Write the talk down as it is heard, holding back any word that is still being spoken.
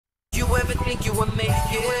think you would make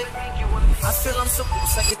it. I feel I'm so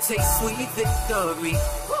close, I could taste sweet victory.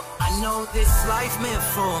 I know this life meant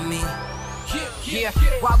for me. Yeah,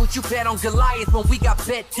 why would you bet on Goliath when we got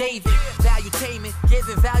Bet David? Valuetainment,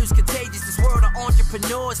 giving values contagious. This world of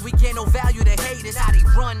entrepreneurs, we get no value to haters. How they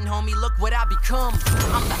run, homie, look what I become.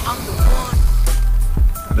 I'm the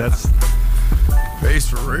one. That's base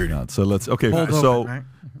for radio. So let's, okay, so right?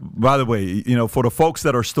 By the way, you know, for the folks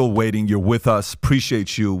that are still waiting, you're with us,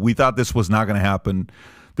 appreciate you. We thought this was not going to happen.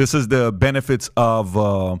 This is the benefits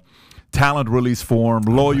of talent release form.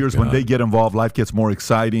 Lawyers, when they get involved, life gets more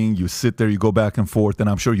exciting. You sit there, you go back and forth, and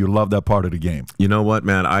I'm sure you love that part of the game. You know what,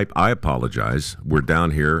 man? I apologize. We're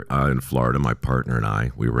down here in Florida, my partner and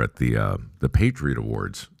I. We were at the Patriot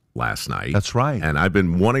Awards last night. That's right. And I've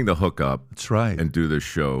been wanting to hook up and do this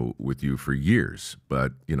show with you for years.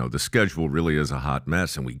 But, you know, the schedule really is a hot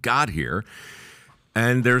mess. And we got here,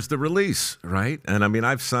 and there's the release, right? And, I mean,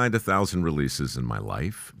 I've signed 1,000 releases in my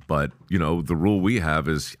life. But, you know, the rule we have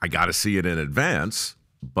is I got to see it in advance,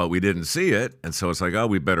 but we didn't see it. And so it's like, oh,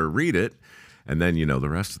 we better read it. And then, you know, the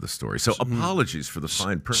rest of the story. So apologies for the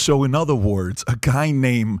fine print. So in other words, a guy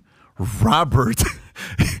named Robert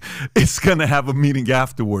is going to have a meeting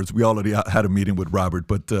afterwards. We already had a meeting with Robert,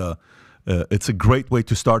 but it's a great way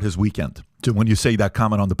to start his weekend. So when you say that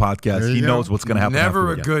comment on the podcast, he knows what's going to happen.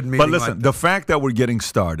 Never a good meeting. But listen, the fact that we're getting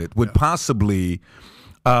started with possibly,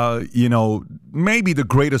 you know, maybe the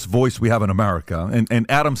greatest voice we have in America. And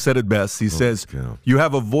Adam said it best. He says, you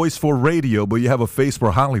have a voice for radio, but you have a face for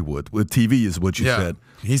Hollywood. With TV is what you said.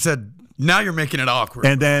 He said, now you're making it awkward.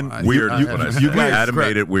 And then weird. Adam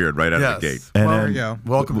made it weird right out of the gate. And well, there you go.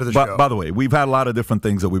 Welcome to the show. By the way, we've had a lot of different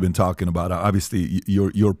things that we've been talking about. Obviously,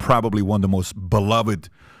 you're probably one of the most beloved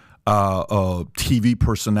TV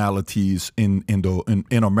personalities in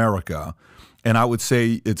America. And I would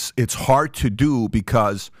say it's hard to do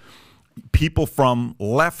because people from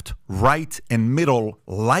left, right, and middle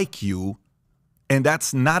like you, and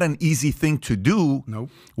that's not an easy thing to do. Nope.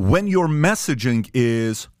 When your messaging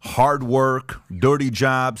is hard work, dirty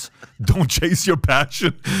jobs, don't chase your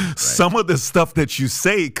passion. Right. Some of the stuff that you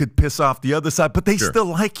say could piss off the other side, but they still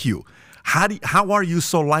like you. How are you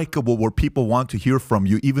so likable where people want to hear from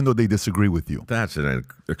you even though they disagree with you? That's an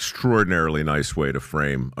extraordinarily nice way to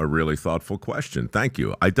frame a really thoughtful question. Thank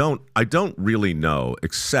you. I don't really know,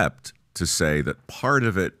 except to say that part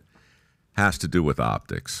of it has to do with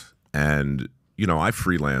optics. And, you know, I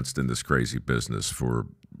freelanced in this crazy business for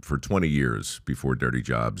 20 years before Dirty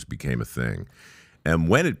Jobs became a thing. And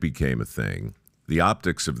when it became a thing, the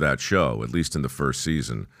optics of that show, at least in the first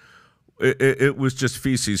season, it was just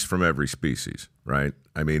feces from every species, right?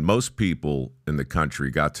 I mean, most people in the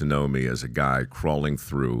country got to know me as a guy crawling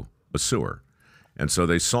through a sewer. And so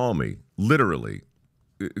they saw me literally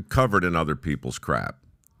covered in other people's crap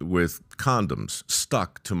with condoms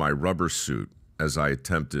stuck to my rubber suit as I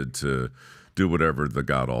attempted to do whatever the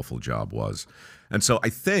god-awful job was. And so I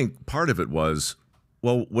think part of it was,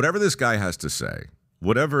 well, whatever this guy has to say,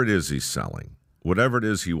 whatever it is he's selling, whatever it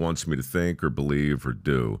is he wants me to think or believe or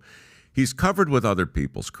do, he's covered with other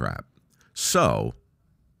people's crap. So,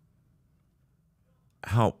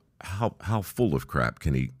 how full of crap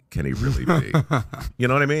can he really be? You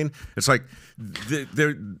know what I mean? It's like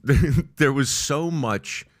there was so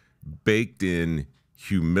much baked in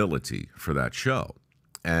humility for that show,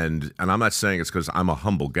 and I'm not saying it's because I'm a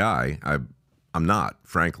humble guy. I'm not,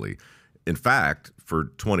 frankly. In fact,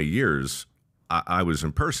 for 20 years, I was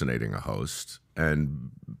impersonating a host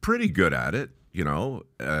and pretty good at it. You know,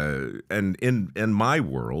 and in my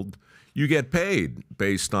world, you get paid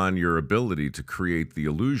based on your ability to create the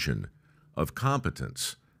illusion of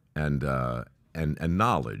competence and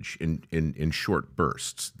knowledge in short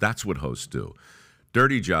bursts. That's what hosts do.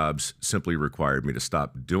 Dirty Jobs simply required me to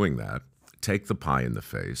stop doing that, take the pie in the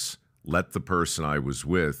face, let the person I was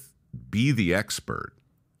with be the expert,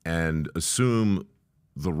 and assume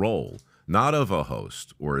the role, not of a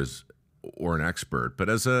host or an expert, but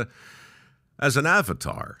as an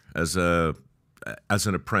avatar, as an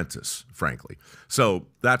apprentice, frankly. So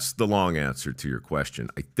that's the long answer to your question.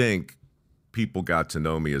 I think people got to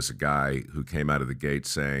know me as a guy who came out of the gate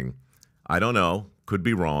saying, I don't know, could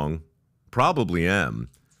be wrong, probably am,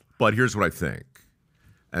 but here's what I think.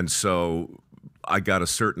 And so I got a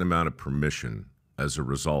certain amount of permission as a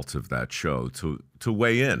result of that show to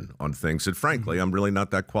weigh in on things that, frankly, I'm really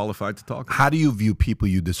not that qualified to talk about. How do you view people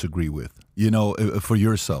you disagree with? You know, for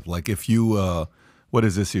yourself, like if you, what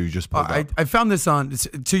is this here you just pulled up? I found this on,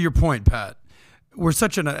 to your point, Pat, we're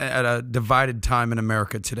such at a divided time in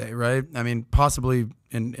America today, right? I mean, possibly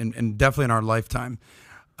and definitely in our lifetime.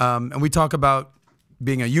 And we talk about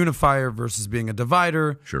being a unifier versus being a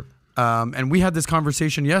divider. Sure. And we had this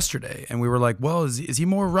conversation yesterday, and we were like, well, is he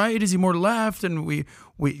more right? Is he more left? And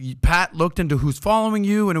Pat looked into who's following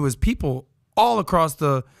you, and it was people all across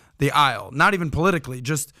the aisle, not even politically,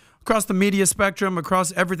 just across the media spectrum,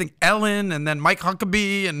 across everything. Ellen, and then Mike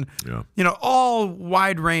Huckabee, and all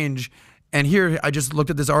wide range. And here, I just looked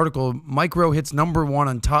at this article. Mike Rowe hits #1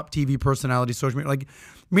 on top TV personality social media, like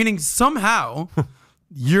meaning somehow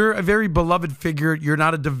you're a very beloved figure. You're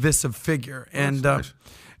not a divisive figure, and. Nice.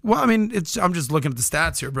 Well, I mean, I'm just looking at the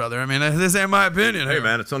stats here, brother. I mean, this ain't my opinion. Hey,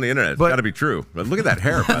 man, it's on the internet. It's got to be true. But look at that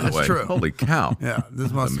hair, by the way. True. Holy cow. Yeah,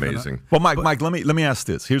 this must be amazing. Well, Mike, let me ask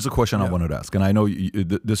this. Here's a question I wanted to ask, and I know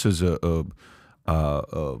this is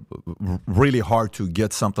really hard to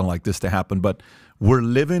get something like this to happen, but we're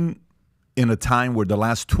living in a time where the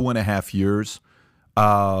last 2.5 years,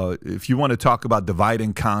 if you want to talk about divide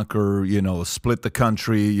and conquer, split the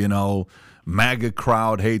country, MAGA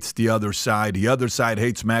crowd hates the other side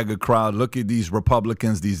hates MAGA crowd. Look at these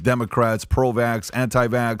Republicans, these Democrats, pro-vax,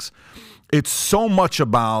 anti-vax. It's so much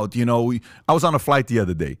about, I was on a flight the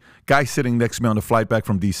other day. Guy sitting next to me on the flight back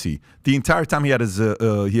from D.C. The entire time he had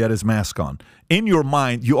his mask on. In your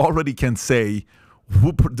mind, you already can say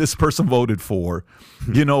who this person voted for,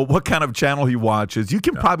 what kind of channel he watches. You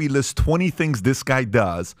can probably list 20 things this guy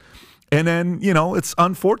does. And then, it's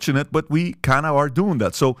unfortunate, but we kind of are doing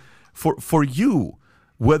that. So for you,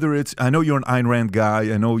 whether it's, I know you're an Ayn Rand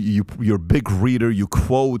guy, I know you're a big reader, you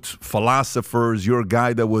quote philosophers, you're a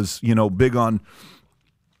guy that was, big on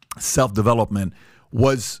self-development.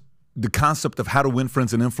 Was the concept of how to win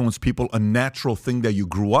friends and influence people a natural thing that you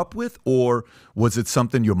grew up with, or was it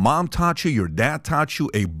something your mom taught you, your dad taught you,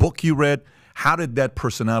 a book you read? How did that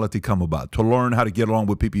personality come about, to learn how to get along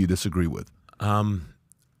with people you disagree with?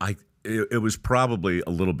 It was probably a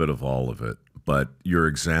little bit of all of it, but your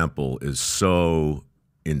example is so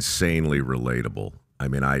insanely relatable. I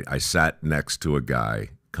mean, I sat next to a guy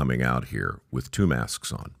coming out here with 2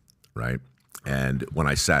 masks on, right? And when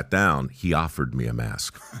I sat down, he offered me a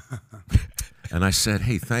mask. And I said,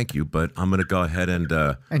 hey, thank you, but I'm going to go ahead and...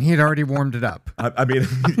 and he had already warmed it up. I mean,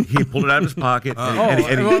 he pulled it out of his pocket.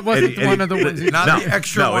 Wasn't one of the ones... Not the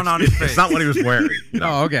extra one on his face. It's not what he was wearing.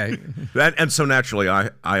 Oh, okay. And so naturally,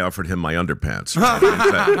 I offered him my underpants.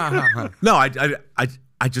 No,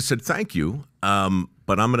 I just said, thank you,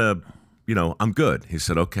 but I'm going to, I'm good. He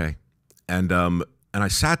said, okay. And I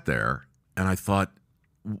sat there, and I thought,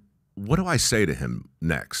 what do I say to him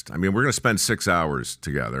next? I mean, we're going to spend 6 hours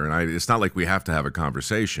together, and it's not like we have to have a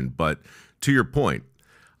conversation. But to your point,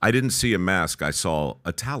 I didn't see a mask. I saw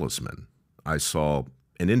a talisman. I saw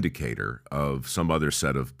an indicator of some other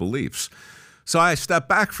set of beliefs. So I stepped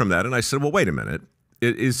back from that, and I said, well, wait a minute.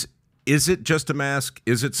 Is it just a mask?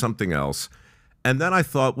 Is it something else? And then I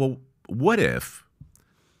thought, well, what if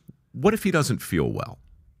he doesn't feel well?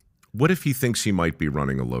 What if he thinks he might be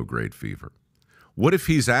running a low-grade fever? What if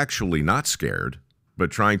he's actually not scared,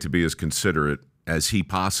 but trying to be as considerate as he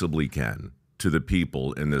possibly can to the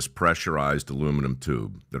people in this pressurized aluminum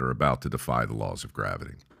tube that are about to defy the laws of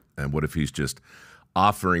gravity? And what if he's just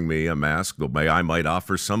offering me a mask the way I might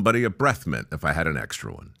offer somebody a breath mint if I had an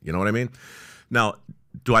extra one? You know what I mean? Now,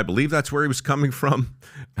 do I believe that's where he was coming from?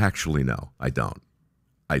 Actually, no, I don't.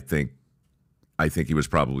 I think he was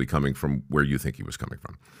probably coming from where you think he was coming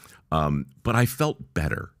from. But I felt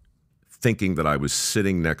better thinking that I was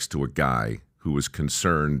sitting next to a guy who was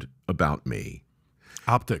concerned about me.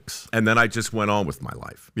 Optics. And then I just went on with my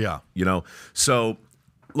life. Yeah. So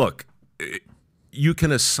look, you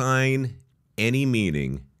can assign any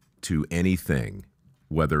meaning to anything,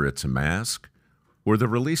 whether it's a mask or the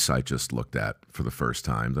release I just looked at for the first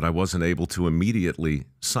time that I wasn't able to immediately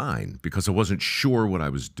sign because I wasn't sure what I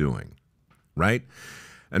was doing, right?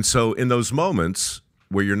 And so in those moments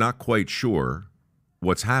where you're not quite sure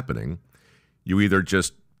what's happening, you either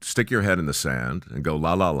just stick your head in the sand and go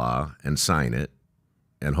la la la and sign it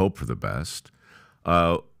and hope for the best,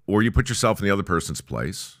 or you put yourself in the other person's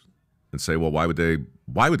place and say, well, why would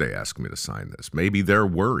they ask me to sign this? Maybe they're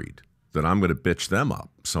worried that I'm going to bitch them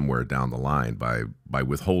up somewhere down the line by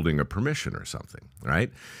withholding a permission or something,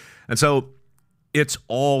 right? And so it's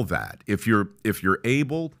all that. If you're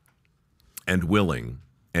able and willing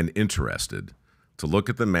and interested to look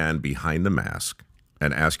at the man behind the mask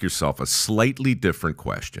and ask yourself a slightly different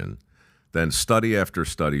question, then study after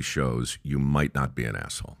study shows you might not be an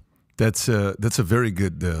asshole. That's a very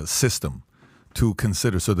good system to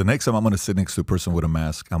consider. So the next time I'm going to sit next to a person with a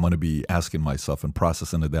mask, I'm going to be asking myself and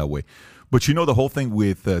processing it that way. But you know the whole thing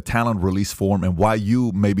with talent release form and why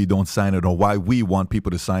you maybe don't sign it or why we want people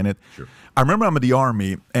to sign it. Sure. I remember I'm in the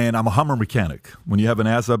Army and I'm a Hummer mechanic. When you have an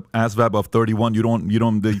ASVAB of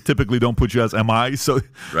 31, they typically don't put you as MI. So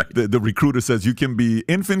Right. the recruiter says you can be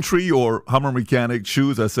infantry or Hummer mechanic.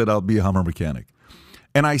 Choose. I said I'll be a Hummer mechanic.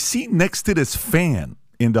 And I see next to this fan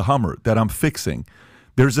in the Hummer that I'm fixing,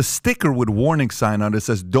 there's a sticker with warning sign on it that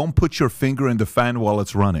says, "Don't put your finger in the fan while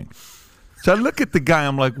it's running." So I look at the guy,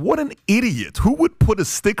 I'm like, what an idiot. Who would put a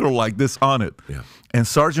sticker like this on it? Yeah. And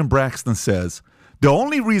Sergeant Braxton says, the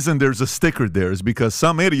only reason there's a sticker there is because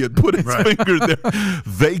some idiot put his finger there.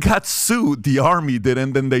 They got sued, the Army did,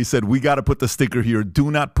 and then they said, we got to put the sticker here. Do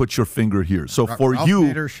not put your finger here. So for Ralph you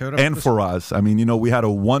Nader showed up and with for us, I mean, you know, we had a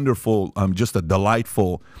wonderful, just a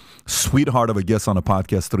delightful sweetheart of a guest on a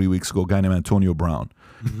podcast 3 weeks ago, a guy named Antonio Brown.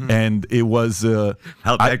 And it was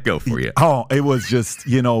How'd that go for you? Oh, it was just,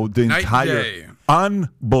 the Night and entire day.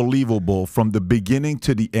 unbelievable from the beginning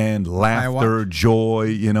to the end, laughter, joy,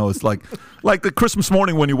 it's like the Christmas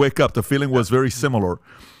morning when you wake up, the feeling was very similar.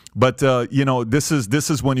 But this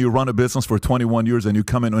is when you run a business for 21 years and you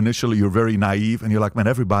come in initially, you're very naive and you're like, man,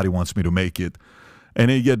 everybody wants me to make it. And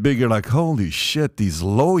then you get bigger, like, holy shit, these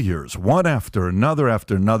lawyers, one after another,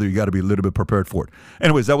 you got to be a little bit prepared for it.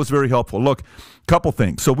 Anyways, that was very helpful. Look, couple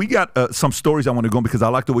things. So we got some stories I want to go on because I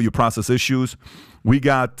like the way you process issues. We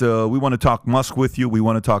want to talk Musk with you. We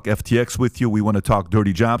want to talk FTX with you. We want to talk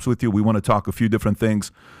dirty jobs with you. We want to talk a few different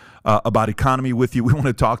things about economy with you. We want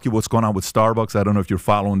to talk to you what's going on with Starbucks. I don't know if you're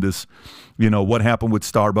following this, what happened with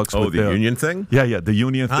Starbucks. Oh, with the union thing? Yeah, the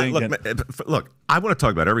union thing. Look, I want to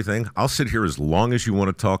talk about everything. I'll sit here as long as you want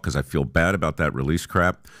to talk because I feel bad about that release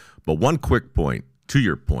crap. But one quick point, to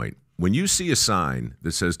your point, when you see a sign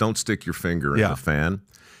that says don't stick your finger in the fan,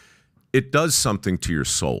 it does something to your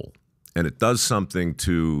soul. And it does something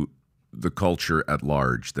to the culture at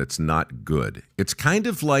large that's not good. It's kind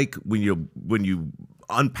of like when you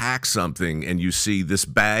unpack something and you see this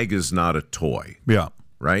bag is not a toy. Yeah.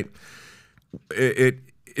 Right?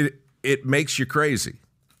 It makes you crazy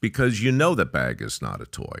because you know that bag is not a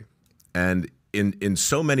toy. And in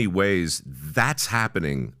so many ways, that's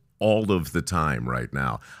happening all of the time right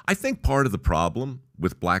now. I think part of the problem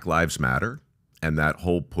with Black Lives Matter and that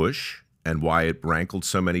whole push and why it rankled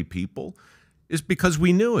so many people is because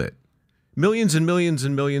we knew it. Millions and millions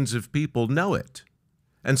and millions of people know it.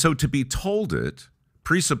 And so to be told it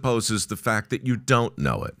presupposes the fact that you don't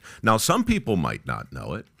know it. Now, some people might not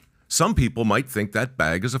know it. Some people might think that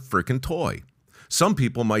bag is a freaking toy. Some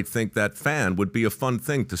people might think that fan would be a fun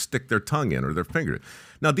thing to stick their tongue in or their finger.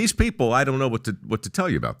 Now, these people, I don't know what to tell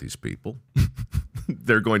you about these people.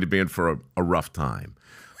 They're going to be in for a rough time.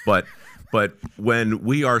 But when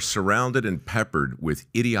we are surrounded and peppered with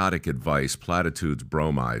idiotic advice, platitudes,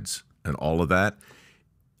 bromides, and all of that,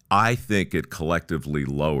 I think it collectively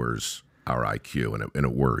lowers our IQ, and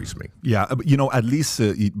it worries me. Yeah, at least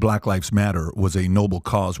Black Lives Matter was a noble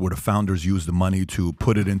cause where the founders used the money to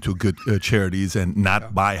put it into good charities and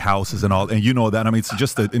not buy houses and all. And you know that. I mean, it's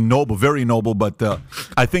just a noble, very noble. But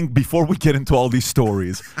I think before we get into all these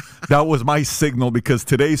stories, that was my signal because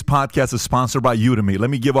today's podcast is sponsored by Udemy.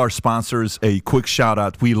 Let me give our sponsors a quick shout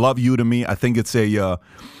out. We love Udemy. I think it's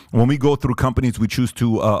when we go through companies we choose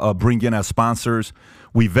to bring in as sponsors,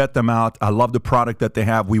 we vet them out. I love the product that they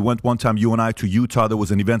have. We went one time, you and I, to Utah. There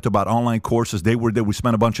was an event about online courses. They were there. We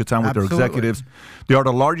spent a bunch of time with their executives. They are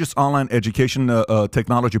the largest online education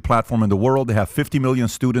technology platform in the world. They have 50 million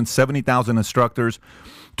students, 70,000 instructors,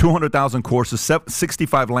 200,000 courses,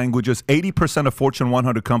 65 languages. 80% of Fortune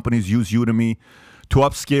 100 companies use Udemy to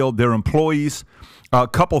upscale their employees. A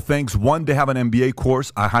couple things. One, they have an MBA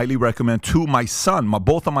course. I highly recommend. Two,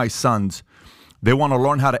 both of my sons, they want to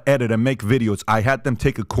learn how to edit and make videos. I had them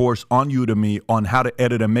take a course on Udemy on how to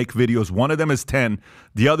edit and make videos. One of them is 10.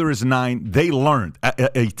 The other is 9. They learned. A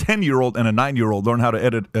 10-year-old and a 9-year-old learn how to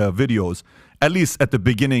edit videos, at least at the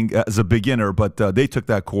beginning as a beginner, but they took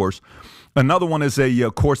that course. Another one is a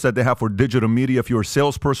course that they have for digital media. If you're a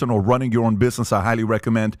salesperson or running your own business, I highly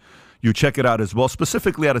recommend you check it out as well,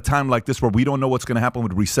 specifically at a time like this where we don't know what's going to happen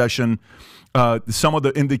with recession. Some of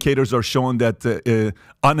the indicators are showing that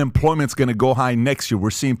unemployment's going to go high next year. We're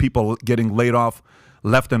seeing people getting laid off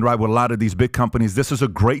left and right with a lot of these big companies. This is a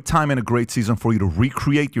great time and a great season for you to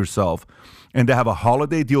recreate yourself. And they have a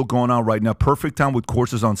holiday deal going on right now. Perfect time with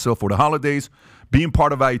courses on sale for the holidays. Being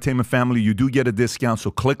part of Valuetainment family, you do get a discount. So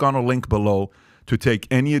click on a link below to take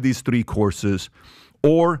any of these 3 courses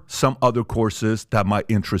or some other courses that might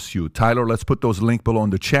interest you. Tyler, let's put those links below in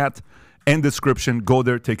the chat and description. Go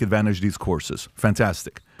there, take advantage of these courses.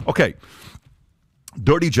 Fantastic. Okay,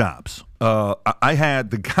 dirty jobs. I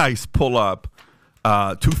had the guys pull up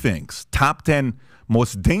two things: top 10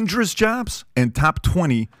 most dangerous jobs and top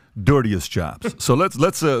 20 dirtiest jobs. So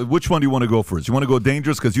let's which one do you want to go first? You want to go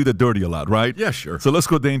dangerous because you did dirty a lot, right? Yeah, sure. So let's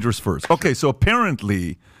go dangerous first. Okay, so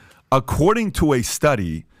apparently, according to a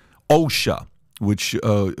study, OSHA, which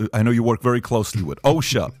I know you work very closely with,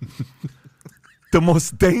 OSHA, the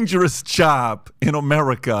most dangerous job in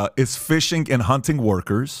America is fishing and hunting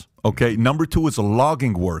workers. Okay, number 2 is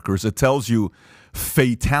logging workers. It tells you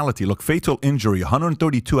fatality. Look, fatal injury,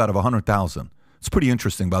 132 out of 100,000. It's pretty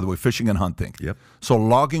interesting, by the way, fishing and hunting. Yep. So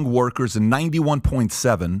logging workers,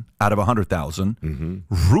 91.7 out of 100,000.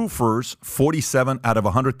 Mm-hmm. Roofers, 47 out of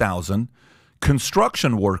 100,000.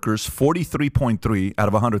 Construction workers, 43.3 out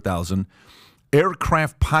of 100,000.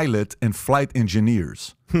 Aircraft pilot and flight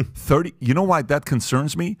engineers, 30. You know why that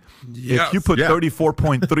concerns me? Yes. If you put Yeah.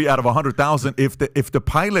 34.3 out of 100,000, if the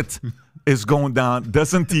pilot is going down,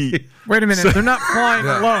 doesn't he? Wait a minute, they're not flying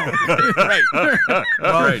alone.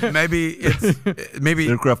 Well, maybe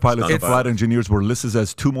Aircraft pilots and It's- flight engineers were listed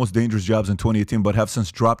as 2 most dangerous jobs in 2018, but have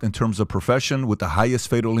since dropped in terms of profession, with the highest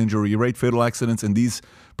fatal injury rate. Fatal accidents in these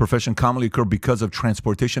professions commonly occur because of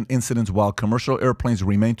transportation incidents, while commercial airplanes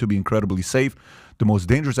remain to be incredibly safe. The most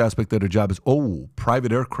dangerous aspect of the job is,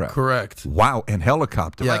 private aircraft. Correct. Wow, and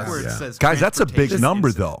helicopter. Yes. Like where it Yeah. says Guys, that's a big transportation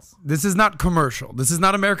number, though. incidents. This is not commercial. This is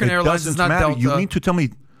not American It Airlines. This doesn't is not matter. Delta. You mean to tell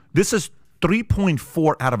me this is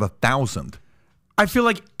 3.4 out of 1,000? I feel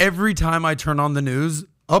like every time I turn on the news,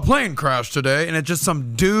 a plane crashed today, and it's just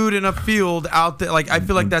some dude in a field out there. Like, I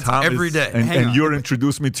feel like that's Tom every is- day. And you're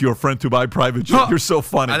introduced me to your friend to buy private jet. You're so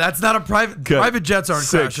funny. That's not a private. Okay. Private jets aren't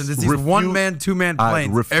 6, crashing. It's these refuse- one-man, two-man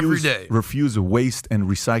planes every day. Refuse waste and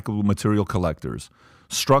recyclable material collectors,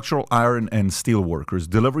 structural iron and steel workers,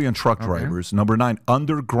 delivery and truck drivers. Number 9,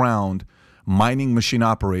 underground mining machine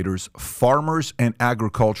operators, farmers, and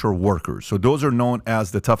agricultural workers. So those are known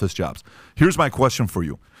as the toughest jobs. Here's my question for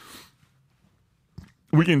you.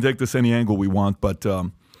 We can take this any angle we want, but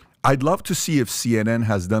I'd love to see if CNN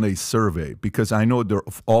has done a survey, because I know they're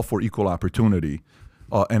all for equal opportunity,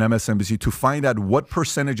 and MSNBC, to find out what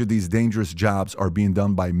percentage of these dangerous jobs are being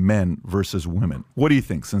done by men versus women. What do you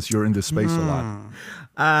think, since you're in this space a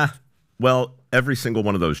lot? Well, every single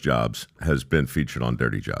one of those jobs has been featured on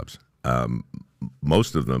Dirty Jobs.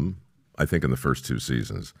 Most of them, I think, in the first 2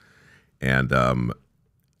 seasons. And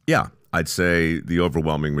yeah, I'd say the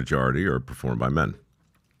overwhelming majority are performed by men.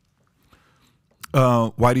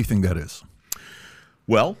 Why do you think that is?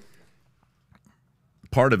 Well,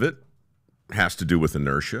 part of it has to do with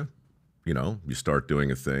inertia. You know, you start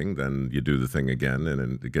doing a thing, then you do the thing again, and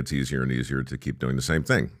then it gets easier and easier to keep doing the same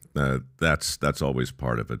thing. That's always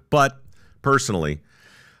part of it. But personally,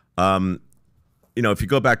 you know, if you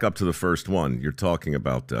go back up to the first one, you're talking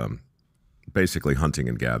about basically hunting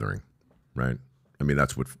and gathering, right? I mean,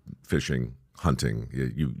 that's what fishing, hunting.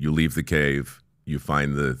 You leave the cave, you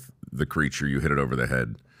find the creature, you hit it over the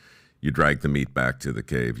head, you drag the meat back to the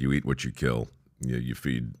cave, you eat what you kill, you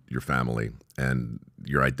feed your family, and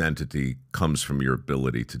your identity comes from your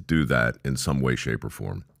ability to do that in some way, shape, or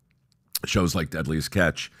form. Shows like Deadliest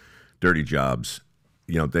Catch, Dirty Jobs,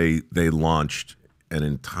 you know, they launched an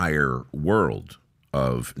entire world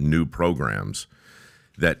of new programs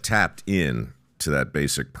that tapped in to that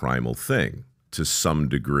basic primal thing to some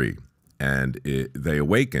degree, and they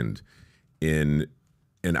awakened in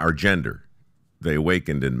our gender. They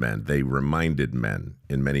awakened in men. They reminded men,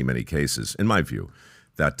 in many, many cases, in my view,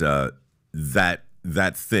 that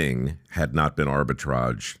that thing had not been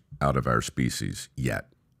arbitraged out of our species yet.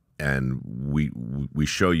 And we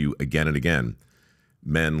show you again and again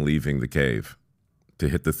men leaving the cave to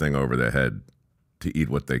hit the thing over their head, to eat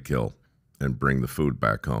what they kill, and bring the food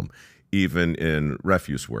back home. Even in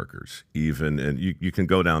refuse workers, even in, you can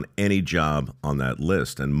go down any job on that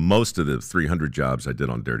list, and most of the 300 jobs I did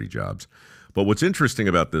on Dirty Jobs. But what's interesting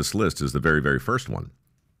about this list is the very, very first one,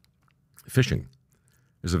 fishing.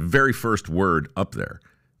 There's a very first word up there,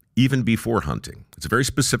 even before hunting. It's a very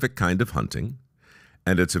specific kind of hunting,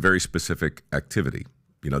 and it's a very specific activity.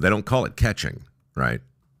 You know, they don't call it catching, right?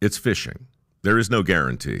 It's fishing. There is no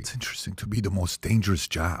guarantee. It's interesting to be the most dangerous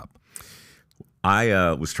job.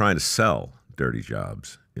 I was trying to sell Dirty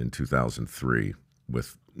Jobs in 2003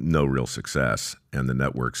 with no real success, and the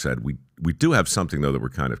network said, we do have something, though, that we're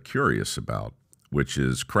kind of curious about, which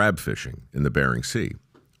is crab fishing in the Bering Sea.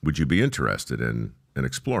 Would you be interested in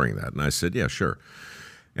exploring that? And I said, yeah, sure.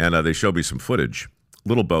 And they showed me some footage.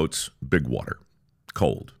 Little boats, big water,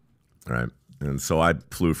 cold, all right? And so I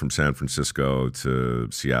flew from San Francisco to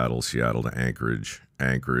Seattle, Seattle to Anchorage,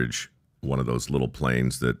 Anchorage, one of those little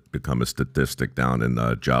planes that become a statistic down in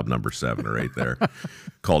job number 7 or 8 there,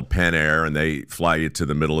 called Pen Air, and they fly you to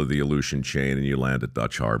the middle of the Aleutian chain, and you land at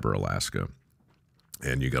Dutch Harbor, Alaska.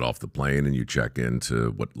 And you get off the plane and you check into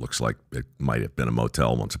what looks like it might have been a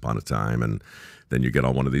motel once upon a time, and then you get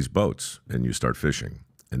on one of these boats and you start fishing,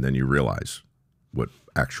 and then you realize what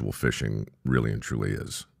actual fishing really and truly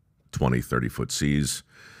is. 20, 30-foot seas,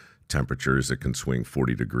 temperatures that can swing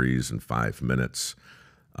 40 degrees in 5 minutes.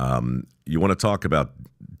 You want to talk about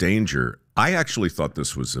danger. I actually thought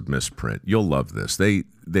this was a misprint. You'll love this. They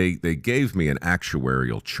gave me an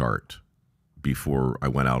actuarial chart before I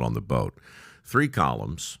went out on the boat. 3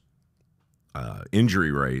 columns,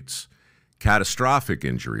 injury rates, catastrophic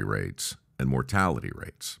injury rates, and mortality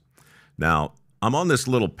rates. Now, I'm on this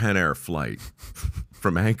little Pen Air flight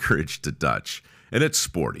from Anchorage to Dutch, and it's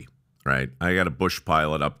sporty, right? I got a bush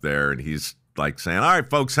pilot up there, and he's like saying, all right,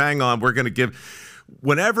 folks, hang on. We're going to give...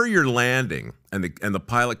 Whenever you're landing and the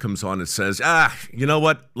pilot comes on and says, you know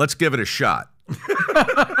what? Let's give it a shot.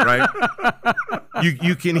 Right?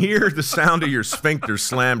 You can hear the sound of your sphincter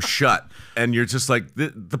slam shut, and you're just like,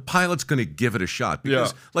 the pilot's going to give it a shot,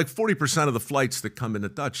 because like 40% of the flights that come into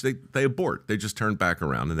Dutch, they abort. They just turn back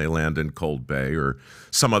around and they land in Cold Bay or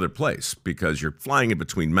some other place, because you're flying in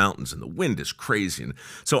between mountains and the wind is crazy. And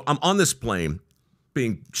so I'm on this plane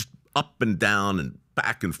being just up and down and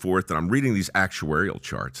back and forth, and I'm reading these actuarial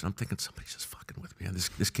charts, and I'm thinking, somebody's just fucking with me.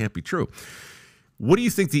 This can't be true. What do you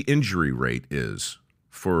think the injury rate is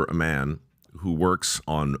for a man who works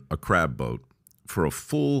on a crab boat for a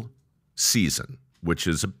full season, which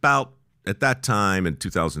is about, at that time in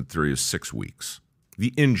 2003, is 6 weeks?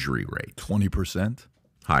 The injury rate. 20%?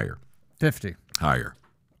 Higher. 50. Higher.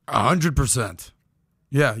 100%.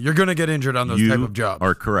 Yeah, you're going to get injured on those type of jobs. You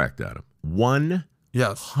are correct, Adam. 100%.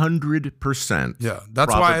 Yeah,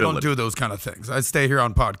 that's why I don't do those kind of things. I stay here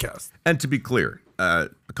on podcast. And to be clear, a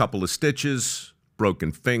couple of stitches,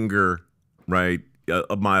 broken finger, right?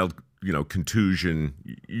 A mild, contusion.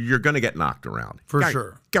 You're going to get knocked around. For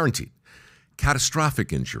sure. Guaranteed.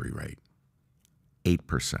 Catastrophic injury rate,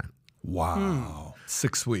 8%. Wow.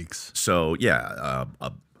 6 weeks. So, yeah,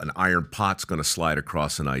 an iron pot's going to slide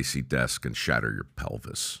across an icy desk and shatter your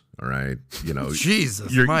pelvis. All right,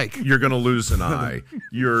 Jesus, Mike, you're going to lose an eye.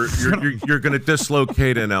 You're going to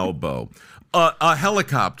dislocate an elbow. A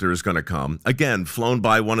helicopter is going to come, again, flown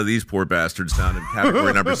by one of these poor bastards down in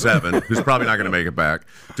category number 7, who's probably not going to make it back,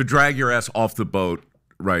 to drag your ass off the boat,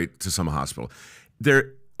 right, to some hospital.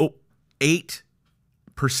 They're 8%.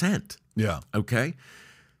 Yeah. Okay.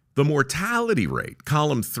 The mortality rate,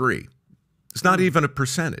 column 3, it's not even a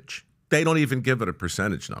percentage. They don't even give it a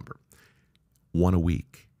percentage number. 1 a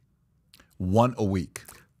week. 1 a week.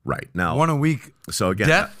 Right. Now, 1 a week. So again,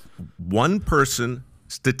 death? One person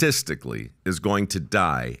statistically is going to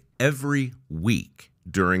die every week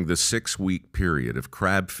during the 6-week period of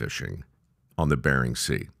crab fishing on the Bering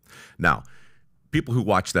Sea. Now, people who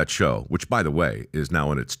watch that show, which by the way is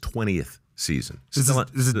now in its 20th season. Is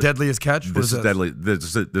it Deadliest Catch? This is deadly.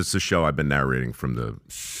 This is a show I've been narrating from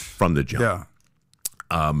the jump.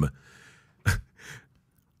 Yeah.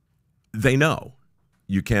 They know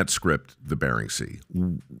you can't script the Bering Sea.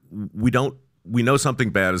 We know something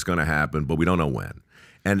bad is going to happen, but we don't know when.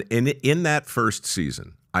 And in that first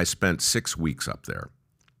season, I spent 6 weeks up there.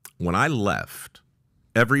 When I left,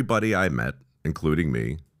 everybody I met, including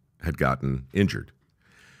me, had gotten injured.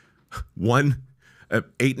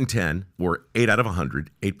 8 and 10, or 8 out of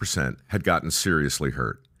 100, 8% had gotten seriously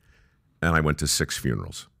hurt. And I went to 6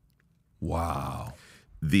 funerals. Wow.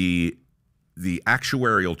 The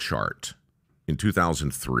actuarial chart in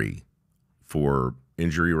 2003 for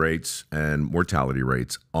injury rates and mortality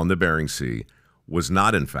rates on the Bering Sea was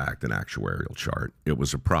not, in fact, an actuarial chart. It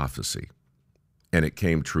was a prophecy, and it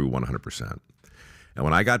came true 100%. And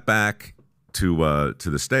when I got back to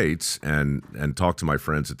the States and talked to my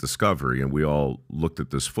friends at Discovery, and we all looked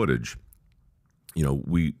at this footage,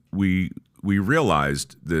 we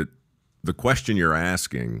realized that the question you're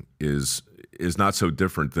asking is not so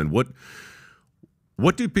different than what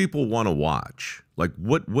do people want to watch? Like,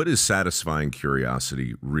 what does satisfying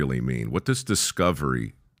curiosity really mean? What does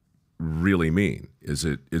discovery really mean? Is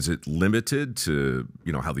it limited to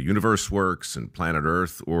how the universe works and planet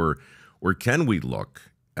Earth, or can we look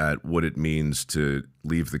at what it means to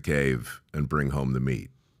leave the cave and bring home the meat?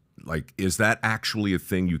 Like, is that actually a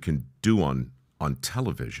thing you can do on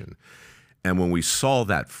television? And when we saw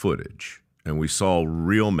that footage and we saw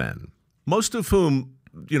real men, most of whom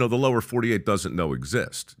the lower 48 doesn't know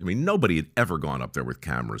exist. I mean, nobody had ever gone up there with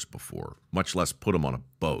cameras before, much less put them on a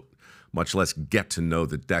boat, much less get to know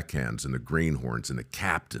the deckhands and the greenhorns and the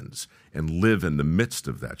captains and live in the midst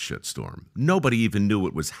of that shitstorm. Nobody even knew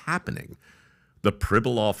it was happening. The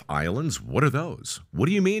Pribilof Islands, what are those? What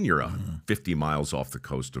do you mean you're 50 miles off the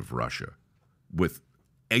coast of Russia with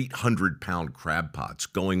 800-pound crab pots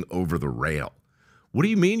going over the rail? What do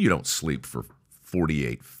you mean you don't sleep for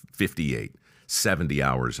 48, 58, 70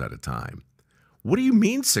 hours at a time? What do you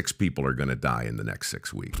mean 6 people are going to die in the next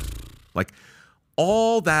 6 weeks? Like,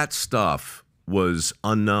 all that stuff was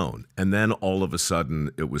unknown. And then all of a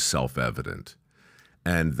sudden, it was self-evident.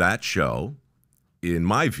 And that show, in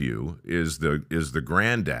my view, is the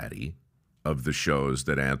granddaddy of the shows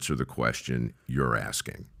that answer the question you're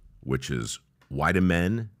asking, which is, why do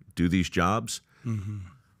men do these jobs?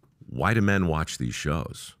 Why do men watch these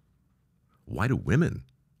shows? Why do women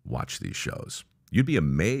watch these shows? You'd be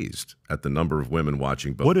amazed at the number of women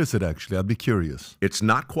watching both. What is it actually? I'd be curious. It's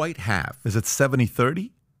not quite half. Is it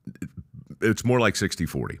 70-30? It's more like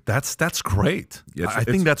 60-40. That's great. I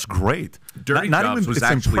think that's great. Dirty Jobs was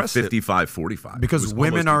actually 55-45. Because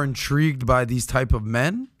women are intrigued by these type of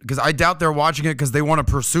men? Because I doubt they're watching it because they want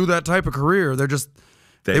to pursue that type of career. They're just...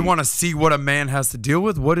 They want to see what a man has to deal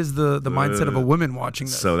with. What is the mindset of a woman watching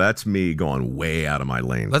this? So that's me going way out of my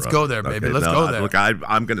lane. Let's go there, baby. Okay, Let's go there. Look,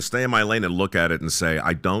 I'm going to stay in my lane and look at it and say,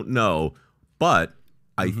 I don't know, but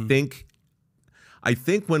I think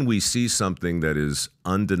when we see something that is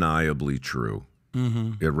undeniably true,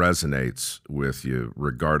 it resonates with you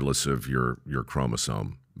regardless of your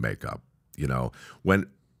chromosome makeup.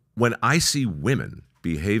 When I see women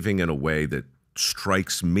behaving in a way that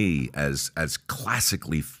strikes me as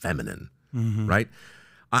classically feminine, right?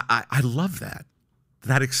 I love that.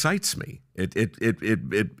 That excites me.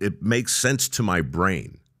 It makes sense to my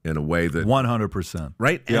brain in a way that 100%.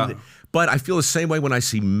 Right? Yeah. But I feel the same way when I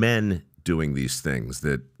see men doing these things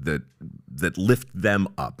that lift them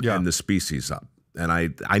up and the species up. And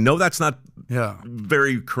I know that's not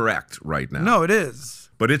very correct right now. No, it is.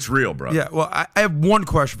 But it's real, bro. Yeah, well, I have one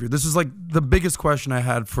question for you. This is like the biggest question I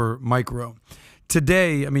had for Mike Rowe.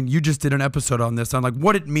 Today, I mean, you just did an episode on this, on like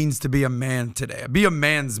what it means to be a man today. Be a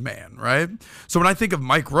man's man, right? So when I think of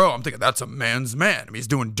Mike Rowe, I'm thinking that's a man's man. I mean, he's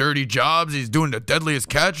doing dirty jobs. He's doing the deadliest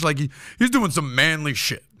catch. Like he's doing some manly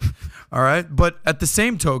shit. All right. But at the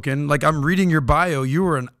same token, like I'm reading your bio, you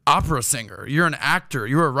were an opera singer. You're an actor.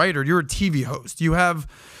 You're a writer. You're a TV host. You have,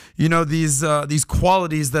 these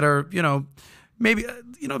qualities that are, maybe,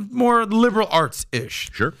 more liberal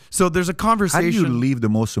arts-ish. Sure. So there's a conversation. How do you leave the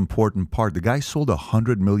most important part? The guy sold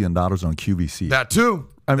 $100 million on QVC. That too.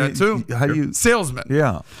 That too. How do you... Salesman.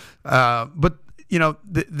 Yeah. But,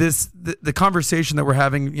 the conversation that we're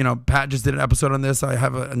having, Pat just did an episode on this. I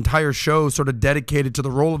have an entire show sort of dedicated to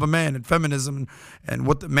the role of a man and feminism and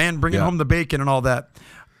what the man bringing home the bacon and all that.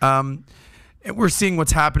 And we're seeing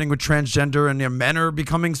what's happening with transgender, and men are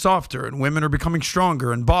becoming softer and women are becoming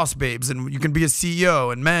stronger and boss babes, and you can be a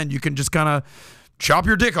CEO, and men, you can just kind of chop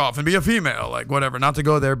your dick off and be a female, like whatever, not to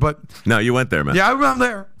go there. But no, you went there, man. Yeah, I went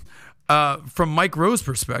there. From Mike Rowe's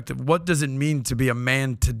perspective, what does it mean to be a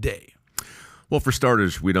man today? Well, for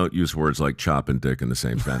starters, we don't use words like chop and dick in the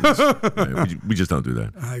same sentence. Right? We just don't do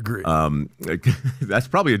that. I agree. That's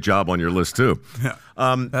probably a job on your list, too. Yeah.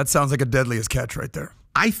 That sounds like a deadliest catch right there.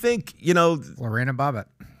 I think, Lorena Bobbitt.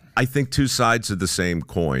 I think two sides of the same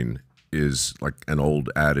coin is like an old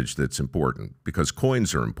adage that's important, because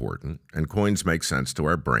coins are important and coins make sense to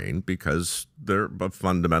our brain because they're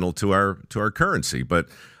fundamental to our currency. But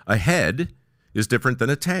a head is different than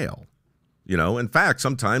a tail. In fact,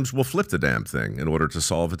 sometimes we'll flip the damn thing in order to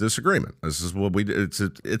solve a disagreement. This is what we do.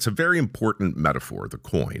 It's a very important metaphor, the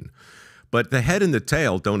coin. But the head and the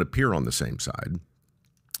tail don't appear on the same side.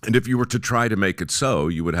 And if you were to try to make it so,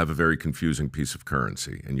 you would have a very confusing piece of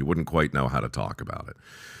currency, and you wouldn't quite know how to talk about it.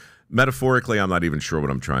 Metaphorically, I'm not even sure what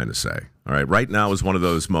I'm trying to say. All right, right now is one of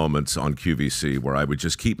those moments on QVC where I would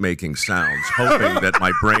just keep making sounds, hoping that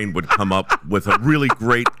my brain would come up with a really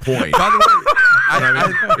great point. By the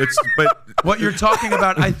way, what you're talking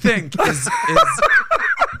about, I think, is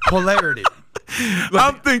polarity.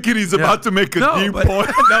 I'm thinking he's about to make a deep point.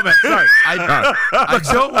 No, man, sorry. I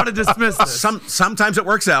don't want to dismiss this. Sometimes it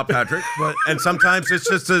works out, Patrick, and sometimes it's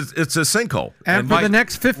just it's a sinkhole. And for the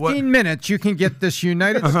next 15 minutes, you can get this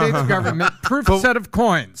United States government proof set of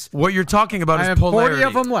coins. What you're talking about is polarity. 40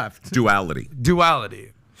 of them left. Duality.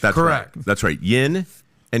 That's correct. Right. That's right. Yin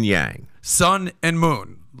and yang. Sun and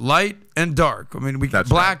moon. Light and dark. I mean, black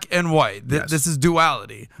right. and white. This is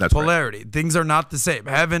duality. That's polarity. Right. Things are not the same.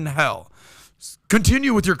 Heaven, hell.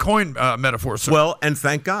 Continue with your coin metaphor, sir. Well, and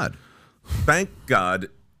thank God. thank God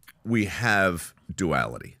we have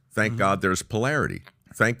duality. Thank God there's polarity.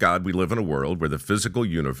 Thank God we live in a world where the physical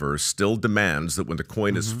universe still demands that when the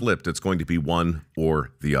coin is flipped, it's going to be one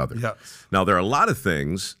or the other. Yes. Now, there are a lot of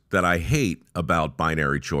things that I hate about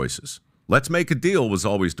binary choices. Let's make a deal was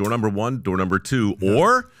always door number 1, door number 2,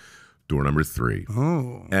 or door number 3.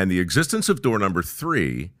 Oh. And the existence of door number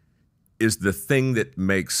 3 is the thing that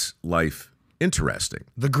makes life interesting.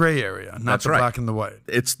 The gray area, not That's the right. black and the white.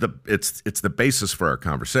 It's the basis for our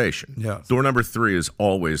conversation. Yes. Door number 3 is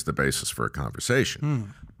always the basis for a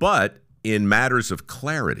conversation. But in matters of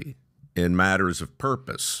clarity, in matters of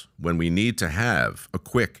purpose, when we need to have a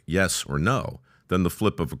quick yes or no, then the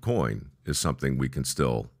flip of a coin is something we can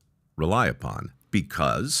still rely upon,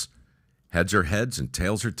 because heads are heads and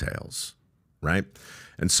tails are tails, right?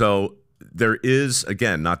 And so there is,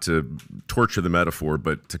 again, not to torture the metaphor,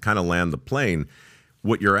 but to kind of land the plane,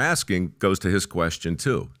 what you're asking goes to his question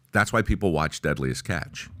too. That's why people watch Deadliest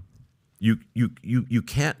Catch. You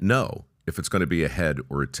can't know if it's going to be a head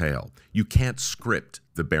or a tail. You can't script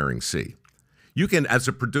the Bering Sea. You can, as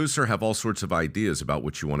a producer, have all sorts of ideas about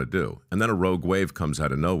what you want to do, and then a rogue wave comes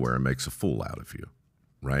out of nowhere and makes a fool out of you.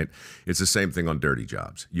 Right? It's the same thing on dirty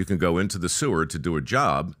jobs. You can go into the sewer to do a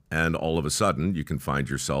job, and all of a sudden you can find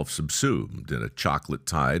yourself subsumed in a chocolate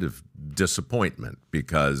tide of disappointment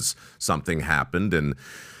because something happened. And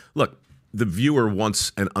look, the viewer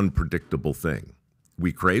wants an unpredictable thing.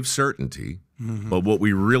 We crave certainty, but what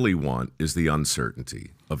we really want is the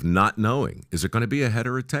uncertainty of not knowing. Is it going to be a head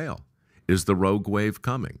or a tail? Is the rogue wave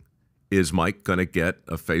coming? Is Mike going to get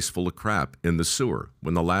a face full of crap in the sewer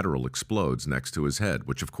when the lateral explodes next to his head,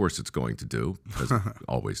 which of course it's going to do, as it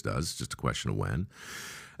always does. It's just a question of when.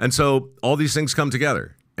 And so all these things come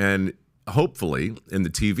together. And hopefully in the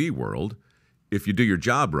TV world, if you do your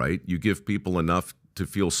job right, you give people enough to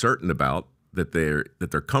feel certain about that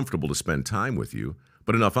they're comfortable to spend time with you,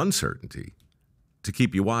 but enough uncertainty to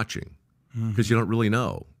keep you watching, because you don't really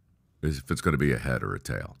know if it's going to be a head or a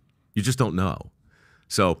tail. You just don't know.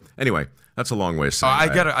 So anyway, that's a long way of saying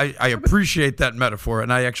I appreciate that metaphor,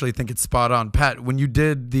 and I actually think it's spot on. Pat, when you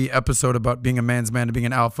did the episode about being a man's man and being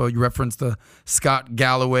an alpha, you referenced the Scott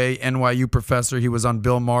Galloway NYU professor. He was on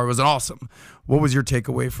Bill Maher. It was awesome. What was your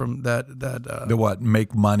takeaway from that? The what?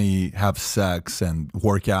 Make money, have sex, and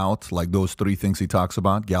work out, like those 3 things he talks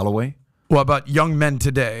about, Galloway? Well, about young men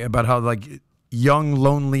today, about how like young,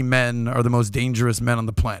 lonely men are the most dangerous men on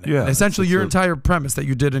the planet. Yeah, and essentially your entire premise that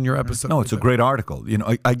you did in your episode. No, it's a great article. You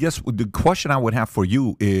know, I guess the question I would have for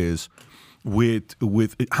you is, with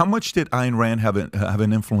how much did Ayn Rand have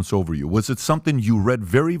an influence over you? Was it something you read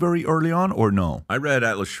very, very early on, or no? I read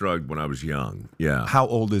Atlas Shrugged when I was young. Yeah. How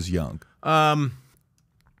old is young? I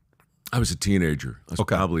was a teenager. I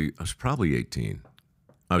was probably 18.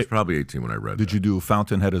 I was probably 18 when I read it. Did you do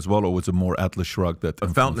Fountainhead as well, or was it more Atlas Shrugged that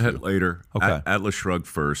influenced Fountainhead you? later. Okay. Atlas Shrugged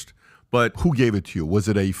first. But who gave it to you? Was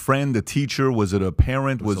it a friend, a teacher? Was it a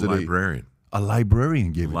parent? was it a librarian? A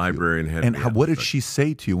librarian gave it to you. Librarian had. And what did she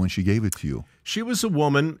say to you when she gave it to you? She was a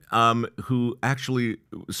woman who actually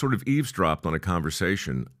sort of eavesdropped on a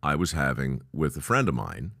conversation I was having with a friend of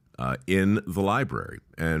mine in the library,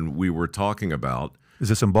 and we were talking about. Is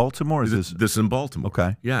this in Baltimore? This is in Baltimore.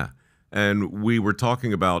 Okay. Yeah. And we were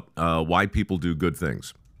talking about why people do good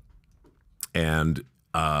things, and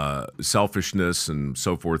selfishness and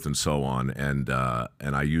so forth and so on. And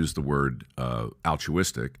I used the word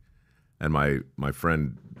altruistic, and my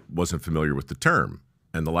friend wasn't familiar with the term.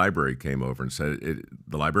 And the librarian came over and said,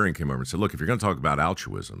 look, if you're going to talk about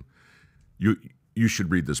altruism, you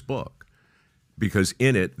should read this book, because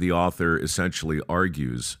in it the author essentially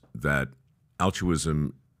argues that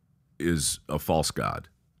altruism is a false god.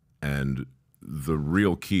 And the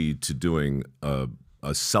real key to doing a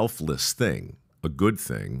selfless thing, a good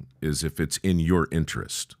thing, is if it's in your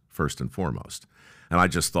interest, first and foremost. And I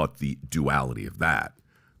just thought the duality of that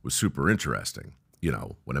was super interesting. You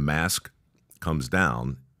know, when a mask comes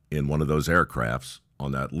down in one of those aircrafts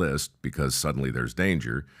on that list because suddenly there's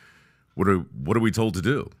danger, what are we told to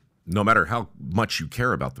do? No matter how much you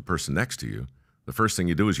care about the person next to you, the first thing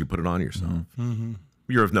you do is you put it on yourself. Mm-hmm.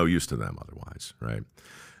 You're of no use to them otherwise, right?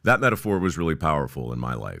 That metaphor was really powerful in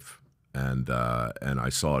my life, and I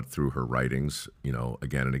saw it through her writings, you know,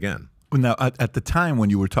 again and again. Now, at the time when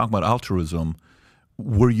you were talking about altruism,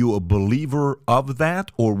 were you a believer of that,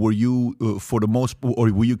 or were you,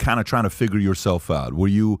 or were you kind of trying to figure yourself out? Were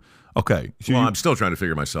you okay? So I'm still trying to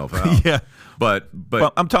figure myself out. Yeah, but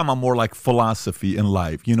well, I'm talking about more like philosophy in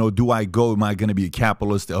life. You know, am I going to be a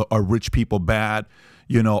capitalist? Are rich people bad?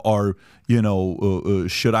 Or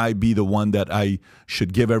should I be the one that I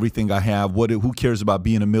should give everything I have? Who cares about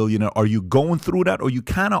being a millionaire? Are you going through that, or you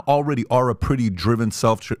kind of already are a pretty driven,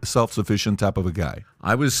 self-sufficient type of a guy?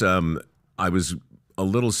 I was a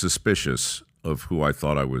little suspicious of who I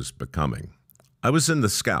thought I was becoming. I was in the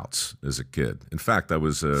Scouts as a kid. In fact, I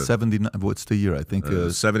was 79. What's the year? I think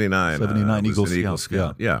 79. 79 Eagle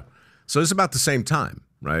Scout. Yeah. So it's about the same time,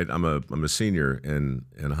 right? I'm a senior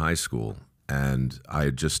in high school, and I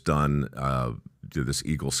had just done this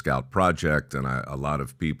Eagle Scout project, and a lot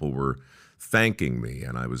of people were thanking me,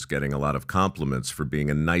 and I was getting a lot of compliments for being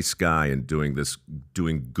a nice guy and doing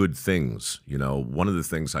good things. One of the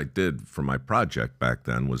things I did for my project back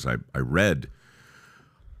then was I read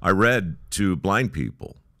to blind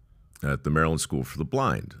people at the Maryland School for the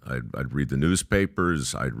Blind. I'd read the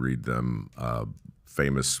newspapers, I'd read them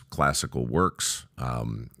famous classical works,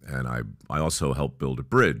 and I also helped build a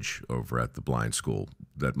bridge over at the blind school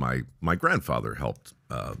that my grandfather helped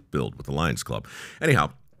build with the Lions Club. Anyhow,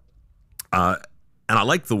 and I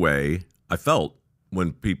liked the way I felt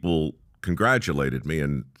when people congratulated me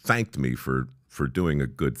and thanked me for doing a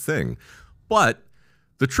good thing. But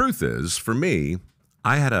the truth is, for me,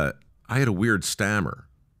 I had a weird stammer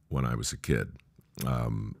when I was a kid,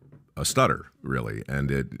 a stutter really,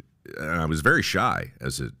 and I was very shy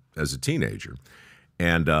as a teenager.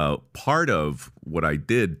 And part of what I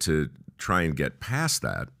did to try and get past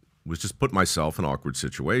that was just put myself in awkward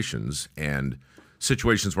situations and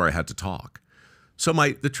situations where I had to talk. So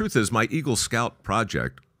the truth is, my Eagle Scout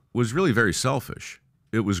project was really very selfish.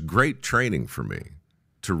 It was great training for me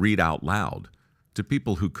to read out loud to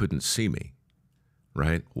people who couldn't see me.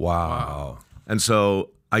 Right? Wow. And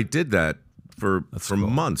so I did that for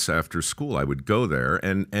months after school. I would go there,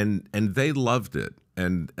 and they loved it.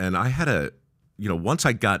 And I had once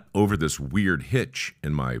I got over this weird hitch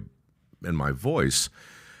in my voice,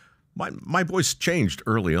 my voice changed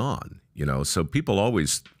early on. So people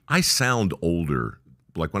I sound older.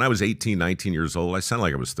 Like when I was 18, 19 years old, I sounded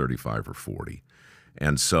like I was 35 or 40.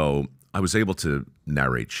 And so I was able to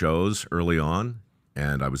narrate shows early on.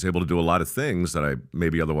 And I was able to do a lot of things that I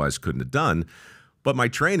maybe otherwise couldn't have done. But my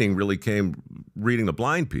training really came reading to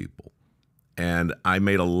blind people. And I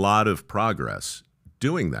made a lot of progress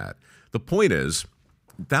doing that. The point is,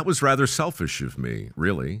 that was rather selfish of me,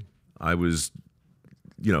 really. I was,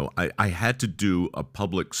 I had to do a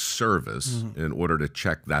public service in order to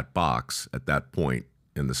check that box at that point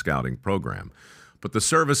in the scouting program. But the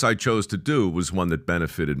service I chose to do was one that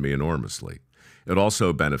benefited me enormously. It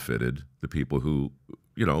also benefited the people who,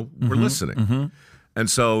 were listening. And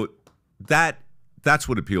so that's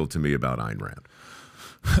what appealed to me about Ayn Rand.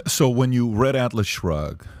 So when you read Atlas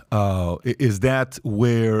Shrugged, is that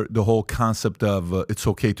where the whole concept of it's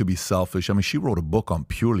okay to be selfish? I mean, she wrote a book on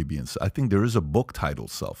purely being selfish. I think there is a book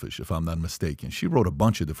titled Selfish, if I'm not mistaken. She wrote a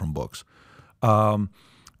bunch of different books.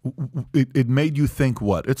 It made you think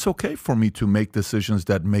what? It's okay for me to make decisions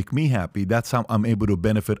that make me happy. That's how I'm able to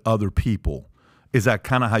benefit other people. Is that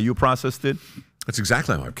kind of how you processed it? That's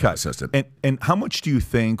exactly how I processed it. And how much do you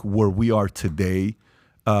think where we are today,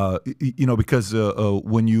 because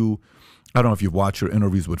when I don't know if you've watched her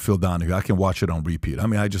interviews with Phil Donahue. I can watch it on repeat. I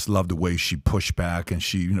mean, I just love the way she pushed back and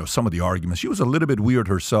she, some of the arguments. She was a little bit weird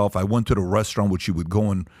herself. I went to the restaurant where she would go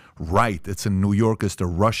and write. It's in New York. It's the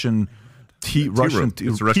Russian tea room,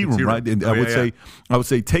 right? And I would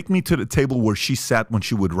say, take me to the table where she sat when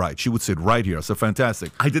she would write. She would sit right here. So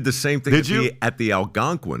fantastic. I did the same thing at the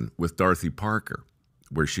Algonquin with Dorothy Parker,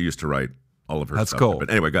 where she used to write all of her stuff. That's cool. But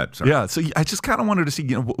anyway, go ahead. Sorry. Yeah, so I just kind of wanted to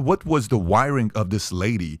see, what was the wiring of this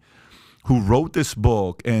lady who wrote this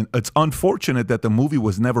book? And it's unfortunate that the movie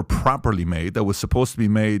was never properly made. That was supposed to be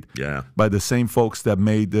made by the same folks that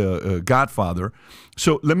made Godfather.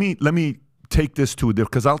 So let me take this to there,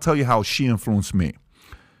 because I'll tell you how she influenced me.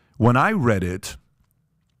 When I read it,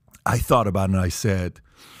 I thought about it and I said,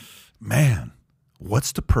 man,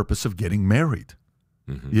 what's the purpose of getting married?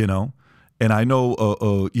 And I know,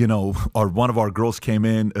 one of our girls came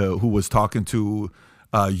in who was talking to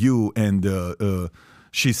you, and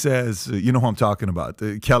she says, you know who I'm talking about,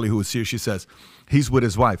 Kelly, who was here, she says, he's with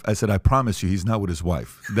his wife. I said, I promise you, he's not with his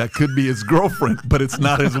wife. That could be his girlfriend, but it's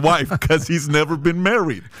not his wife because he's never been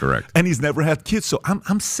married. Correct. And he's never had kids. So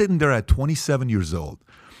I'm sitting there at 27 years old.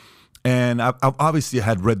 And I obviously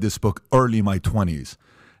had read this book early in my 20s.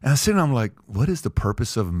 And I'm sitting there, I'm like, what is the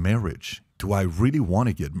purpose of marriage? Do I really want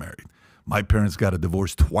to get married? My parents got a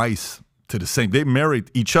divorce twice to the same. They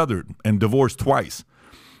married each other and divorced twice.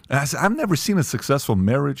 And I said, I've never seen a successful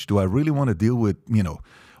marriage. Do I really want to deal with,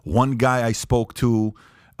 one guy I spoke to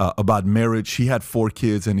about marriage. He had 4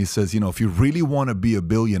 kids, and he says, if you really want to be a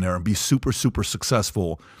billionaire and be super, super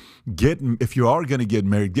successful, if you are going to get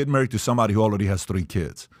married to somebody who already has 3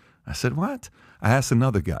 kids. I said, what? I asked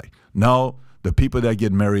another guy. No, the people that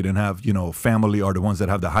get married and have, family are the ones that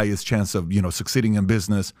have the highest chance of, succeeding in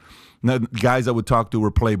business. Now, guys I would talk to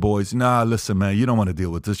were playboys. Nah, listen, man, you don't want to deal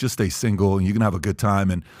with this. Just stay single and you can have a good time.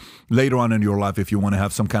 And later on in your life, if you want to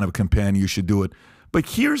have some kind of companion, you should do it. But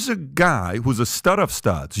here's a guy who's a stud of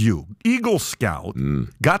studs, Eagle Scout,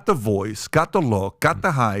 got the voice, got the look, got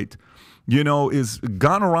the height, is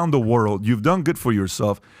gone around the world. You've done good for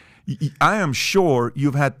yourself. I am sure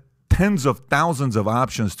you've had tens of thousands of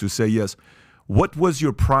options to say yes. What was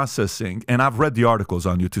your processing? And I've read the articles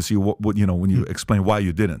on you to see what when you explain why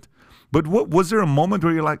you didn't. But was there a moment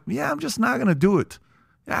where you're like, yeah, I'm just not going to do it.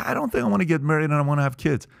 I don't think I want to get married and I want to have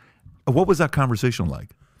kids. What was that conversation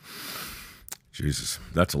like? Jesus,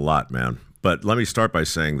 that's a lot, man. But let me start by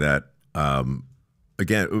saying that,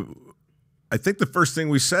 again, I think the first thing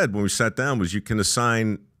we said when we sat down was you can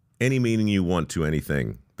assign any meaning you want to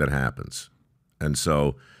anything that happens. And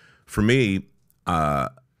so for me,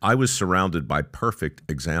 I was surrounded by perfect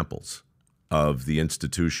examples of the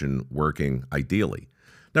institution working ideally.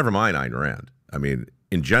 Never mind Ayn Rand. I mean,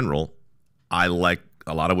 in general, I like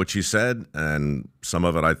a lot of what she said, and some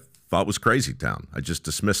of it I thought was crazy town. I just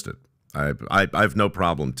dismissed it. I have no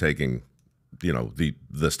problem taking,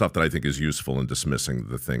 the stuff that I think is useful and dismissing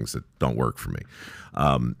the things that don't work for me.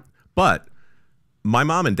 But my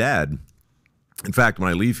mom and dad, in fact, when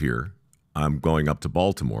I leave here, I'm going up to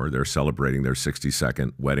Baltimore. They're celebrating their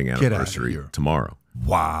 62nd wedding anniversary tomorrow.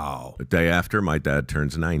 Wow. The day after, my dad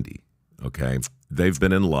turns 90. Okay. They've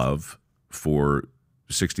been in love for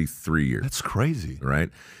 63 years. That's crazy. Right?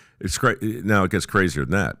 It's great. Now it gets crazier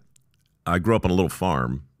than that. I grew up on a little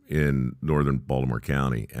farm in northern Baltimore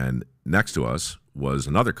County, and next to us was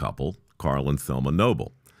another couple, Carl and Thelma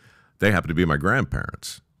Noble. They happened to be my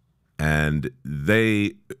grandparents, and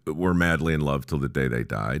they were madly in love till the day they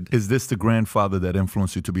died. Is this the grandfather that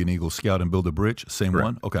influenced you to be an Eagle Scout and build a bridge? Same Correct.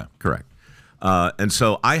 One? Okay. Correct. And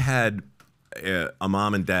so I had a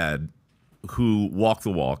mom and dad who walked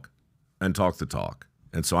the walk and talked the talk.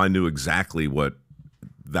 And so I knew exactly what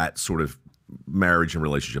that sort of marriage and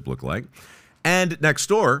relationship looked like. And next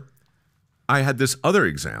door, I had this other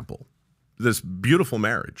example, this beautiful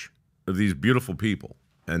marriage of these beautiful people.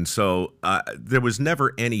 And so there was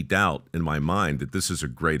never any doubt in my mind that this is a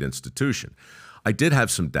great institution. I did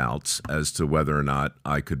have some doubts as to whether or not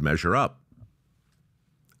I could measure up.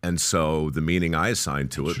 And so the meaning I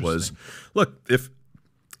assigned to it was, look, if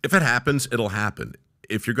it happens, it'll happen.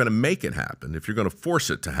 If you're going to make it happen, if you're going to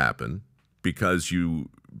force it to happen because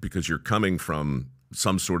you're coming from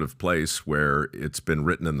some sort of place where it's been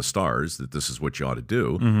written in the stars that this is what you ought to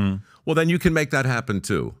do, well, then you can make that happen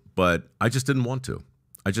too. But I just didn't want to.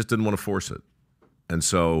 I just didn't want to force it. And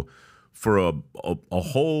so for a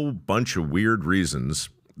whole bunch of weird reasons,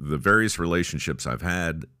 the various relationships I've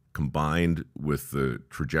had combined with the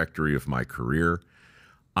trajectory of my career,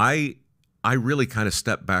 I really kind of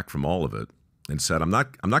stepped back from all of it and said, I'm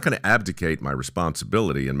not going to abdicate my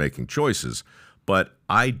responsibility in making choices, but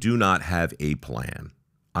I do not have a plan.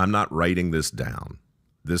 I'm not writing this down.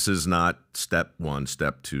 This is not step 1,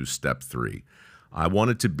 step 2, step 3. I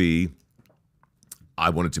wanted to be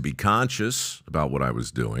conscious about what I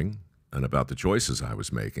was doing and about the choices I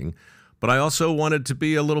was making, but I also wanted to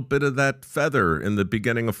be a little bit of that feather in the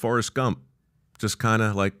beginning of Forrest Gump, just kind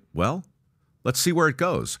of like, well, let's see where it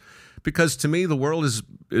goes. Because to me, the world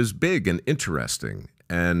is big and interesting,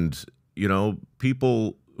 and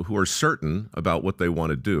people who are certain about what they want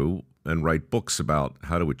to do and write books about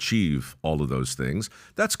how to achieve all of those things,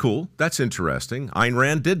 that's cool. That's interesting. Ayn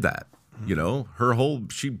Rand did that. Her whole,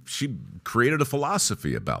 she created a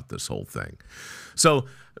philosophy about this whole thing. So,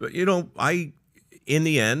 I, in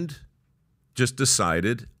the end, just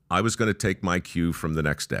decided I was going to take my cue from the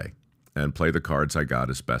next day and play the cards I got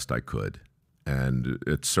as best I could. And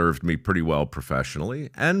it served me pretty well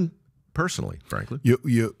professionally and personally, frankly.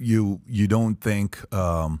 You don't think,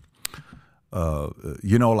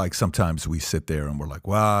 like sometimes we sit there and we're like,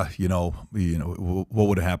 well, what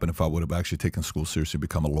would have happened if I would have actually taken school seriously and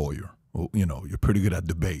become a lawyer? Well, you're pretty good at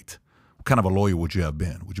debate. What kind of a lawyer would you have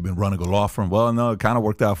been? Would you have been running a law firm? Well, no, it kind of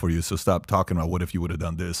worked out for you, so stop talking about what if you would have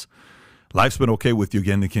done this. Life's been okay with you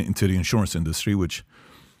getting into the insurance industry, which,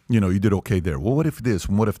 you did okay there. Well, what if this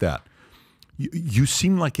and what if that? You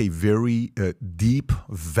seem like a very deep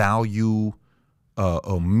value,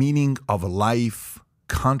 meaning of life,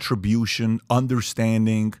 contribution,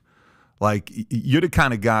 understanding, Like, you're the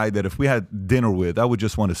kind of guy that if we had dinner with, I would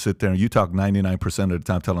just want to sit there and you talk 99% of the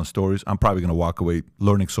time telling stories. I'm probably going to walk away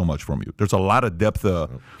learning so much from you. There's a lot of depth.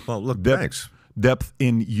 Thanks. Depth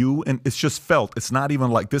in you, and it's just felt. It's not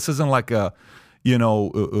even like, this isn't like a,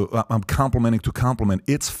 I'm complimenting to compliment.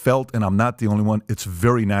 It's felt, and I'm not the only one. It's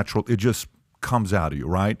very natural. It just comes out of you,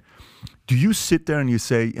 right? Do you sit there and you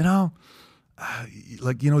say, the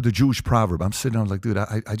Jewish proverb? I'm sitting there, I'm like, dude,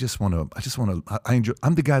 I just want to, I enjoy.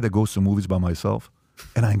 I'm the guy that goes to movies by myself,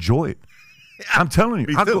 and I enjoy it. I'm telling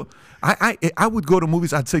you, I would go to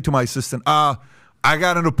movies. I'd say to my assistant, I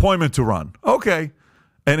got an appointment to run. Okay.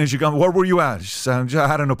 And then she goes, where were you at? She said, I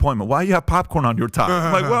had an appointment. Why you have popcorn on your top?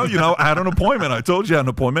 I'm like, well, I had an appointment. I told you I had an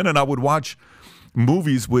appointment. And I would watch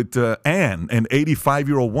movies with Anne, an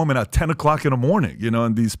 85-year-old woman, at 10 o'clock in the morning,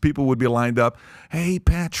 and these people would be lined up. Hey,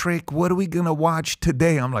 Patrick, what are we going to watch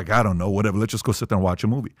today? I'm like, I don't know, whatever. Let's just go sit there and watch a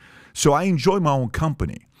movie. So I enjoy my own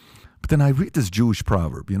company. But then I read this Jewish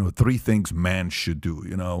proverb, 3 things man should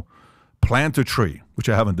do, plant a tree, which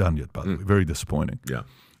I haven't done yet, by the way. Very disappointing. Yeah.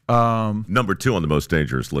 Number 2 on the most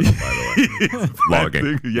dangerous list, by the way.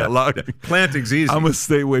 Logging. Yeah, logging. Planting's easy. I'm going to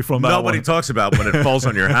stay away from that Nobody one. talks about when it falls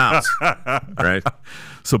on your house, right?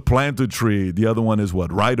 So plant a tree. The other one is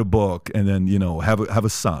what? Write a book, and then, have a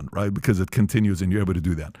son, right? Because it continues and you're able to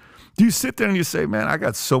do that. Do you sit there and you say, man, I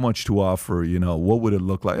got so much to offer, what would it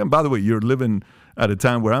look like? And by the way, you're living at a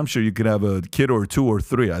time where I'm sure you could have a kid or 2 or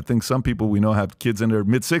 3. I think some people we know have kids in their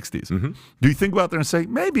mid-60s. Mm-hmm. Do you think about there and say,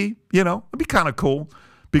 maybe, it'd be kind of cool?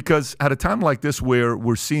 Because at a time like this where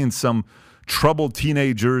we're seeing some troubled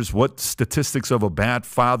teenagers, what statistics of a bad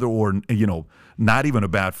father or, not even a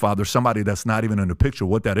bad father, somebody that's not even in the picture,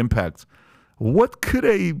 what that impacts. What could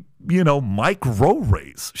a, Mike Rowe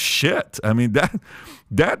raise? Shit. I mean, that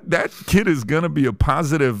kid is going to be a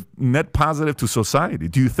net positive to society.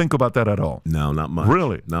 Do you think about that at all? No, not much.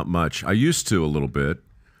 Really? Not much. I used to a little bit,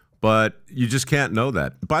 but you just can't know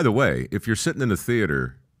that. By the way, if you're sitting in a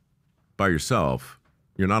theater by yourself,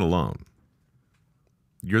 you're not alone.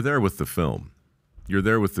 You're there with the film. You're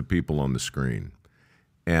there with the people on the screen.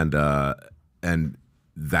 And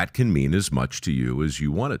that can mean as much to you as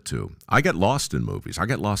you want it to. I get lost in movies. I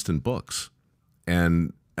get lost in books.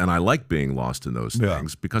 And I like being lost in those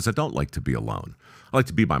things because I don't like to be alone. I like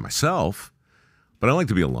to be by myself, but I like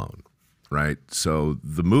to be alone, right? So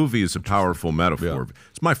the movie is a powerful metaphor. Yeah.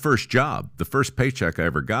 It's my first job. The first paycheck I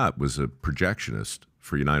ever got was a projectionist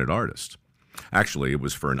for United Artists. Actually, it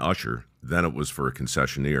was for an usher. Then it was for a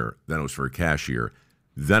concessionaire. Then it was for a cashier.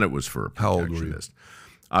 Then it was for a projectionist. How old were you?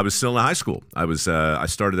 I was still in high school. I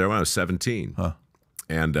started there when I was 17. Huh.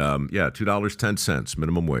 And $2.10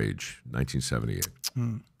 minimum wage, 1978.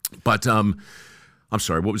 But I'm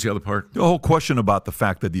sorry, what was the other part? The whole question about the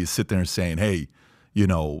fact that you sit there and saying, hey,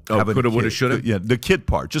 coulda, woulda, shoulda? Yeah, the kid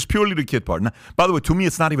part, just purely the kid part. Now, by the way, to me,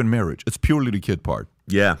 it's not even marriage. It's purely the kid part.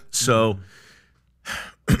 Yeah, so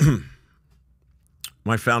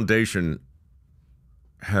my foundation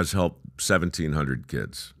has helped 1,700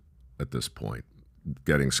 kids at this point,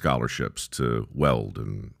 getting scholarships to weld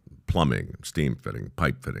and plumbing, steam fitting,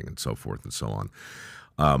 pipe fitting, and so forth and so on.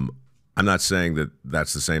 I'm not saying that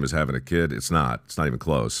that's the same as having a kid. It's not. It's not even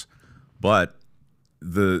close. But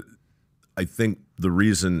I think the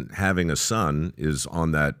reason having a son is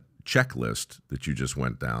on that checklist that you just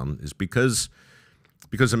went down is because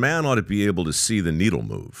a man ought to be able to see the needle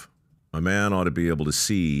move. A man ought to be able to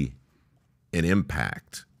see an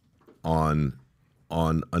impact on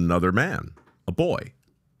another man, a boy.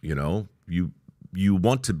 You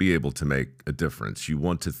want to be able to make a difference. You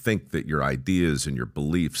want to think that your ideas and your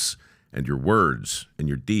beliefs and your words and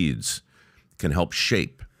your deeds can help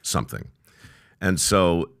shape something. And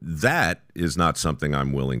so that is not something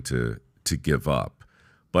I'm willing to give up.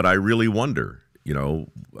 But I really wonder,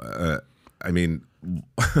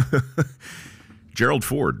 Gerald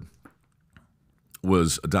Ford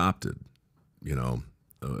was adopted.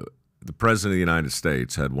 The president of the United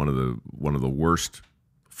States had one of the worst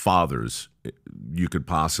fathers you could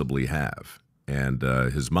possibly have, and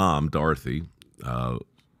his mom, Dorothy,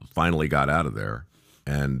 finally got out of there.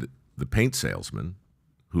 And the paint salesman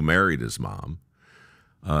who married his mom,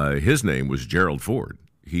 his name was Gerald Ford.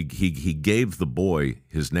 He gave the boy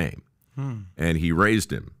his name, and he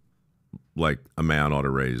raised him like a man ought to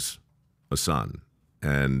raise a son.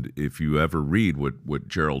 And if you ever read what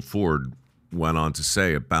Gerald Ford went on to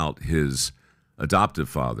say about his adoptive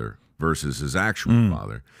father versus his actual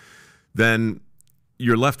father, then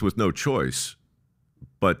you're left with no choice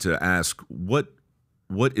but to ask, what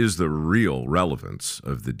is the real relevance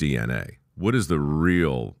of the DNA? What is the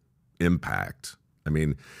real impact? I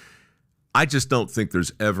mean, I just don't think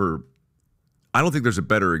there's ever I don't think there's a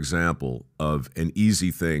better example of an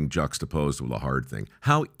easy thing juxtaposed with a hard thing.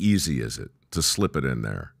 How easy is it to slip it in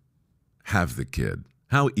there? Have the kid.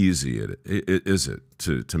 How easy is it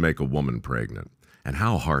to make a woman pregnant? And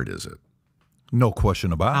how hard is it? No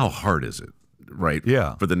question about it. How hard is it, right?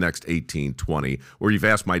 Yeah. For the next 18, 20, or you've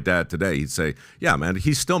asked my dad today, he'd say, yeah, man,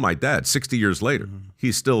 he's still my dad. 60 years later,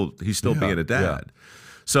 he's still being a dad. Yeah.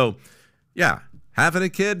 So, yeah, having a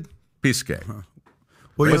kid, piece of cake.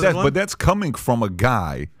 But that's coming from a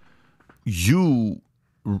guy. Your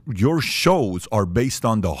shows are based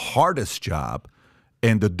on the hardest job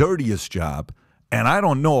and the dirtiest job. And I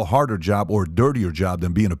don't know a harder job or a dirtier job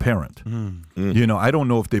than being a parent. You know, I don't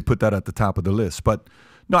know if they put that at the top of the list. But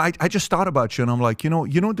no, I just thought about you, and I'm like, you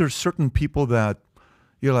know, there's certain people that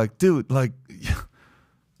you're like, dude, like,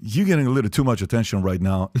 you're getting a little too much attention right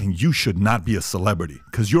now, and you should not be a celebrity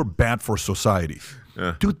because you're bad for society.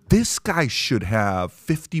 Yeah. Dude, this guy should have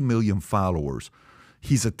 50 million followers.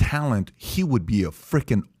 He's a talent. He would be a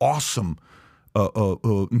freaking awesome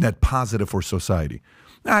net positive for society.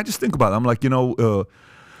 I just think about it. I'm like, you know,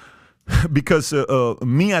 because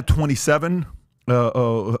me at 27,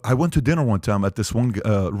 I went to dinner one time at this one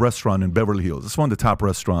restaurant in Beverly Hills. It's one of the top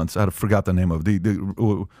restaurants. I forgot the name of it.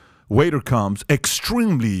 The waiter comes,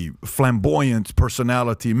 extremely flamboyant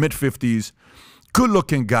personality, mid-50s,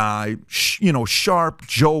 good-looking guy, you know, sharp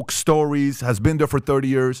joke stories, has been there for 30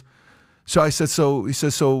 years. So I said, he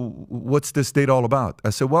says, so what's this date all about?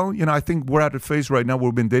 I said, well, you know, I think we're at a phase right now where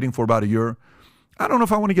we've been dating for about a year. I don't know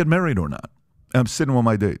if I want to get married or not. I'm sitting with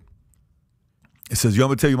my date. He says, you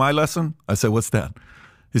want me to tell you my lesson? I said, what's that?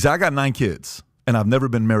 He said, I got 9 kids, and I've never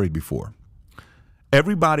been married before.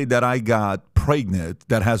 Everybody that I got pregnant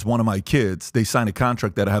that has one of my kids, they sign a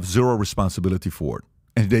contract that I have 0 responsibility for it,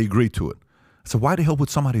 and they agree to it. So why the hell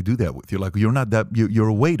would somebody do that with you? Like, you're not that, you're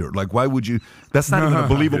a waiter. Like, why would you? That's not even a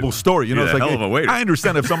believable story. You know, it's like, hell of a waiter. I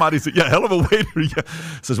understand if somebody's, hell of a waiter. Yeah.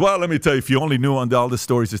 Says, well, let me tell you, if you only knew on all the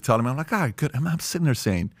stories he's telling me, I'm like, all right, good. I'm sitting there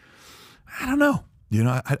saying, I don't know. You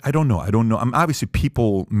know, I don't know. I don't know. Obviously,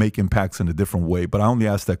 people make impacts in a different way, but I only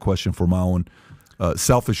asked that question for my own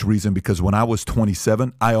selfish reason, because when I was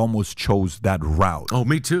 27, I almost chose that route. Oh,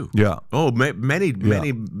 me too. Yeah. Oh,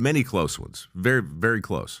 many close ones. Very, very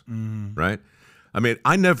close. Right? I mean,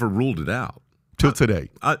 I never ruled it out. Till today.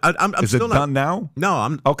 I'm Is still it done now? No,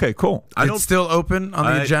 I'm okay. Cool. It's still open on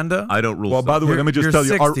the agenda. I don't rule. Well, by the way, let me just tell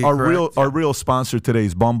you, 60, our real sponsor today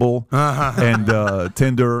is Bumble and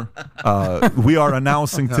Tinder. We are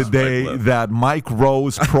announcing today that Mike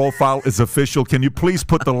Rowe's profile is official. Can you please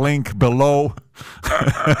put the link below?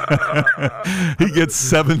 He gets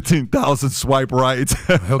 17,000 swipe rights.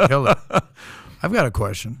 He'll kill it. I've got a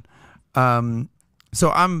question. So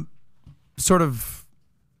I'm sort of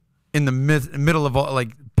in the middle of all,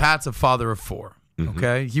 like, Pat's a father of 4.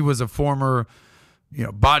 Okay, he was a former, you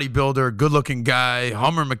know, bodybuilder, good-looking guy,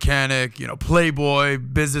 Hummer mechanic, you know, playboy,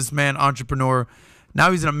 businessman, entrepreneur.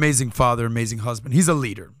 Now he's an amazing father, amazing husband. He's a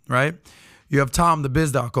leader, right? You have Tom, the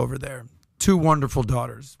biz doc, over there. 2 wonderful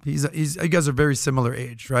daughters. You guys are very similar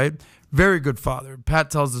age, right? Very good father. Pat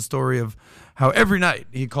tells the story of how every night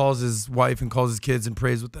he calls his wife and calls his kids and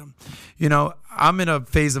prays with them. You know, I'm in a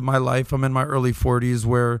phase of my life, I'm in my early 40s,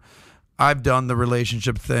 where I've done the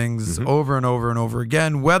relationship things over and over and over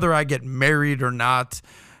again. Whether I get married or not,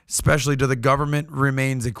 especially to the government,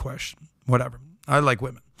 remains a question. Whatever. I like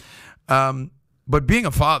women. But being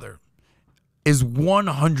a father is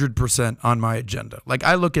 100% on my agenda. Like,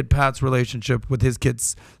 I look at Pat's relationship with his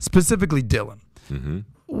kids, specifically Dylan.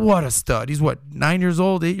 What a stud. He's what, 9 years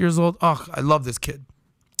old, 8 years old? Oh, I love this kid.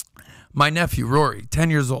 My nephew, Rory, 10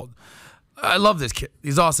 years old. I love this kid.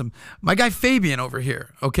 He's awesome. My guy Fabian over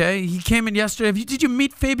here, okay? He came in yesterday. Did you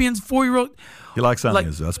meet Fabian's 4-year-old? He likes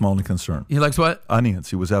onions. That's my only concern. He likes what? Onions.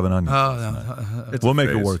 He was having onions. Oh, no. We'll make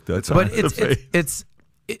it work. That's but it's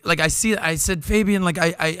like, I said, Fabian, like,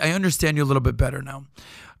 I understand you a little bit better now.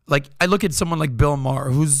 Like, I look at someone like Bill Maher,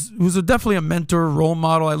 who's definitely a mentor, role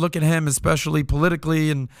model. I look at him, especially politically,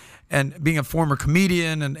 and being a former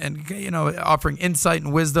comedian, and you know, offering insight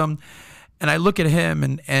and wisdom. And I look at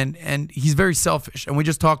him, and he's very selfish. And we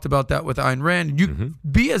just talked about that with Ayn Rand. You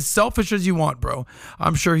be as selfish as you want, bro.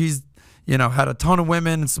 I'm sure he's, you know, had a ton of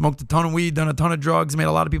women, smoked a ton of weed, done a ton of drugs, made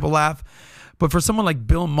a lot of people laugh. But for someone like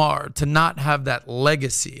Bill Maher to not have that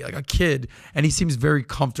legacy, like a kid, and he seems very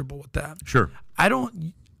comfortable with that. Sure. I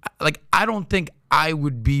don't think I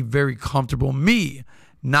would be very comfortable, me,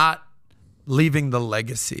 not leaving the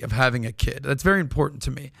legacy of having a kid. That's very important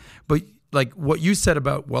to me. But like what you said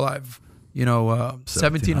about, well, I've, you know,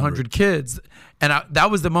 1,700 kids. And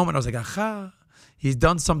that was the moment I was like, aha, he's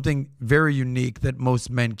done something very unique that most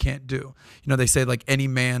men can't do. You know, they say like any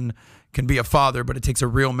man can be a father, but it takes a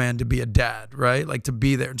real man to be a dad, right? Like to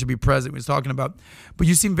be there and to be present. We was talking about, but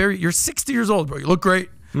you seem you're 60 years old, bro. You look great,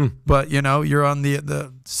 but you know, you're on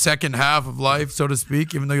the second half of life, so to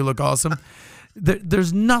speak, even though you look awesome.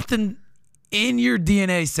 There's nothing in your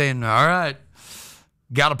DNA saying, all right,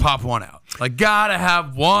 got to pop one out. Like, got to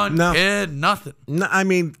have one kid, nothing. No, I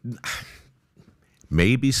mean,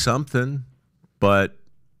 maybe something, but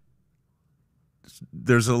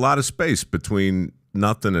there's a lot of space between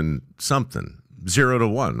nothing and something. 0 to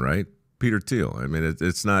 1, right? Peter Thiel. I mean,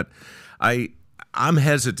 it's not. I'm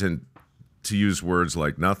hesitant to use words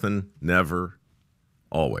like nothing, never,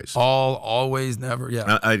 always. Always, never.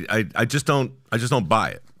 Yeah. I just don't buy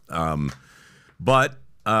it. But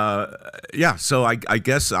yeah. So I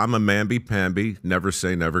guess I'm a mamby-pamby, never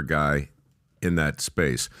say never guy in that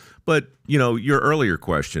space. But you know, your earlier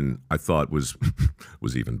question I thought was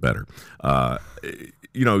even better.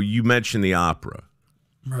 You know, you mentioned the opera.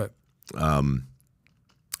 Right. And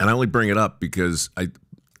I only bring it up because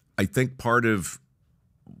I think part of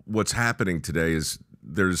what's happening today is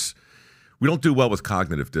we don't do well with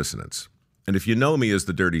cognitive dissonance. And if you know me as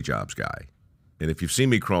the dirty jobs guy, and if you've seen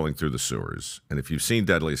me crawling through the sewers, and if you've seen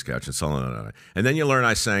Deadliest Catch and so on, and then you learn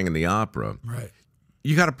I sang in the opera, right?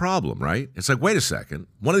 You got a problem, right? It's like, wait a second,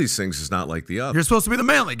 one of these things is not like the other. You're supposed to be the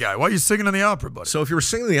manly guy. Why are you singing in the opera, buddy? So if you were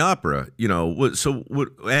singing the opera, you know,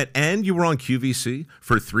 and you were on QVC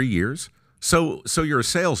for 3 years, so you're a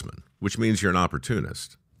salesman, which means you're an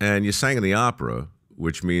opportunist, and you sang in the opera,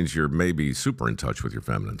 which means you're maybe super in touch with your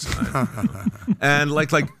feminine side, and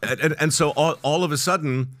and so all of a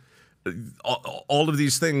sudden, all of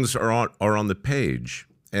these things are on the page,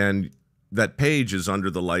 and that page is under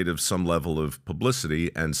the light of some level of publicity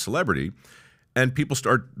and celebrity, and people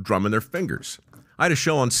start drumming their fingers. I had a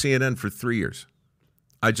show on CNN for 3 years.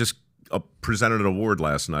 I just presented an award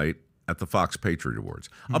last night at the Fox Patriot Awards.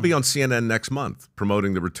 I'll be on CNN next month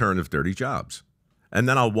promoting the return of Dirty Jobs. And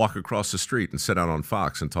then I'll walk across the street and sit out on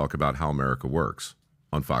Fox and talk about how America works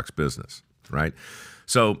on Fox Business, right?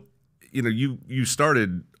 So, you know, you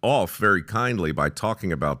started off very kindly by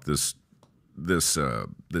talking about this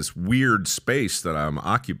weird space that I'm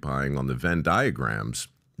occupying on the Venn diagrams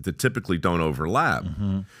that typically don't overlap.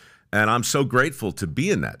 Mm-hmm. And I'm so grateful to be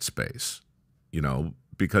in that space, you know,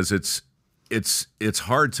 because it's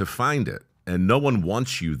hard to find it, and no one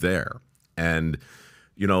wants you there. And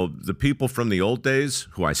you know, the people from the old days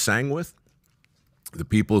who I sang with, the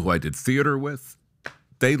people who I did theater with,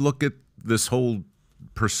 they look at this whole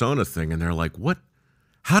persona thing and they're like, what?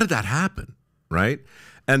 How did that happen? Right?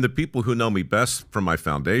 And the people who know me best from my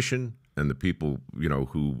foundation and the people, you know,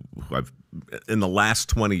 who I've in the last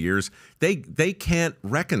 20 years, they can't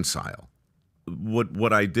reconcile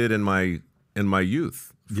what I did in my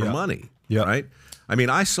youth for money. Yeah. Right? I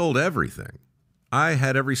mean, I sold everything. I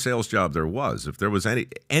had every sales job there was. If there was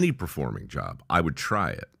any performing job, I would try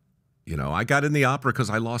it. You know, I got in the opera because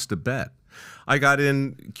I lost a bet. I got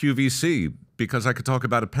in QVC because I could talk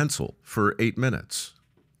about a pencil for 8 minutes,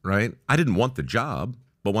 right? I didn't want the job,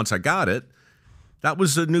 but once I got it, that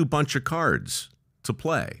was a new bunch of cards to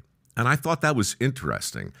play. And I thought that was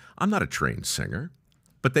interesting. I'm not a trained singer,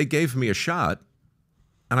 but they gave me a shot,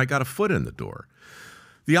 and I got a foot in the door.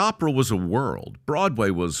 The opera was a world. Broadway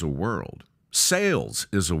was a world. Sales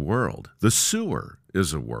is a world. The sewer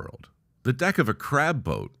is a world. The deck of a crab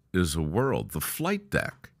boat is a world. The flight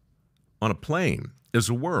deck on a plane is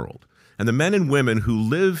a world. And the men and women who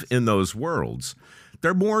live in those worlds,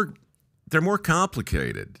 they're more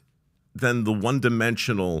complicated than the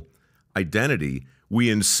one-dimensional identity we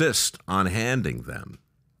insist on handing them,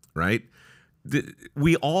 right?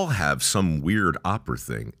 We all have some weird opera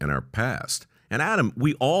thing in our past. And Adam,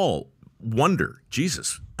 we all wonder,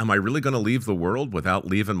 Jesus, am I really going to leave the world without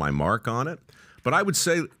leaving my mark on it? But I would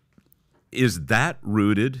say, is that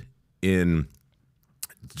rooted in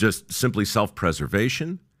just simply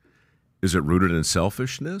self-preservation? Is it rooted in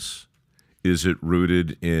selfishness? Is it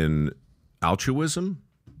rooted in altruism?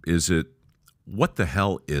 What the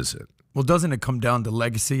hell is it? Well, doesn't it come down to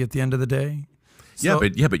legacy at the end of the day? Yeah,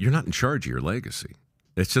 but you're not in charge of your legacy.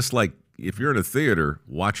 It's just like, if you're in a theater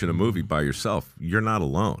watching a movie by yourself, you're not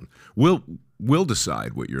alone. We'll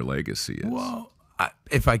decide what your legacy is. Well,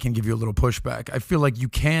 if I can give you a little pushback, I feel like you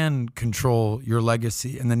can control your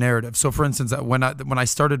legacy and the narrative. So, for instance, when I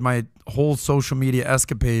started my whole social media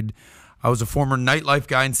escapade, I was a former nightlife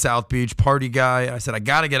guy in South Beach, party guy. I said, I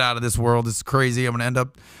got to get out of this world. This is crazy. I'm going to end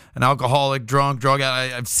up an alcoholic, drunk, drug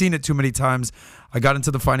addict. I've seen it too many times. I got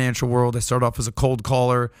into the financial world. I started off as a cold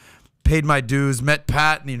caller, paid my dues, met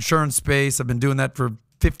Pat in the insurance space. I've been doing that for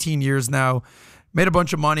 15 years now. made a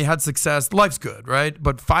bunch of money, had success, life's good, right?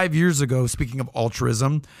 But 5 years ago, speaking of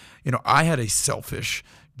altruism, I had a selfish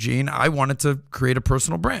gene. I wanted to create a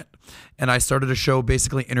personal brand. And I started a show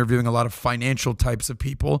basically interviewing a lot of financial types of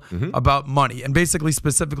people about money, and basically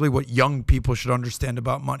specifically what young people should understand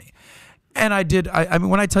about money. And I mean,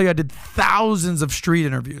 when I tell you I did thousands of street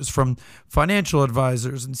interviews from financial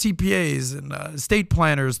advisors and CPAs and estate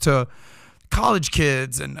planners to college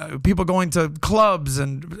kids and people going to clubs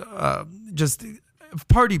and just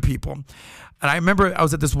party people. And I remember I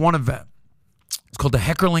was at this one event. It's called the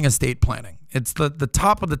Heckerling Estate Planning. It's the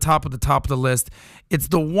top of the top of the top of the list. It's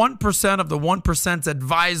the 1% of the 1%'s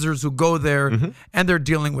advisors who go there and they're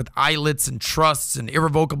dealing with ILITs and trusts and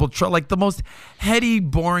irrevocable trust, like the most heady,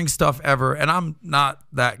 boring stuff ever. And I'm not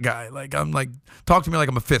that guy. I'm like, talk to me like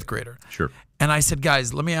I'm a fifth grader. Sure. And I said,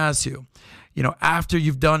 guys, let me ask you, after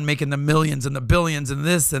you've done making the millions and the billions and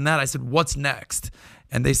this and that, I said, what's next?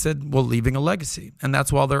 And they said, well, leaving a legacy. And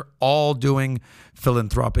that's why they're all doing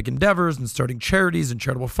philanthropic endeavors and starting charities and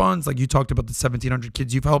charitable funds. Like you talked about the 1,700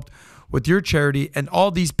 kids you've helped with your charity. And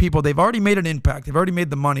all these people, they've already made an impact. They've already made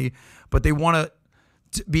the money, but they want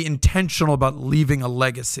to be intentional about leaving a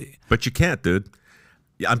legacy. But you can't, dude.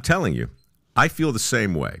 I'm telling you, I feel the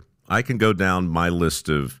same way. I can go down my list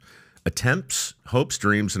of attempts, hopes,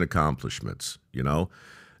 dreams, and accomplishments,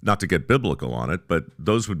 Not to get biblical on it, but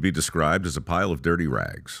those would be described as a pile of dirty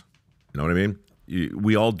rags. You know what I mean?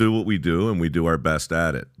 We all do what we do, and we do our best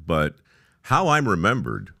at it. But how I'm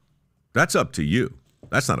remembered, that's up to you.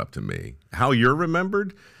 That's not up to me. How you're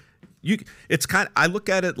remembered, I look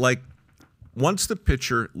at it like once the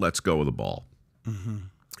pitcher lets go of the ball,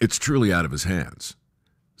 it's truly out of his hands.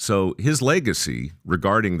 So his legacy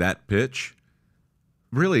regarding that pitch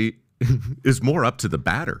really is more up to the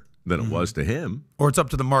batter than it was to him. Or it's up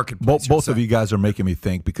to the marketplace. Both of you guys are making me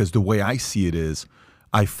think, because the way I see it is,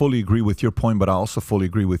 I fully agree with your point, but I also fully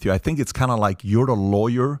agree with you. I think it's kind of like you're the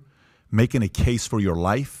lawyer making a case for your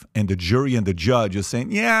life, and the jury and the judge is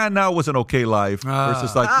saying, yeah, no, it was an okay life.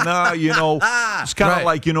 Versus like, no, it's kind of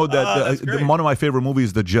like, one of my favorite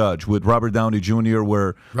movies, The Judge, with Robert Downey Jr.,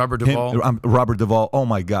 where Robert Duvall. Oh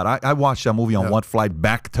my God. I watched that movie on one flight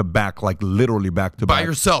back to back, like literally back to back. By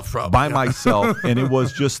yourself, probably. By myself. And it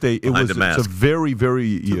was just it's a very,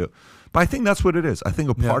 very, but I think that's what it is. I think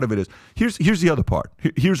a part of it is, here's the other part.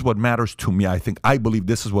 Here's what matters to me. I believe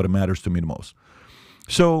this is what matters to me the most.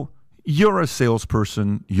 So, you're a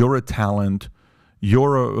salesperson, you're a talent,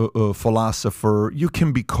 you're a philosopher. You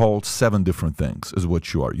can be called 7 different things is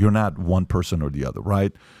what you are. You're not one person or the other,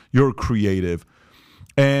 right? You're creative.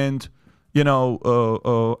 And,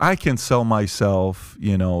 I can sell myself,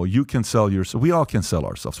 you can sell yourself. We all can sell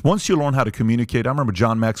ourselves. Once you learn how to communicate, I remember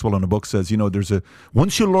John Maxwell in the book says,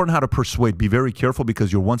 once you learn how to persuade, be very careful,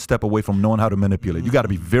 because you're one step away from knowing how to manipulate. You got to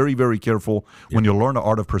be very, very careful when you learn the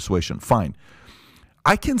art of persuasion. Fine.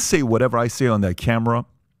 I can say whatever I say on that camera.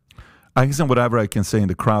 I can say whatever I can say in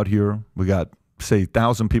the crowd here. We got, say,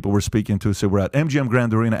 1,000 people we're speaking to. Say we're at MGM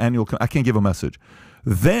Grand Arena annual. I can give a message.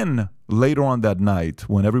 Then later on that night,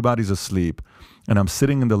 when everybody's asleep and I'm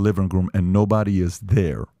sitting in the living room and nobody is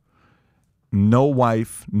there, no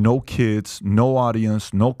wife, no kids, no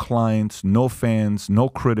audience, no clients, no fans, no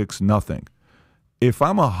critics, nothing. If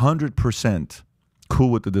I'm 100% cool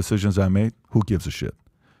with the decisions I made, who gives a shit?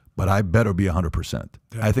 But I better be 100%.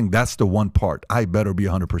 Yeah. I think that's the one part. I better be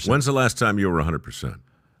 100%. When's the last time you were 100%?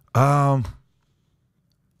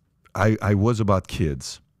 I was about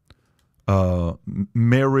kids.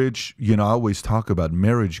 Marriage, I always talk about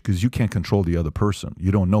marriage because you can't control the other person.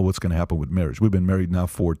 You don't know what's going to happen with marriage. We've been married now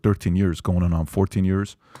for 13 years, going on 14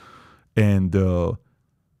 years. And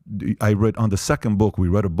I read on the second book, we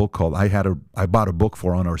read a book called, I bought a book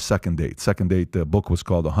for on our second date. Second date, the book was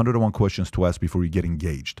called 101 Questions to Ask Before You Get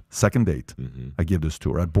Engaged. Second date. I give this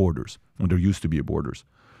to her at Borders, when there used to be a Borders.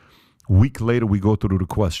 A week later, we go through the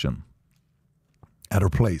question at her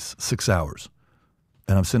place, 6 hours.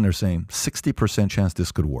 And I'm sitting there saying, 60% chance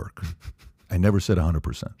this could work. I never said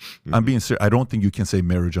 100%. I'm being serious. I don't think you can say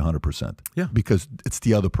marriage 100%. Yeah. Because it's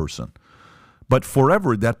the other person. But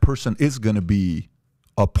forever, that person is going to be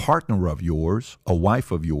a partner of yours, a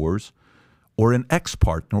wife of yours, or an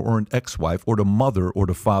ex-partner or an ex-wife, or the mother or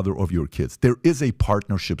the father of your kids. There is a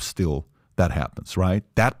partnership still that happens, right?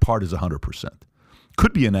 That part is 100%.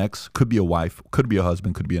 Could be an ex, could be a wife, could be a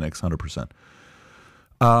husband, could be an ex, 100%.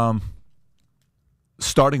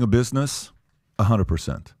 Starting a business,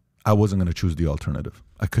 100%. I wasn't going to choose the alternative.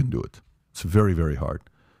 I couldn't do it. It's very, very hard.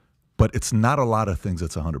 But it's not a lot of things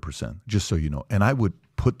that's 100%, just so you know. And I would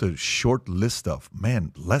put the short list of,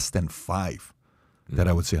 less than 5 that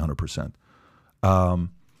I would say 100%.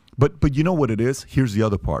 But you know what it is? Here's the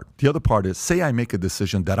other part. The other part is, say I make a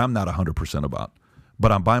decision that I'm not 100% about,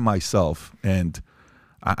 but I'm by myself, and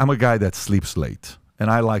I'm a guy that sleeps late. And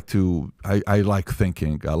I like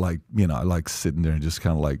thinking. I like sitting there and just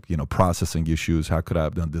kind of like, processing issues. How could I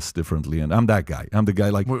have done this differently? And I'm that guy. I'm the guy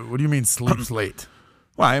like. What do you mean sleeps late?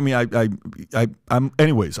 Well, I mean, I'm.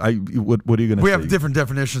 Anyways, what are you gonna say? We have different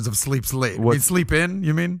definitions of sleeps late. You sleep in?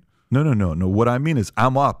 You mean? No. What I mean is,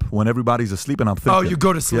 I'm up when everybody's asleep, and I'm thinking. Oh, you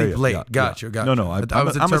go to sleep late. Gotcha. No. I'm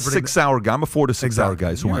a 6 hour guy. I'm a 4 to 6 hour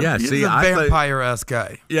guy. So yeah, he's a vampire-esque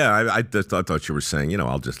guy. Yeah, I thought you were saying,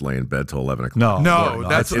 I'll just lay in bed till 11 o'clock. No,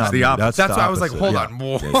 it's the opposite. That's why I was like, hold on.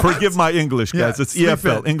 What? Forgive my English, guys. It's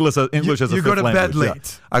EFL. English as a fifth language. You go to bed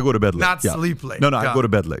late. I go to bed late. Not sleep late. No, I go to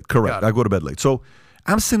bed late. Correct. I go to bed late. So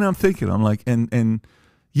I'm sitting there, I'm thinking, I'm like, and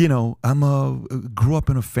grew up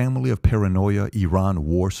in a family of paranoia, Iran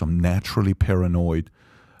war, so I'm naturally paranoid.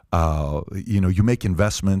 You make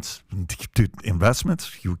investments. Dude,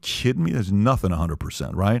 investments? You kidding me? There's nothing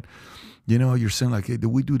 100%, right? You're saying like, hey, did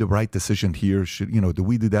we do the right decision here? Do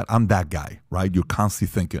we do that? I'm that guy, right? You're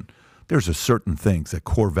constantly thinking. There's a certain things that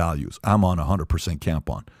core values I'm on 100% camp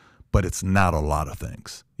on, but it's not a lot of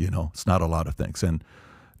things. It's not a lot of things, and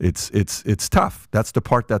it's tough. That's the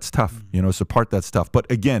part that's tough. It's the part that's tough.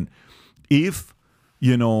 But again, if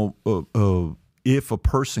a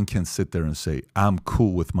person can sit there and say, I'm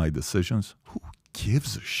cool with my decisions, who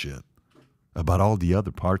gives a shit about all the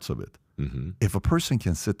other parts of it? Mm-hmm. If a person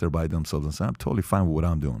can sit there by themselves and say, I'm totally fine with what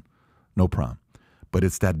I'm doing, no problem. But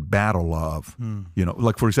it's that battle of,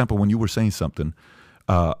 like for example, when you were saying something,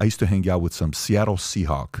 I used to hang out with some Seattle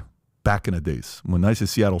Seahawk back in the days. When I say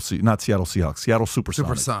Seattle Seahawks, Seattle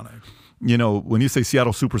Supersonic. When you say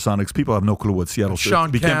Seattle Supersonics, people have no clue what Seattle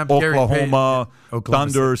became. Oklahoma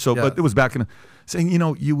Thunder. So, but it was back in saying,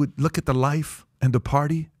 you would look at the life and the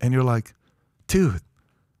party, and you're like, dude,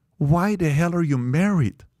 why the hell are you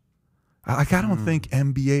married? I don't think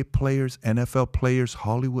NBA players, NFL players,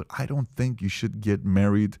 Hollywood, I don't think you should get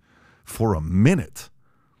married for a minute,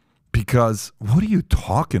 because what are you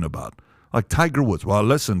talking about? Like Tiger Woods. Well,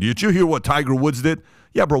 listen, did you hear what Tiger Woods did?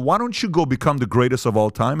 Yeah, bro, why don't you go become the greatest of all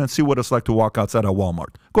time and see what it's like to walk outside at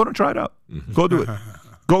Walmart? Go and try it out. Mm-hmm. Go do it.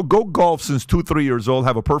 Go golf since 2-3 years old,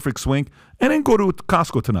 have a perfect swing, and then go to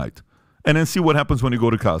Costco tonight. And then see what happens when you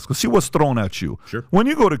go to Costco. See what's thrown at you. Sure. When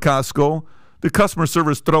you go to Costco, the customer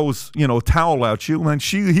service throws, a towel at you. When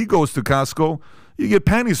he goes to Costco, you get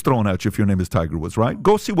panties thrown at you if your name is Tiger Woods, right?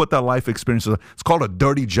 Go see what that life experience is. It's called a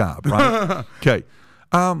dirty job, right? Okay.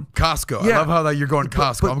 Costco. Yeah. I love how you're going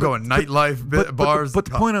Costco. I'm going nightlife, bars. But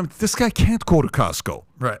the point is, this guy can't go to Costco.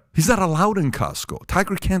 Right. He's not allowed in Costco.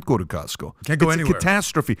 Tiger can't go to Costco. Can't go anywhere. It's a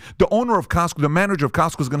catastrophe. The owner of Costco, the manager of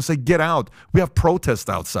Costco is going to say, get out. We have protests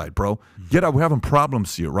outside, bro. Get out. We're having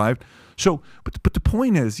problems here, right? So, but the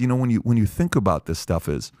point is, when you think about this stuff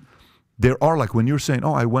is, there are like when you're saying,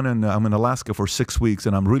 oh, I'm in Alaska for 6 weeks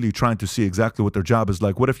and I'm really trying to see exactly what their job is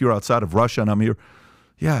like. What if you're outside of Russia and I'm here?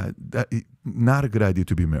 Yeah, not a good idea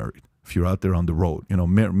to be married if you're out there on the road.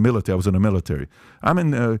 Military. I was in the military. I'm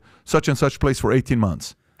in such and such place for 18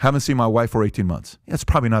 months. Haven't seen my wife for 18 months. Yeah, it's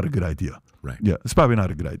probably not a good idea. Right. Yeah, it's probably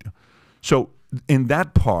not a good idea. So in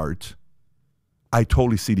that part, I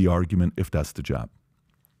totally see the argument if that's the job.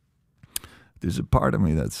 There's a part of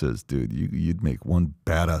me that says, dude, you'd make one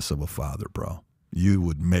badass of a father, bro. You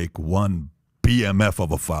would make one BMF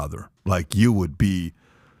of a father. Like you would be,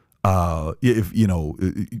 if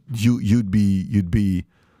you'd be.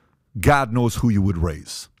 God knows who you would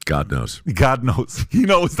raise. God knows. God knows. He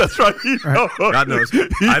knows. That's right. He knows. God knows.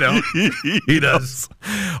 I don't. He does.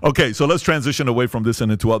 Okay, so let's transition away from this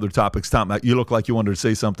and into other topics. Tom, you look like you wanted to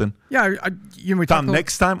say something. Yeah. Tom,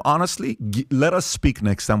 next time, honestly, let us speak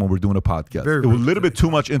next time when we're doing a podcast. It was a little bit too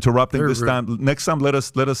much interrupting this time. Next time, let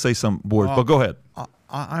us say some words. But go ahead.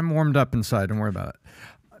 I'm warmed up inside. Don't worry about it.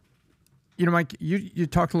 Mike, you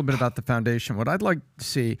talked a little bit about the foundation. What I'd like to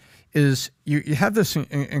see is you have this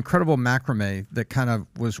incredible macrame that kind of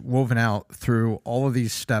was woven out through all of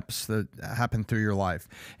these steps that happen through your life.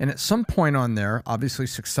 And at some point on there, obviously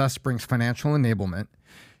success brings financial enablement.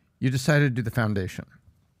 You decided to do the foundation.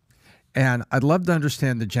 And I'd love to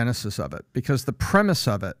understand the genesis of it, because the premise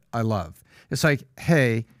of it I love. It's like,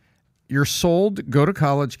 hey, you're sold, go to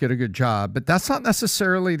college, get a good job, but that's not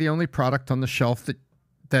necessarily the only product on the shelf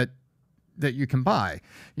that you can buy.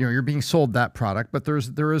 You're being sold that product, but there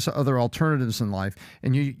is other alternatives in life,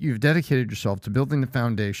 and you've dedicated yourself to building the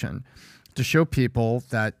foundation to show people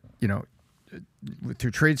that,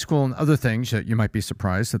 through trade school and other things, that you might be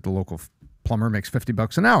surprised that the local plumber makes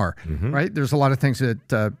 $50 an hour, right? There's a lot of things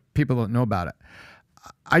that people don't know about it.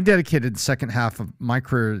 I dedicated the second half of my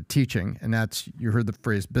career to teaching, and that's, you heard the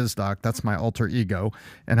phrase biz doc, that's my alter ego.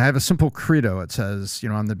 And I have a simple credo. It says,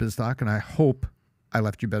 I'm the biz doc, and I hope I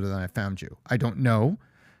left you better than I found you. I don't know.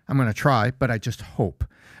 I'm going to try, but I just hope.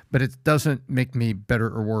 But it doesn't make me better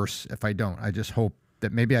or worse if I don't. I just hope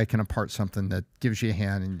that maybe I can impart something that gives you a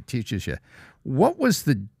hand and teaches you. What was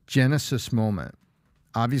the genesis moment?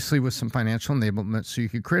 Obviously with some financial enablement so you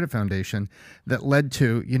could create a foundation that led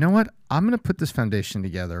to, you know what, I'm going to put this foundation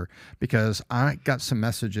together because I got some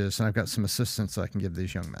messages and I've got some assistance that I can give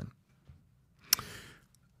these young men.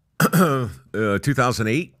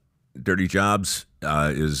 2008, Dirty Jobs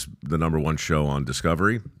is the #1 show on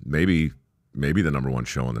Discovery, maybe the #1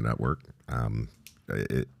 show on the network.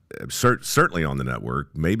 Certainly on the network,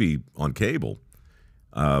 maybe on cable.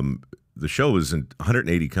 The show was in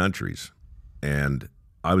 180 countries, and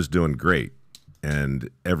I was doing great.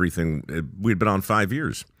 And everything, we'd been on 5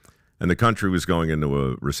 years, and the country was going into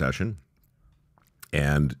a recession.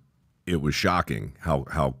 And it was shocking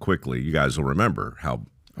how quickly, you guys will remember how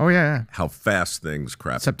fast things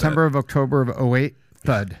crapped. September of October of 2008,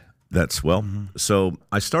 thud. That's so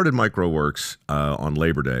I started Mike Rowe Works on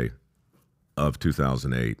Labor Day of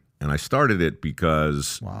 2008. And I started it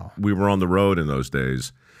because we were on the road in those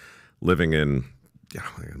days, living in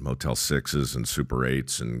Motel 6s and Super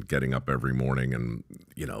 8s and getting up every morning. And,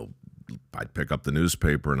 I'd pick up the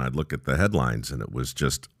newspaper and I'd look at the headlines, and it was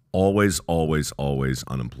just always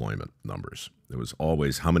unemployment numbers. It was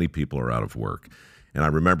always how many people are out of work. And I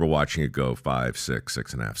remember watching it go 5, 6,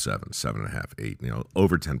 6.5, 7, 7.5, 8,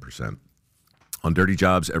 over 10%. On Dirty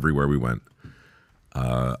Jobs, everywhere we went,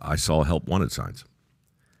 I saw help wanted signs.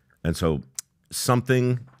 And so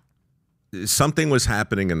something was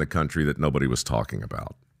happening in the country that nobody was talking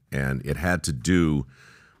about. And it had to do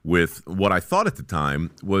with what I thought at the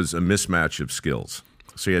time was a mismatch of skills.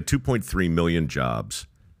 So you had 2.3 million jobs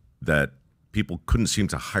that people couldn't seem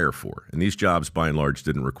to hire for. And these jobs, by and large,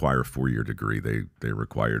 didn't require a 4-year degree. They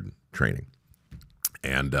required training.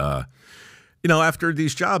 And, after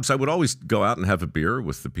these jobs, I would always go out and have a beer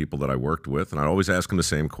with the people that I worked with, and I'd always ask them the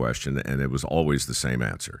same question, and it was always the same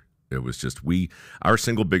answer. It was just our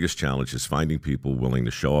single biggest challenge is finding people willing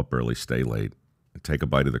to show up early, stay late, and take a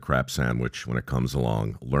bite of the crap sandwich when it comes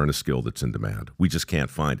along, learn a skill that's in demand. We just can't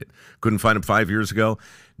find it. Couldn't find it 5 years ago.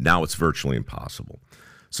 Now it's virtually impossible.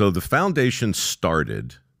 So the foundation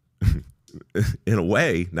started, in a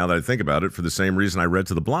way, now that I think about it, for the same reason I read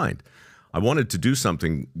to the blind. I wanted to do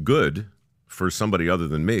something good for somebody other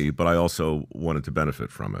than me, but I also wanted to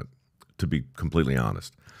benefit from it, to be completely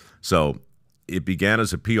honest. So it began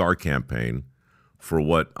as a PR campaign for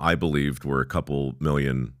what I believed were a couple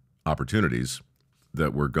million opportunities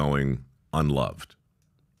that were going unloved,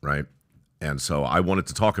 right? And so I wanted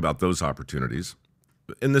to talk about those opportunities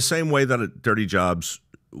in the same way that Dirty Jobs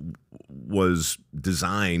was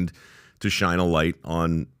designed to shine a light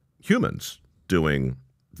on humans doing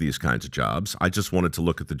these kinds of jobs. I just wanted to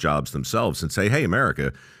look at the jobs themselves and say, hey,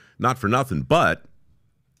 America, not for nothing, but,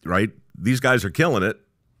 right, these guys are killing it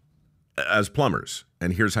as plumbers,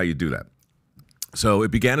 and here's how you do that. So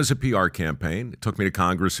it began as a PR campaign. It took me to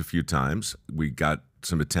Congress a few times. We got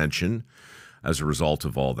some attention as a result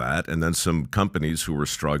of all that, and then some companies who were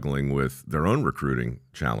struggling with their own recruiting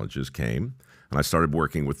challenges came, and I started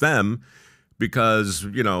working with them because,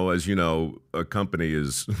 as you know, a company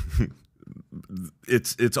is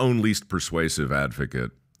its own least persuasive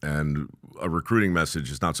advocate, and a recruiting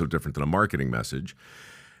message is not so different than a marketing message.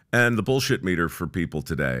 And the bullshit meter for people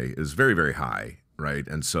today is very, very high, right?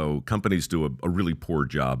 And so companies do a really poor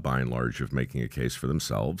job, by and large, of making a case for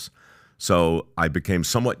themselves. So I became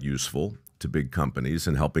somewhat useful to big companies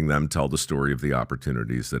in helping them tell the story of the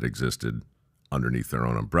opportunities that existed underneath their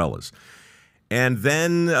own umbrellas. And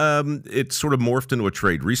then it sort of morphed into a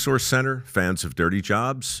trade resource center. Fans of Dirty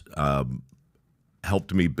Jobs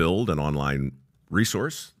helped me build an online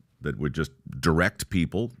resource that would just direct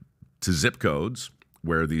people to zip codes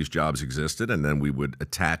where these jobs existed, and then we would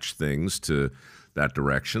attach things to that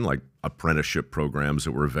direction, like apprenticeship programs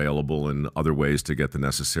that were available and other ways to get the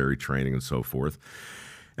necessary training and so forth.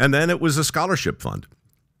 And then it was a scholarship fund.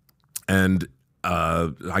 And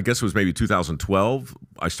I guess it was maybe 2012,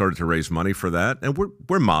 I started to raise money for that. And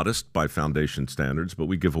we're modest by foundation standards, but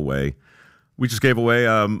we just gave away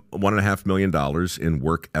 $1.5 million in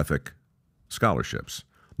work ethic scholarships.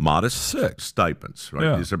 Modest stipends, right?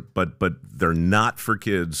 Yeah. These are, but they're not for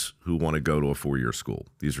kids who want to go to a 4-year school.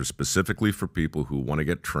 These are specifically for people who want to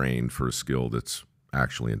get trained for a skill that's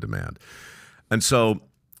actually in demand. And so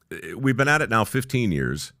we've been at it now 15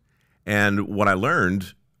 years. And what I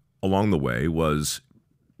learned along the way was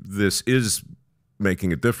this is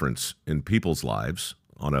making a difference in people's lives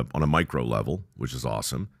on a micro level, which is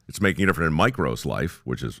awesome. It's making a difference in Mike-Rowe's life,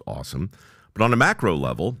 which is awesome. But on a macro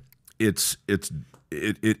level, it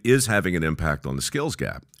is having an impact on the skills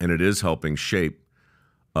gap, and it is helping shape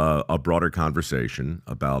a broader conversation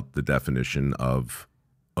about the definition of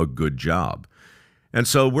a good job. And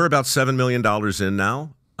so we're about $7 million in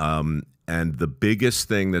now. And the biggest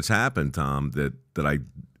thing that's happened, Tom, that I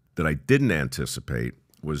didn't anticipate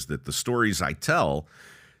was that the stories I tell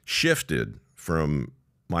shifted from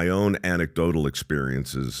my own anecdotal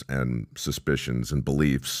experiences and suspicions and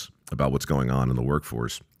beliefs about what's going on in the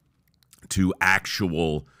workforce to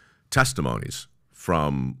actual testimonies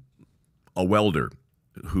from a welder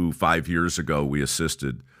who 5 years ago we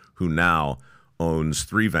assisted, who now owns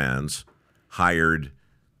 3 vans, hired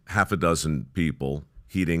half a dozen people,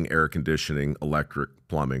 heating, air conditioning, electric,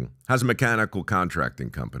 plumbing, has a mechanical contracting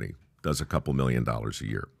company, does a couple $1 million a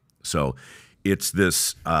year. So it's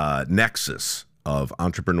this nexus of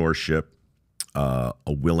entrepreneurship, a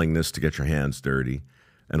willingness to get your hands dirty,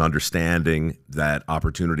 an understanding that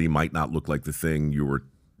opportunity might not look like the thing you were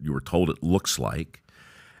told it looks like,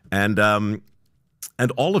 and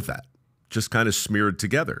all of that just kind of smeared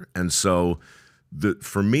together. And so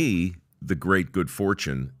for me, the great good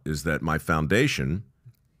fortune is that my foundation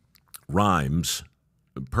rhymes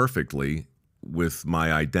perfectly with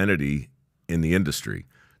my identity in the industry.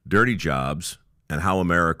 Dirty Jobs and How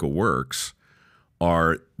America Works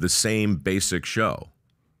are the same basic show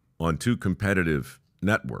on 2 competitive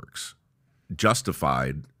networks,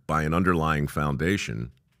 justified by an underlying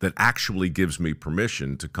foundation that actually gives me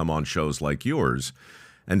permission to come on shows like yours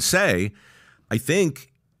and say, I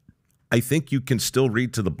think you can still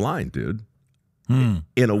read to the blind, dude,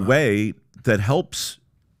 in a way that helps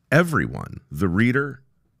everyone, the reader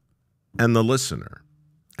and the listener.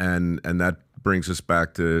 And that brings us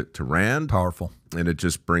back to Rand. Powerful. And it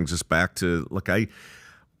just brings us back to, look,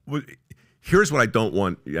 here's what I don't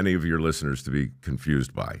want any of your listeners to be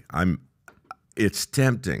confused by. It's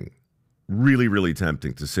tempting, really, really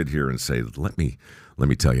tempting to sit here and say, let me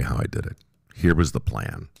tell you how I did it. Here was the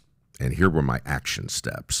plan, and here were my action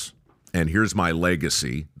steps, and here's my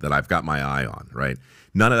legacy that I've got my eye on, right?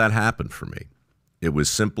 None of that happened for me. It was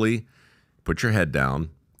simply put your head down,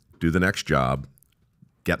 do the next job,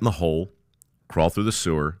 get in the hole, crawl through the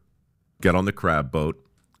sewer, get on the crab boat,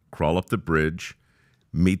 crawl up the bridge,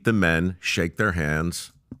 meet the men, shake their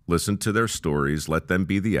hands, listen to their stories, let them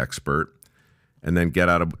be the expert, and then get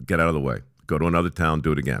out of the way. Go to another town,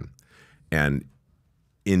 do it again. And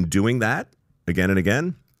in doing that again and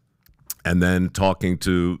again, and then talking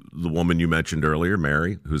to the woman you mentioned earlier,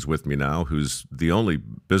 Mary, who's with me now, who's the only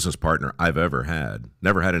business partner I've ever had.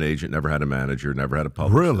 Never had an agent, never had a manager, never had a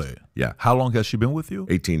publicist. Really? Yeah. How long has she been with you?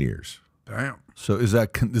 18 years. Damn. So is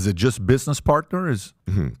it just business partner?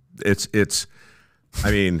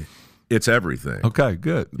 I mean, it's everything. Okay,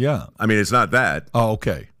 good. Yeah. I mean, it's not that. Oh,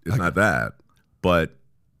 okay. It's not that, but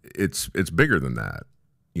it's bigger than that.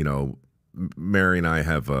 You know, Mary and I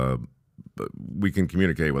have we can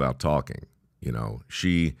communicate without talking. You know,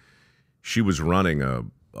 she was running a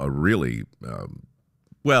really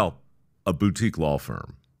a boutique law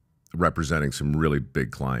firm representing some really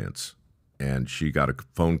big clients, and she got a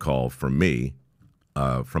phone call from me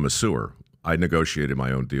from a sewer. I negotiated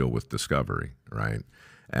my own deal with Discovery, right?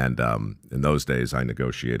 And in those days, I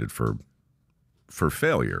negotiated for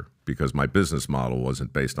failure because my business model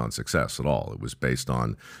wasn't based on success at all. It was based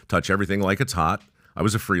on touch everything like it's hot. I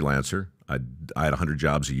was a freelancer. I had 100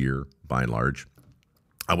 jobs a year, by and large.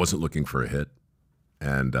 I wasn't looking for a hit.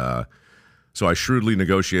 And so I shrewdly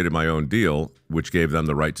negotiated my own deal, which gave them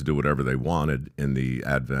the right to do whatever they wanted in the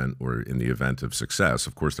event of success.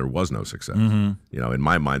 Of course, there was no success. Mm-hmm. You know, in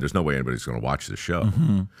my mind, there's no way anybody's going to watch this show.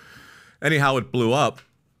 Mm-hmm. Anyhow, it blew up,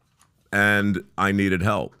 and I needed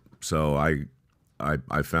help. So I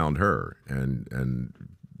found her, and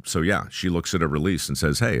so yeah, she looks at a release and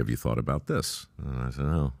says, "Hey, have you thought about this?" And I said,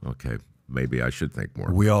 "Oh, okay, maybe I should think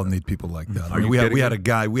more." We all need people like that. We had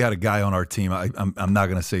a guy on our team. I'm not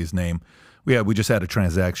going to say his name. We just had a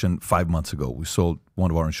transaction 5 months ago. We sold one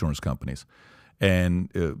of our insurance companies, and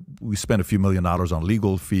we spent a few $1 million on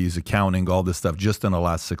legal fees, accounting, all this stuff just in the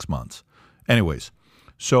last 6 months. Anyways,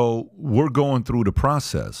 so we're going through the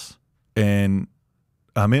process, and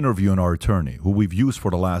I'm interviewing our attorney, who we've used for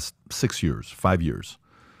the last 5 years.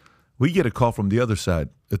 We get a call from the other side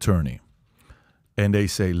attorney, and they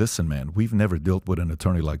say, "Listen, man, we've never dealt with an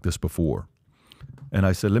attorney like this before." And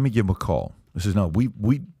I said, "Let me give him a call." He says, "No, we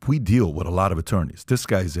deal with a lot of attorneys. This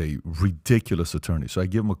guy's a ridiculous attorney." So I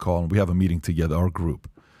give him a call, and we have a meeting together, our group,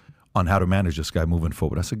 on how to manage this guy moving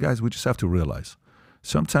forward. I said, "Guys, we just have to realize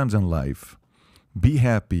sometimes in life be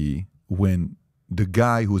happy when the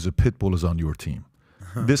guy who's a pit bull is on your team.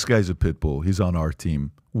 This guy's a pit bull. He's on our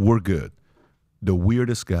team. We're good. The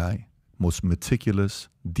weirdest guy, most meticulous,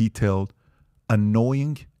 detailed,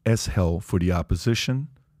 annoying as hell for the opposition,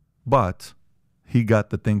 but he got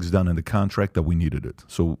the things done in the contract that we needed it.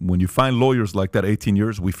 So when you find lawyers like that, 18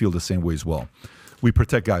 years, we feel the same way as well. We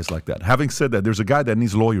protect guys like that. Having said that, there's a guy that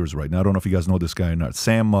needs lawyers right now. I don't know if you guys know this guy or not.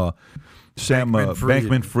 Sam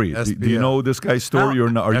Bankman-Fried. Do you know this guy's story or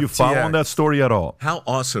not? Are you following that story at all? How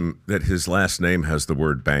awesome that his last name has the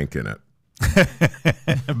word bank in it.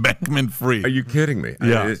 Bankman-Fried. Are you kidding me?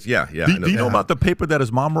 Yeah. Yeah. Do you know about the paper that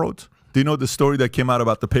his mom wrote? Do you know the story that came out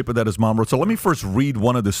about the paper that his mom wrote? So let me first read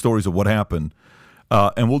one of the stories of what happened,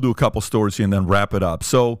 and we'll do a couple stories here and then wrap it up.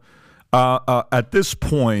 So at this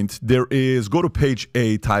point, there is, go to page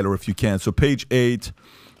 8, Tyler, if you can. So page 8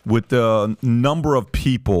 with the number of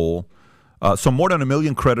people. So more than 1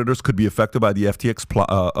 million creditors could be affected by the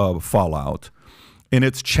FTX fallout. In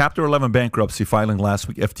its Chapter 11 bankruptcy filing last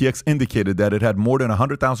week, FTX indicated that it had more than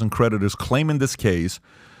 100,000 creditors claiming this case.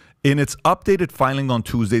 In its updated filing on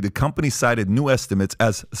Tuesday, the company cited new estimates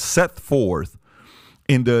as set forth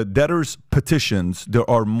in the debtors' petitions. There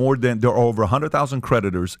are over 100,000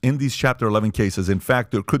 creditors in these Chapter 11 cases. In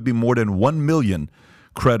fact, there could be more than 1 million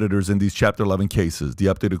creditors in these Chapter 11 cases, the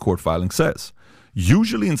updated court filing says.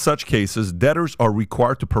 Usually in such cases, debtors are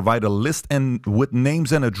required to provide a list with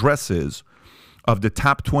names and addresses of the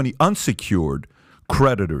top 20 unsecured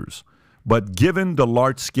creditors. But given the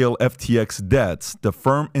large-scale FTX debts, the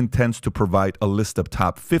firm intends to provide a list of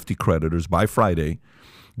top 50 creditors by Friday.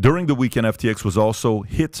 During the weekend, FTX was also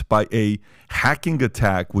hit by a hacking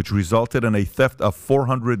attack, which resulted in a theft of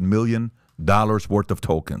 $400 million worth of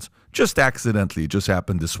tokens. Just accidentally, it just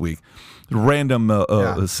happened this week.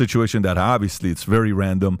 Random situation that obviously it's very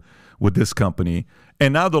random with this company.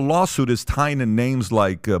 And now the lawsuit is tying in names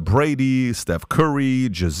like Brady, Steph Curry,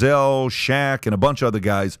 Giselle, Shaq, and a bunch of other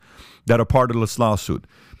guys that are part of this lawsuit.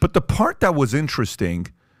 But the part that was interesting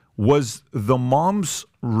was the mom's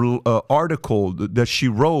article that she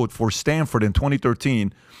wrote for Stanford in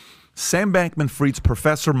 2013. Sam Bankman-Fried's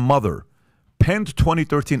professor mother penned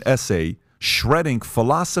 2013 essay shredding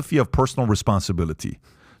philosophy of personal responsibility.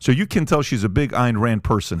 So you can tell she's a big Ayn Rand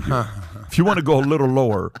person here. If you want to go a little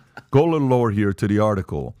lower, here to the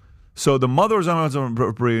article. So the mother is founder,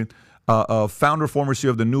 former CEO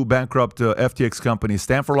of the new bankrupt FTX company,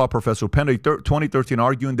 Stanford law professor, penned a 2013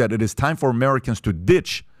 arguing that it is time for Americans to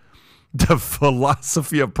ditch the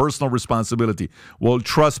philosophy of personal responsibility. Well,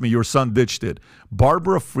 trust me, your son ditched it.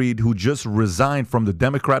 Barbara Fried, who just resigned from the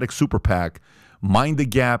Democratic super PAC, Mind the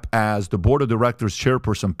Gap as the board of directors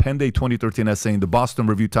chairperson, penned a 2013 essay in the Boston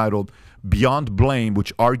Review titled Beyond Blame,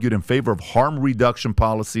 which argued in favor of harm reduction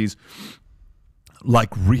policies like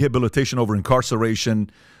rehabilitation over incarceration.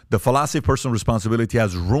 The philosophy of personal responsibility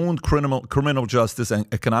has ruined criminal justice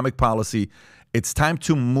and economic policy. It's time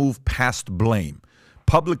to move past blame.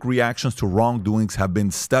 Public reactions to wrongdoings have been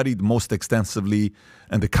studied most extensively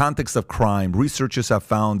in the context of crime. Researchers have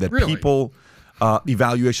found that people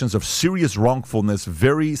evaluations of serious wrongfulness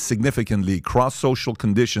vary significantly across social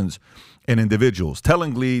conditions and individuals.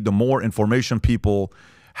 Tellingly, the more information people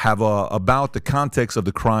have about the context of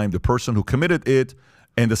the crime, the person who committed it,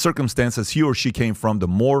 and the circumstances he or she came from, the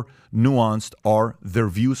more nuanced are their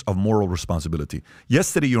views of moral responsibility.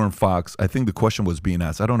 Yesterday, you're on Fox. I think the question was being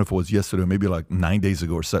asked. I don't know if it was yesterday or maybe like 9 days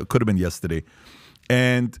ago or so. It could have been yesterday.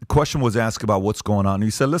 And the question was asked about what's going on. And he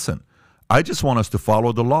said, listen, I just want us to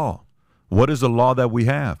follow the law. What is the law that we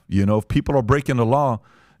have? You know, if people are breaking the law,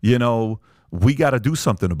 you know, we got to do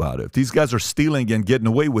something about it. If these guys are stealing and getting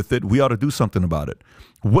away with it, we ought to do something about it.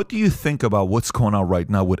 What do you think about what's going on right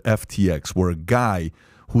now with FTX, where a guy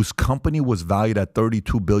whose company was valued at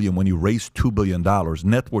 $32 billion when he raised $2 billion,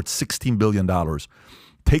 net worth $16 billion,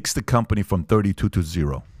 takes the company from 32 to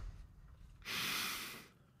 0?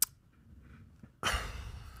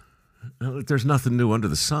 There's nothing new under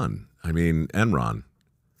the sun. I mean, Enron.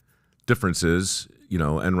 Difference is, you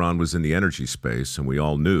know, Enron was in the energy space, and we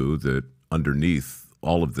all knew that underneath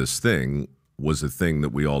all of this thing was a thing that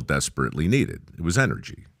we all desperately needed. It was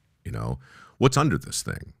energy. You know, what's under this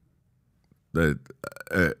thing?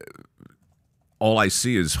 All I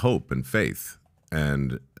see is hope and faith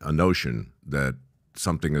and a notion that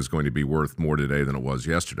something is going to be worth more today than it was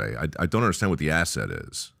yesterday. I don't understand what the asset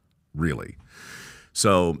is, really.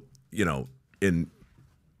 So, you know,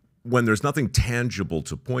 when there's nothing tangible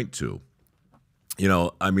to point to, you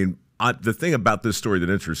know, I mean, the thing about this story that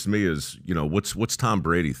interests me is, you know, what's Tom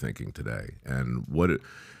Brady thinking today, and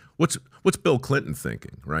what's Bill Clinton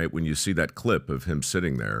thinking, right? When you see that clip of him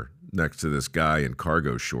sitting there, next to this guy in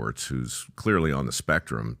cargo shorts who's clearly on the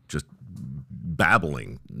spectrum, just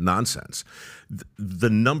babbling nonsense. The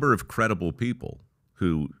number of credible people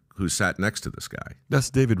who sat next to this guy.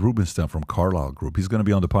 That's David Rubenstein from Carlyle Group. He's going to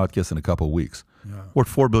be on the podcast in a couple of weeks. Yeah. Worth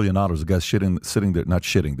 $4 billion. The guy's sitting there, not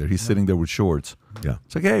shitting there. He's sitting there with shorts. Yeah.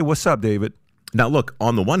 It's like, hey, what's up, David? Now, look,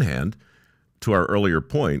 on the one hand, to our earlier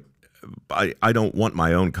point, I don't want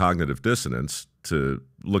my own cognitive dissonance to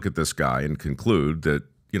look at this guy and conclude that,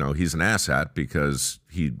 you know, he's an asshat because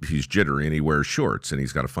he's jittery and he wears shorts and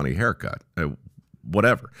he's got a funny haircut.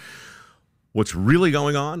 Whatever. What's really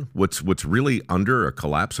going on, what's really under a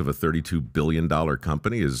collapse of a $32 billion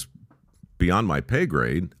company is beyond my pay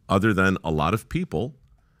grade, other than a lot of people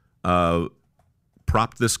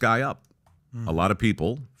propped this guy up. A lot of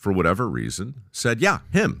people, for whatever reason, said, yeah,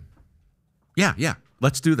 him. Yeah,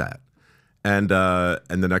 let's do that. And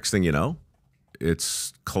the next thing you know,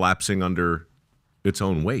 it's collapsing under its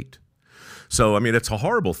own weight. So, I mean, it's a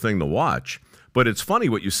horrible thing to watch. But it's funny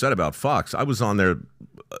what you said about Fox. I was on there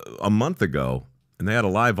a month ago, and they had a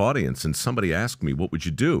live audience, and somebody asked me, what would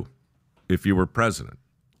you do if you were president?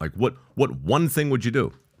 Like, what one thing would you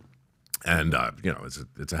do? And, you know, it's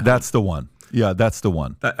a... That's the one. Yeah, that's the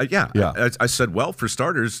one. Yeah. I said, well, for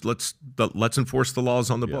starters, let's enforce the laws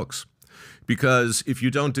on the books. Because if you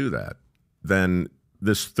don't do that, then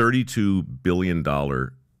this $32 billion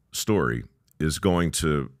story is going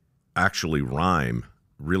to actually rhyme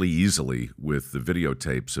really easily with the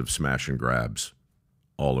videotapes of smash and grabs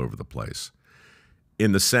all over the place,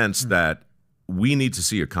 in the sense that we need to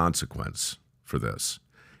see a consequence for this.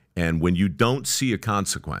 And when you don't see a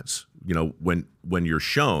consequence, you know, when you're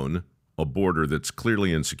shown a border that's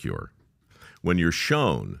clearly insecure, when you're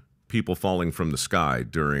shown people falling from the sky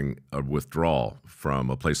during a withdrawal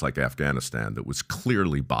from a place like Afghanistan that was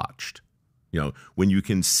clearly botched, you know, when you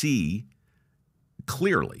can see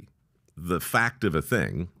clearly the fact of a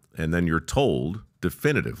thing, and then you're told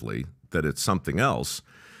definitively that it's something else,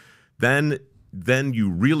 then you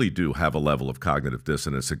really do have a level of cognitive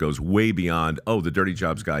dissonance that goes way beyond, oh, the Dirty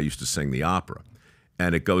Jobs guy used to sing the opera.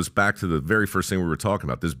 And it goes back to the very first thing we were talking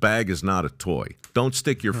about. This bag is not a toy. Don't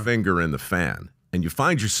stick your finger in the fan. And you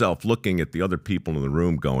find yourself looking at the other people in the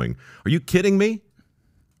room going, are you kidding me?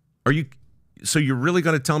 So you're really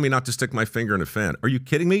going to tell me not to stick my finger in a fan? Are you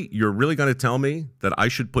kidding me? You're really going to tell me that I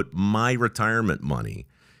should put my retirement money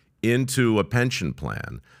into a pension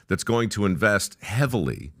plan that's going to invest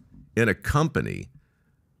heavily in a company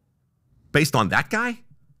based on that guy?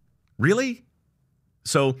 Really?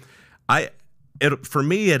 So for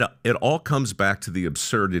me, it all comes back to the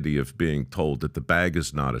absurdity of being told that the bag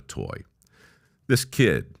is not a toy. This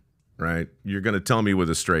kid, right? You're going to tell me with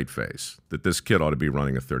a straight face that this kid ought to be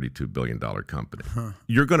running a $32 billion company.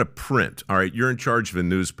 You're going to print, all right, you're in charge of a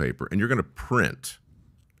newspaper, and you're going to print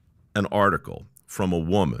an article from a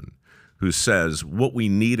woman who says what we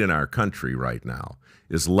need in our country right now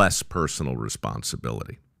is less personal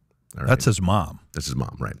responsibility. All right? That's his mom. That's his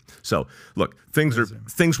mom, right? So, look,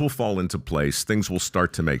 things will fall into place. Things will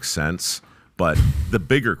start to make sense. But the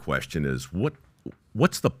bigger question is,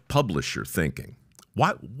 what's the publisher thinking?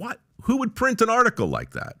 Who would print an article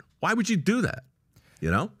like that? Why would you do that? You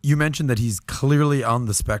know? You mentioned that he's clearly on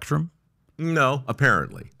the spectrum. No,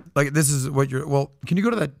 apparently. Like, this is what you're... Well, can you go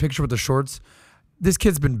to that picture with the shorts? This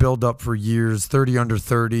kid's been built up for years, 30 under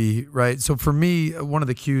 30, right? So for me, one of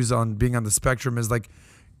the cues on being on the spectrum is like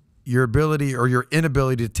your ability or your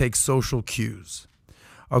inability to take social cues.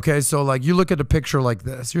 Okay, so like you look at a picture like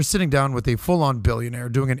this. You're sitting down with a full-on billionaire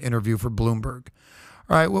doing an interview for Bloomberg.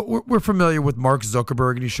 All right, well, we're familiar with Mark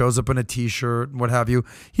Zuckerberg, and he shows up in a T-shirt and what have you.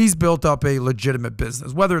 He's built up a legitimate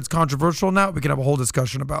business. Whether it's controversial or not, we can have a whole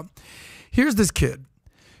discussion about. Here's this kid.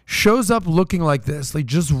 Shows up looking like this, like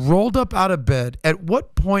just rolled up out of bed. At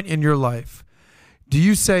what point in your life do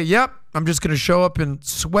you say, yep, I'm just going to show up in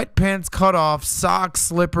sweatpants cut off, socks,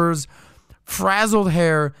 slippers, frazzled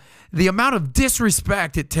hair? The amount of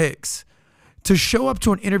disrespect it takes to show up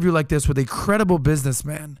to an interview like this with a credible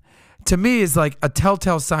businessman, to me, is like a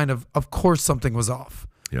telltale sign of course, something was off.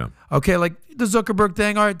 Yeah. Okay, like the Zuckerberg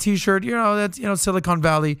thing, all right, T-shirt, that's, Silicon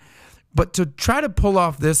Valley. But to try to pull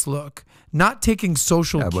off this look, not taking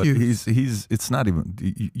social cues. But it's not even,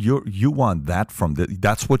 you want that from,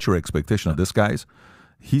 that's what your expectation of this guy's.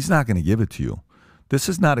 He's not going to give it to you. This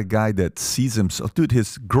is not a guy that sees himself. Dude,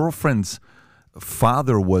 his girlfriend's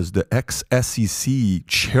father was the ex-SEC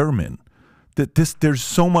chairman. There's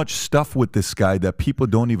so much stuff with this guy that people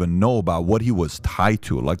don't even know about what he was tied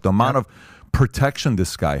to, like the amount of protection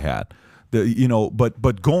this guy had.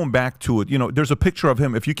 But going back to it, there's a picture of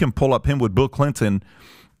him. If you can pull up him with Bill Clinton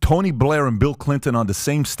Tony Blair and Bill Clinton on the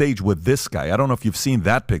same stage with this guy. I don't know if you've seen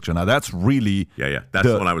that picture. Now, that's really... Yeah. That's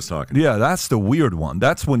the one I was talking about. Yeah, that's the weird one.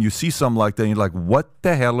 That's when you see something like that, and you're like, what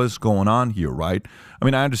the hell is going on here, right? I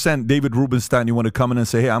mean, I understand David Rubenstein, you want to come in and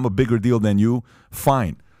say, hey, I'm a bigger deal than you.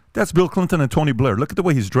 Fine. That's Bill Clinton and Tony Blair. Look at the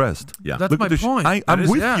way he's dressed. Yeah. That's my point. I'm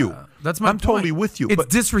with you. That's my point. I'm totally with you. It's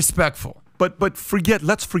disrespectful. But let's forget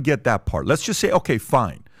that part. Let's just say, okay,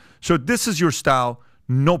 fine. So this is your style,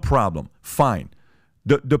 no problem. Fine.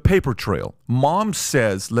 The paper trail. Mom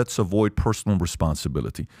says, let's avoid personal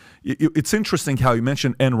responsibility. It's interesting how you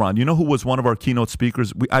mentioned Enron. You know who was one of our keynote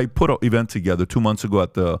speakers? I put an event together 2 months ago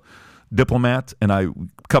at the Diplomat, and a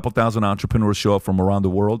couple thousand entrepreneurs show up from around the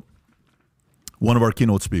world. One of our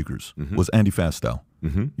keynote speakers was Andy Fastow.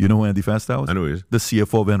 You know who Andy Fastow is? I know he is. The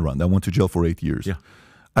CFO of Enron that went to jail for 8 years. Yeah.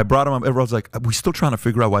 I brought him up. Everyone's like, we're still trying to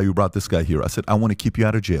figure out why you brought this guy here. I said, I want to keep you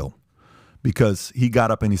out of jail. Because he got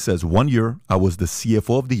up and he says, 1 year, I was the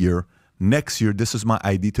CFO of the year. Next year, this is my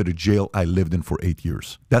ID to the jail I lived in for 8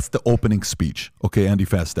 years. That's the opening speech. Okay, Andy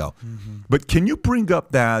Fastow. But can you bring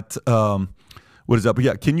up that, what is that? But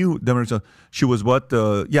yeah, can you, she was what?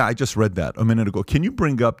 Yeah, I just read that a minute ago. Can you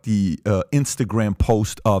bring up the Instagram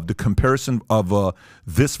post of the comparison of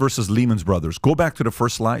this versus Lehman Brothers? Go back to the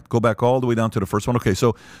first slide. Go back all the way down to the first one. Okay,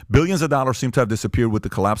 so billions of dollars seem to have disappeared with the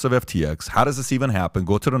collapse of FTX. How does this even happen?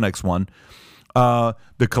 Go to the next one.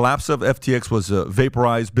 The collapse of FTX was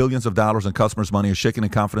vaporized. Billions of dollars in customers' money is shaking the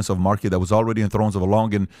confidence of a market that was already in throes of a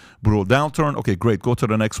long and brutal downturn. Okay, great. Go to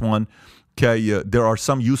the next one. Okay, there are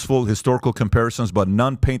some useful historical comparisons, but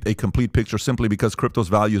none paint a complete picture simply because crypto's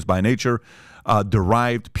value is by nature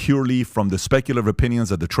derived purely from the speculative opinions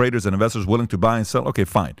of the traders and investors willing to buy and sell. Okay,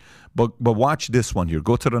 fine. But watch this one here.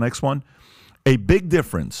 Go to the next one. A big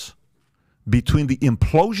difference between the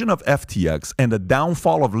implosion of FTX and the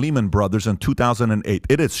downfall of Lehman Brothers in 2008,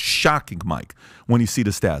 it is shocking, Mike, when you see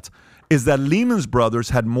the stats, is that Lehman Brothers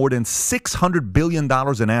had more than $600 billion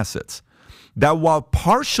in assets that, while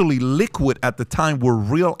partially liquid at the time, were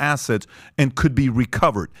real assets and could be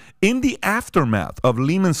recovered. In the aftermath of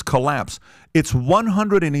Lehman's collapse, its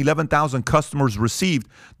 111,000 customers received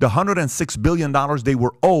the $106 billion they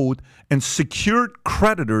were owed, and secured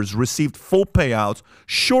creditors received full payouts.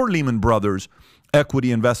 Sure, Lehman Brothers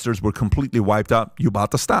equity investors were completely wiped out. You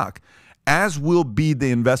bought the stock, as will be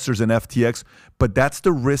the investors in FTX, but that's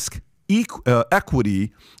the risk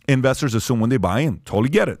equity investors assume when they buy in. Totally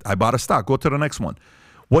get it. I bought a stock. Go to the next one.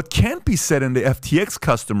 What can't be said in the FTX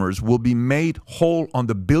customers will be made whole on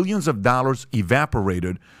the billions of dollars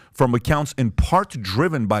evaporated from accounts in part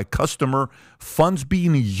driven by customer funds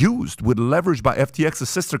being used with leverage by FTX's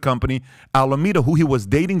sister company, Alameda, who he was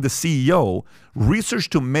dating the CEO, research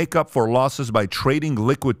to make up for losses by trading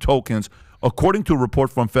liquid tokens. According to a report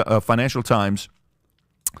from Financial Times,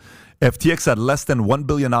 FTX had less than $1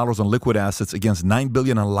 billion in liquid assets against $9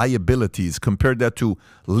 billion in liabilities. Compared that to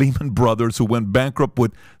Lehman Brothers, who went bankrupt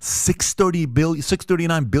with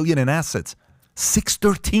 $639 billion in assets.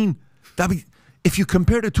 613. If you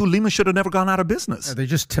compared it to, Lehman should have never gone out of business. Yeah, they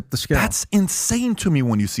just tipped the scale. That's insane to me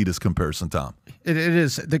when you see this comparison, Tom. It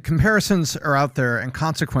is. The comparisons are out there and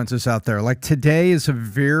consequences out there. Like today is a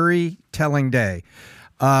very telling day.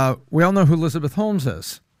 We all know who Elizabeth Holmes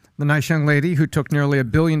is. The nice young lady who took nearly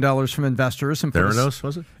 $1 billion from investors and Theranos,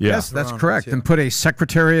 was it? Yeah. Yes, that's correct. Yeah. And put a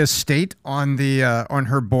Secretary of State on the on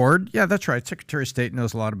her board. Yeah, that's right. Secretary of State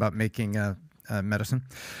knows a lot about making medicine.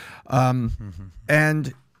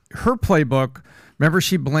 And her playbook. Remember,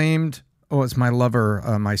 she blamed. Oh, it's my lover,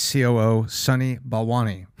 my COO, Sunny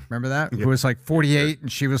Balwani. Remember that? Who was like 48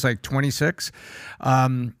 and she was like 26,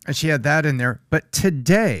 and she had that in there. But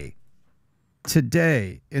today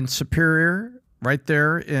in Superior, right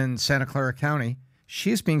there in Santa Clara County,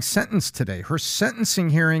 she's being sentenced today. Her sentencing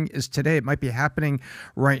hearing is today. It might be happening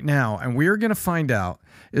right now. And we are going to find out,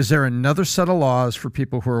 is there another set of laws for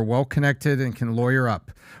people who are well-connected and can lawyer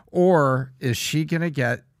up? Or is she going to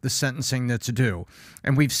get the sentencing that's due?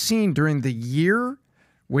 And we've seen during the year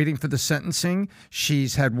waiting for the sentencing,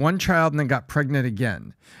 she's had one child and then got pregnant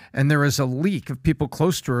again. And there is a leak of people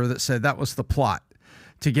close to her that said that was the plot,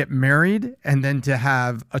 to get married and then to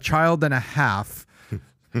have a child and a half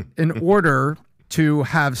in order to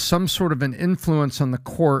have some sort of an influence on the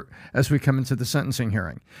court as we come into the sentencing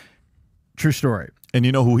hearing. True story. And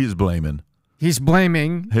you know who he's blaming? He's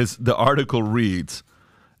blaming... The article reads,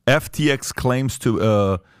 FTX claims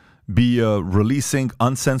to be releasing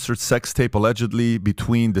uncensored sex tape allegedly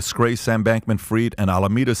between disgraced Sam Bankman-Fried and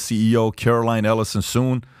Alameda CEO Caroline Ellison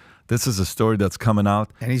soon. This is a story that's coming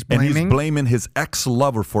out. And he's blaming his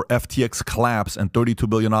ex-lover for FTX collapse and $32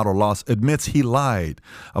 billion loss. Admits he lied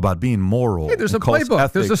about being moral. Hey, there's and a calls playbook.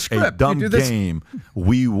 ethics There's a script. a dumb You do this. game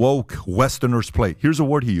we woke Westerners play. Here's a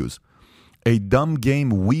word he used. A dumb game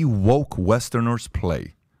we woke Westerners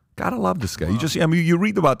play. Gotta love this guy. Wow. You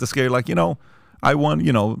read about this guy like, I want,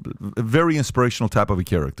 a very inspirational type of a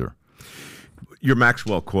character. Your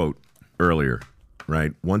Maxwell quote earlier,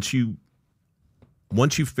 right? Once you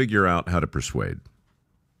figure out how to persuade,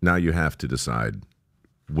 now you have to decide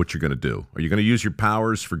what you're going to do. Are you going to use your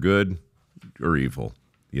powers for good or evil?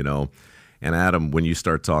 And Adam, when you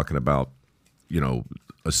start talking about,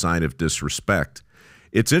 a sign of disrespect,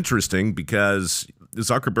 it's interesting because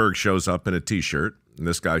Zuckerberg shows up in a T-shirt and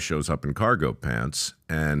this guy shows up in cargo pants,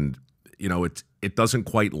 and it doesn't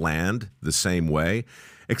quite land the same way,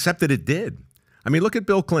 except that it did. I mean, look at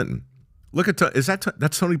Bill Clinton. Look at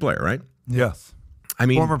that's Tony Blair, right? Yes. I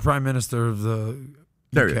mean, former prime minister of the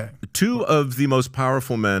UK. Two of the most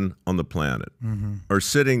powerful men on the planet are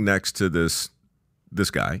sitting next to this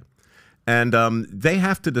guy, and they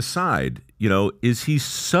have to decide, is he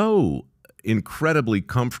so incredibly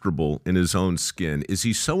comfortable in his own skin? Is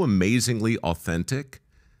he so amazingly authentic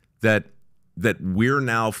that we're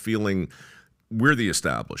now feeling we're the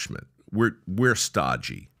establishment, we're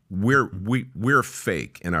stodgy, we're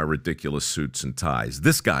fake in our ridiculous suits and ties.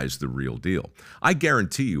 This guy's the real deal. I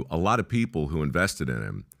guarantee you, a lot of people who invested in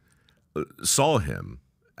him saw him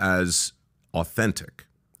as authentic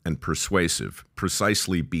and persuasive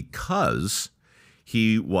precisely because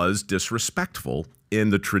he was disrespectful in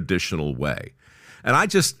the traditional way. And I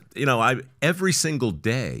just, every single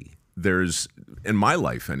day, there's, in my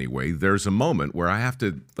life anyway, there's a moment where I have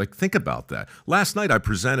to think about that. Last night I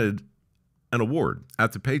presented an award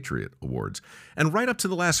at the Patriot Awards, and right up to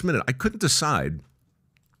the last minute, I couldn't decide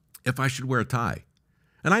if I should wear a tie.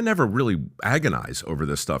 And I never really agonize over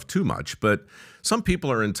this stuff too much, but some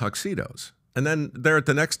people are in tuxedos. And then they're at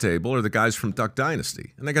the next table are the guys from Duck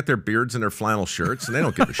Dynasty. And they got their beards and their flannel shirts, and they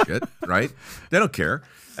don't give a shit, right? They don't care.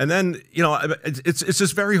 And then, it's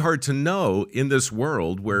just very hard to know in this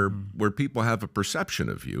world where people have a perception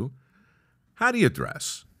of you. How do you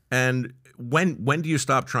dress? And when do you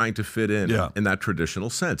stop trying to fit in that traditional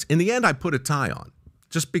sense? In the end, I put a tie on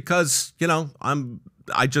just because,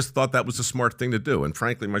 I just thought that was a smart thing to do. And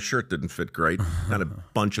frankly, my shirt didn't fit great, kind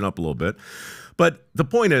of bunching up a little bit. But the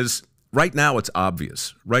point is, right now it's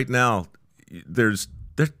obvious. Right now, there's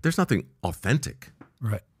nothing authentic.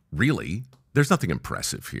 Right. Really. There's nothing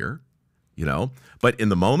impressive here, But in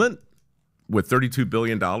the moment, with $32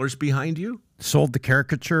 billion behind you. Sold the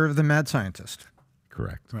caricature of the mad scientist.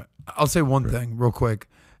 Correct. Right. I'll say one thing real quick.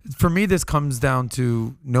 For me, this comes down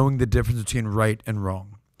to knowing the difference between right and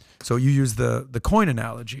wrong. So you use the coin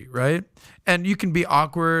analogy, right? And you can be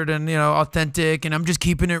awkward and, authentic, and I'm just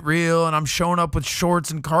keeping it real, and I'm showing up with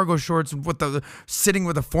shorts and cargo shorts and sitting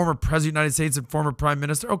with a former president of the United States and former prime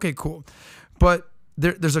minister. Okay, cool. But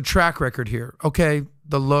there's a track record here. Okay,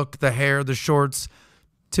 the look, the hair, the shorts,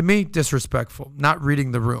 to me, disrespectful. Not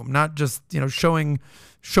reading the room, not just, showing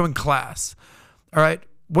class. All right,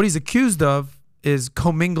 what he's accused of is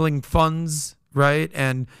commingling funds, right,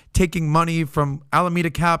 and taking money from Alameda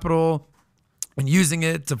Capital and using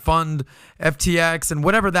it to fund FTX and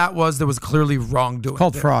whatever that was clearly wrongdoing.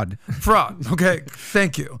 Called fraud. Fraud. Okay,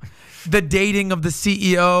 thank you. The dating of the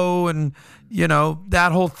CEO and,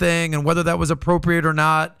 that whole thing and whether that was appropriate or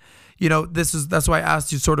not. That's why I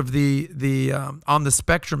asked you sort of the on the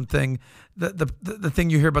spectrum thing. The thing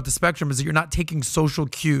you hear about the spectrum is that you're not taking social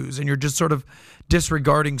cues and you're just sort of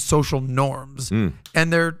disregarding social norms.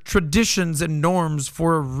 And they're traditions and norms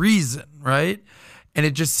for a reason, right? And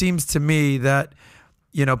it just seems to me that,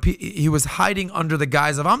 he was hiding under the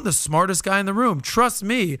guise of, I'm the smartest guy in the room. Trust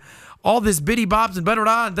me. All this bitty bops and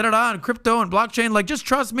da-da-da and da-da-da and crypto and blockchain, just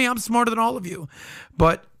trust me, I'm smarter than all of you.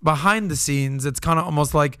 But behind the scenes, it's kind of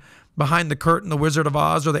almost like behind the curtain, the Wizard of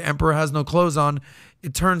Oz or the Emperor has no clothes on.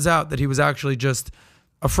 It turns out that he was actually just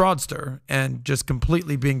a fraudster and just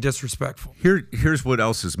completely being disrespectful. Here's what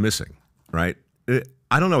else is missing, right?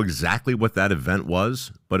 I don't know exactly what that event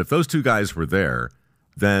was, but if those two guys were there,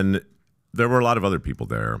 then there were a lot of other people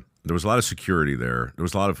there. There was a lot of security there. There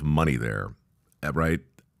was a lot of money there, right?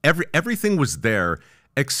 Everything was there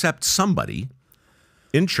except somebody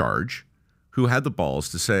in charge who had the balls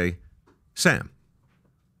to say, Sam,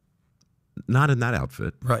 not in that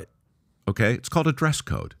outfit. Right. Okay? It's called a dress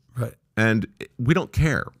code. Right. And we don't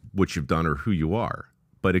care what you've done or who you are,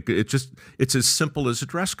 but it's as simple as a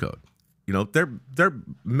dress code. There are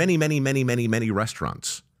many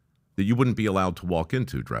restaurants that you wouldn't be allowed to walk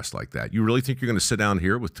into dressed like that. You really think you're going to sit down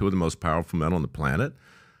here with two of the most powerful men on the planet?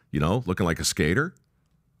 looking like a skater?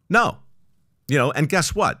 No. And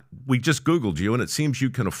guess what? We just Googled you, and it seems you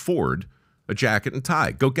can afford a jacket and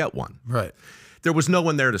tie. Go get one. Right. There was no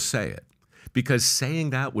one there to say it, because saying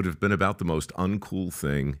that would have been about the most uncool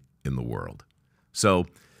thing in the world. So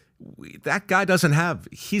that guy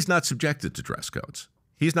he's not subjected to dress codes.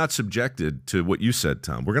 He's not subjected to what you said,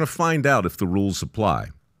 Tom. We're going to find out if the rules apply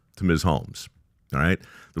to Ms. Holmes. All right?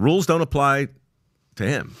 The rules don't apply to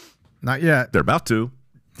him. Not yet. They're about to.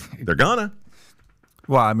 They're gonna.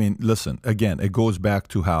 Well, I mean, listen, again, it goes back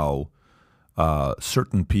to how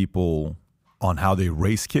certain people, on how they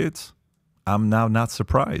raise kids. I'm now not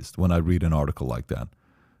surprised when I read an article like that.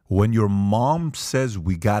 When your mom says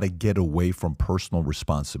we got to get away from personal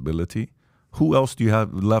responsibility, who else do you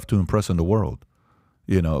have left to impress in the world?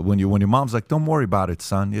 When your mom's like, don't worry about it,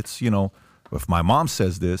 son. It's, if my mom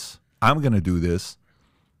says this, I'm going to do this.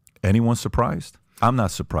 Anyone surprised? I'm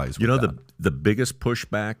not surprised. The biggest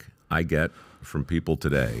pushback I get from people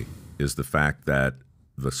today is the fact that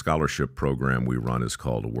the scholarship program we run is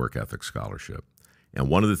called a work ethic scholarship. And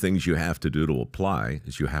one of the things you have to do to apply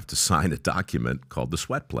is you have to sign a document called the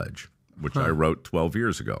Sweat Pledge, which I wrote 12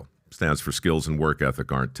 years ago. Stands for skills and work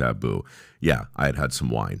ethic aren't taboo. Yeah, I had some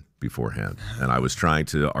wine beforehand, and I was trying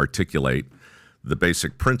to articulate the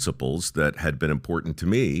basic principles that had been important to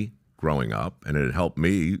me growing up, and it had helped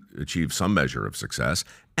me achieve some measure of success,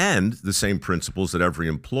 and the same principles that every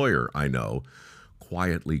employer I know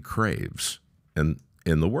quietly craves in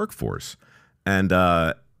the workforce. And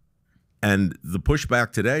the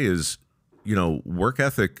pushback today is, work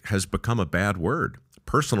ethic has become a bad word.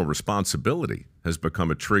 Personal responsibility has become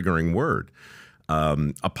a triggering word.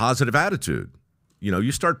 A positive attitude.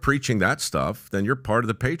 You start preaching that stuff, then you're part of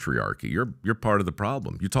the patriarchy. You're part of the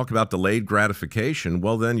problem. You talk about delayed gratification,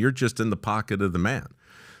 well, then you're just in the pocket of the man.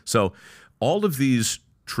 So all of these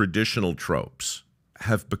traditional tropes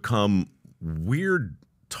have become weird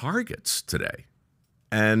targets today.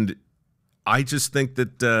 And I just think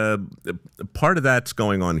that part of that's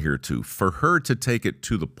going on here, too. For her to take it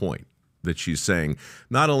to the point that she's saying,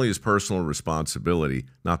 not only is personal responsibility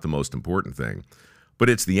not the most important thing,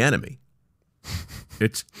 but it's the enemy.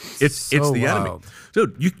 It's the enemy.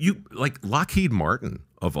 Dude, you like Lockheed Martin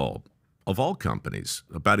of all companies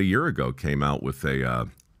about a year ago came out with a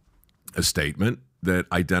statement that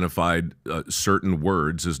identified certain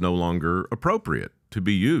words as no longer appropriate to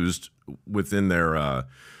be used within their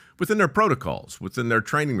protocols, within their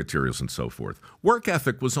training materials, and so forth. Work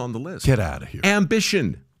ethic was on the list. Get out of here.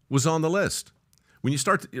 Ambition was on the list. When you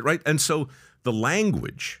start to, right, and so the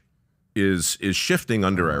language is shifting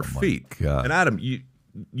under our feet. God. And Adam,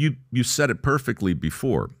 you said it perfectly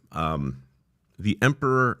before. The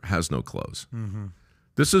emperor has no clothes. Mm-hmm.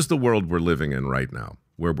 This is the world we're living in right now,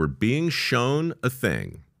 where we're being shown a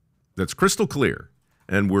thing that's crystal clear,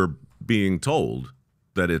 and we're being told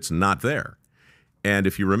that it's not there. And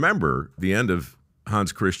if you remember the end of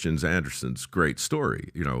Hans Christian Andersen's great story,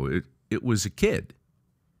 it was a kid.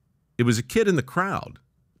 It was a kid in the crowd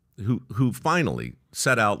who finally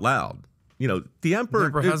said out loud, the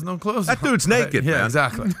emperor has no clothes. That dude's naked, Yeah, man.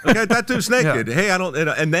 exactly. Okay, that dude's naked. Yeah. Hey, I don't.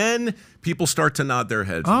 And then people start to nod their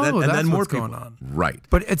heads. Oh, and that's then more what's people. going on. Right.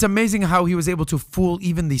 But it's amazing how he was able to fool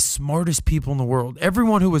even the smartest people in the world.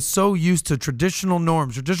 Everyone who was so used to traditional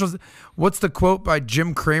norms, what's the quote by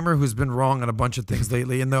Jim Cramer, who's been wrong on a bunch of things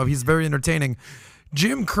lately, and though he's very entertaining.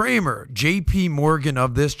 Jim Cramer, J.P. Morgan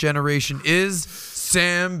of this generation, is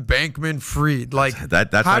Sam Bankman-Fried. Like,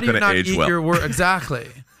 that's how not do you going to not age eat well. your word? Exactly.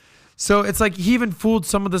 So it's like he even fooled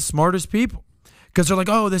some of the smartest people because they're like,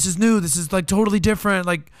 oh, this is new. This is like totally different.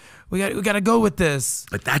 Like, we got to go with this.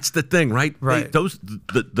 But that's the thing, right? Right.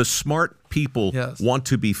 The smart people Yes. want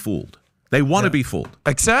to be fooled. They want to be fooled.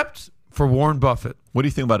 Except for Warren Buffett. What do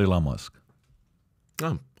you think about Elon Musk?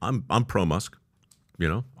 I'm pro Musk.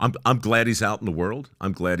 I'm glad he's out in the world.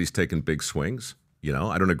 I'm glad he's taking big swings.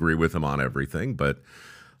 I don't agree with him on everything, but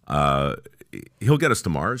he'll get us to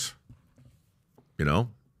Mars.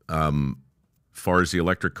 Far as the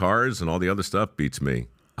electric cars and all the other stuff beats me.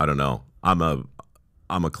 I don't know. I'm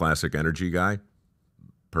a classic energy guy.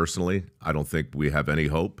 Personally, I don't think we have any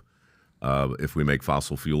hope if we make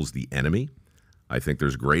fossil fuels the enemy. I think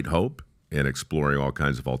there's great hope in exploring all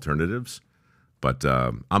kinds of alternatives. But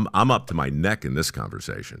I'm up to my neck in this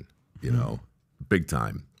conversation, big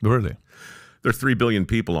time. Really? There are 3 billion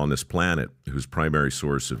people on this planet whose primary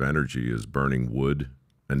source of energy is burning wood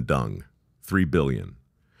and dung. 3 billion.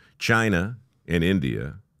 China and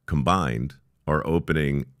India combined are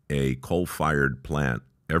opening a coal-fired plant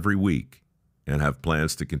every week and have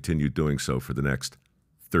plans to continue doing so for the next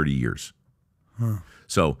 30 years. Huh.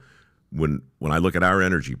 So when I look at our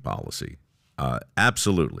energy policy,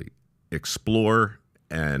 absolutely explore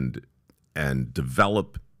and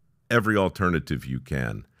develop every alternative you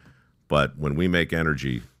can. But when we make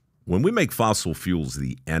fossil fuels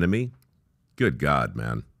the enemy, good God,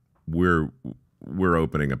 man, we're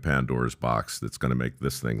opening a Pandora's box that's going to make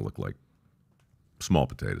this thing look like small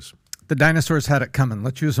potatoes. The dinosaurs had it coming.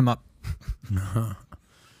 Let's use them up.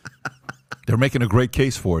 They're making a great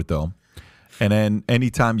case for it, though. And then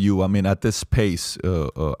anytime at this pace,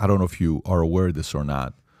 I don't know if you are aware of this or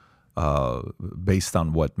not, based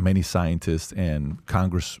on what many scientists and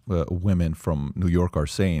Congress women from New York are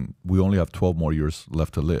saying, we only have 12 more years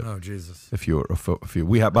left to live. Oh, Jesus.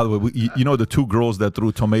 We have, by the way, you know the two girls that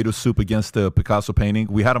threw tomato soup against the Picasso painting?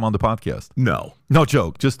 We had them on the podcast. No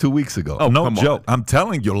joke. Just 2 weeks ago. Oh, no come joke. on. I'm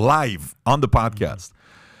telling you, live on the podcast.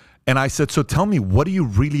 And I said, so tell me, what are you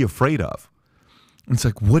really afraid of? And it's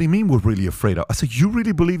like, what do you mean we're really afraid of? I said, you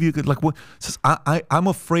really believe you could, like, what? It says, I'm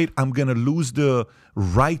afraid I'm going to lose the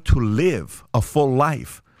right to live a full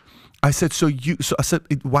life. I said,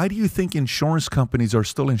 why do you think insurance companies are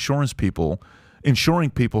still insuring people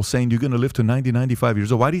saying you're going to live to 90, 95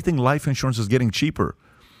 years old? Why do you think life insurance is getting cheaper?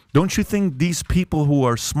 Don't you think these people who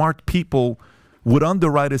are smart people would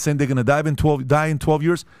underwrite it saying they're going to die in 12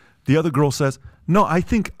 years? The other girl says, no, I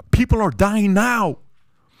think people are dying now.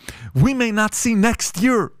 We may not see next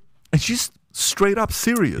year. And she's straight up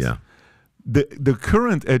serious. Yeah. The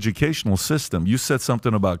current educational system, you said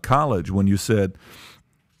something about college when you said,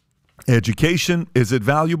 education, is it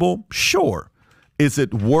valuable? Sure. Is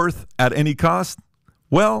it worth at any cost?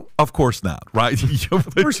 Well, of course not, right?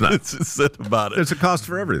 Of course not. It's about it. There's a cost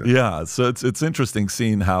for everything. Yeah, so it's interesting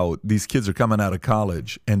seeing how these kids are coming out of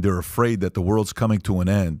college and they're afraid that the world's coming to an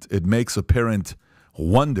end. It makes a parent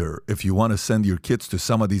wonder if you want to send your kids to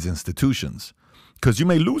some of these institutions, because you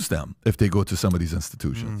may lose them if they go to some of these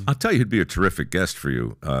institutions. I'll tell you who'd be a terrific guest for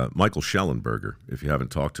you, Michael Schellenberger, if you haven't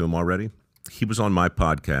talked to him already. He was on my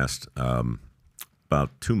podcast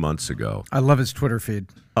about 2 months ago. I love his Twitter feed.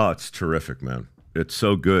 Oh, it's terrific, man. It's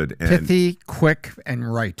so good. And pithy, quick,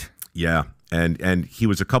 and right. yeah, and he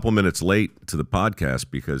was a couple minutes late to the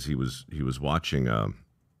podcast because he was watching a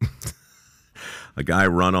guy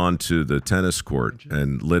run onto the tennis court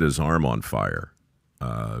and lit his arm on fire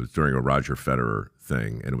during a Roger Federer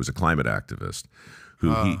thing, and it was a climate activist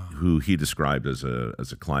who he described as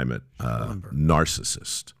a climate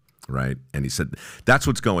narcissist, right? And he said that's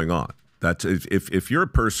what's going on. That's if you're a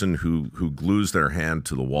person who glues their hand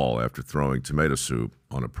to the wall after throwing tomato soup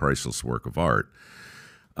on a priceless work of art,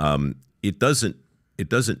 it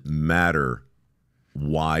doesn't matter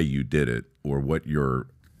why you did it or what your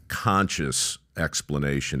conscious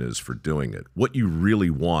explanation is for doing it. What you really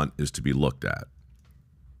want is to be looked at.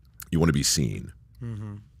 You want to be seen.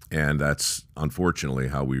 Mm-hmm. And that's unfortunately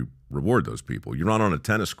how we reward those people. You run on a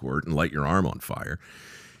tennis court and light your arm on fire.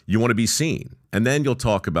 You want to be seen. And then you'll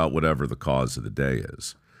talk about whatever the cause of the day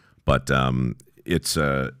is. But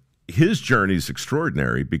his journey is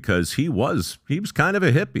extraordinary because he was kind of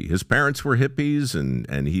a hippie. His parents were hippies,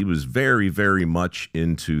 and he was very, very much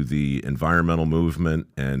into the environmental movement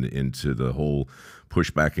and into the whole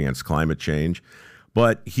pushback against climate change.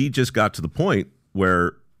 But he just got to the point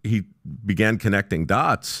where he began connecting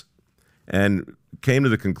dots and came to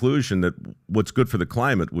the conclusion that what's good for the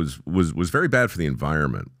climate was very bad for the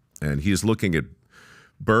environment. And he's looking at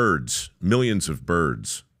birds, millions of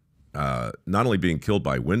birds, not only being killed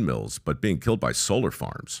by windmills, but being killed by solar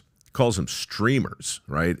farms. He calls them streamers,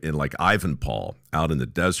 right? In like Ivanpah, out in the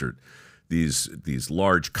desert, these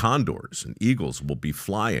large condors and eagles will be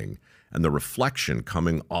flying, and the reflection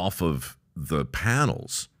coming off of the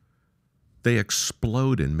panels, they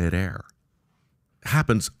explode in midair.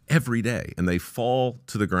 Happens every day, and they fall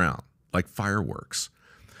to the ground like fireworks.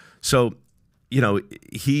 So,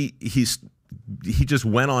 he just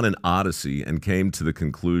went on an odyssey and came to the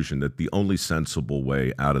conclusion that the only sensible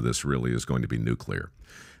way out of this really is going to be nuclear.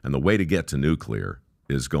 And the way to get to nuclear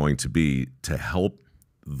is going to be to help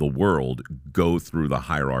the world go through the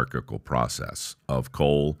hierarchical process of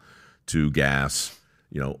coal to gas,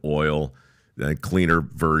 oil, and cleaner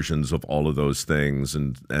versions of all of those things.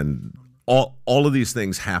 And all of these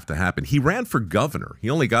things have to happen. He ran for governor. He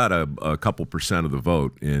only got a couple % of the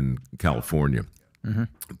vote in California. Mm-hmm.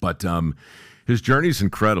 But his journey is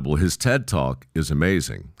incredible. His TED Talk is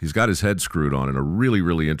amazing. He's got his head screwed on in a really,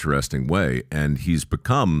 really interesting way, and he's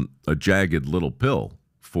become a jagged little pill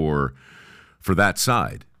for that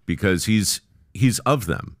side because he's of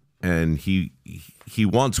them, and he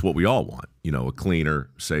wants what we all want, a cleaner,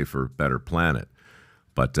 safer, better planet.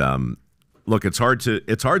 But look, it's hard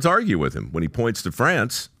to argue with him when he points to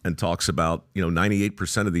France and talks about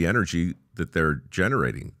 98% of the energy that they're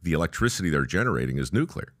generating, the electricity they're generating, is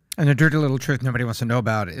nuclear. And the dirty little truth nobody wants to know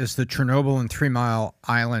about is the Chernobyl and 3 Mile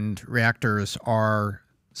Island reactors are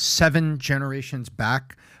 7 generations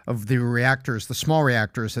back of the reactors, the small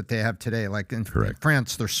reactors that they have today. Like in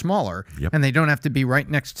France, they're smaller, and they don't have to be right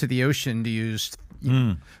next to the ocean to use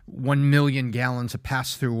 1 million gallons of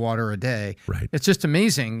pass-through water a day. Right. It's just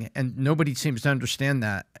amazing, and nobody seems to understand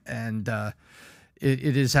that. And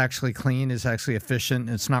it is actually clean, it's actually efficient.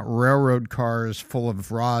 It's not railroad cars full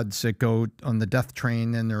of rods that go on the death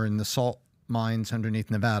train and they're in the salt mines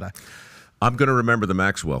underneath Nevada. I'm going to remember the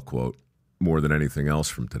Maxwell quote more than anything else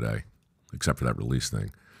from today, except for that release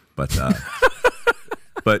thing. But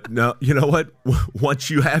but no, you know what?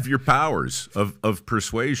 Once you have your powers of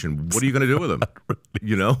persuasion, what are you going to do with them?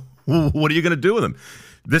 What are you going to do with them?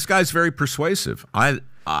 This guy's very persuasive. I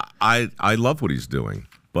love what he's doing.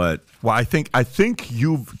 But I think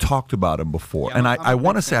you've talked about him before, and I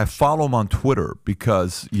want to say I follow him on Twitter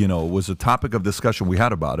because it was a topic of discussion we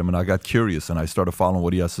had about him, and I got curious and I started following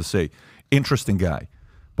what he has to say. Interesting guy,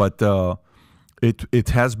 but it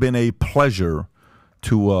has been a pleasure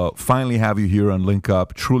to finally have you here and link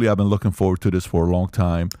up. Truly, I've been looking forward to this for a long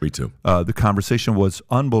time. Me too. The conversation was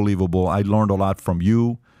unbelievable. I learned a lot from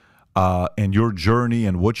you and your journey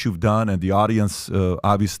and what you've done, and the audience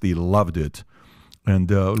obviously loved it.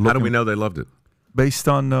 And how do we know they loved it? Based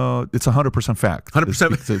on it's 100% fact.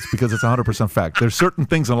 100%. It's because it's 100% fact. There's certain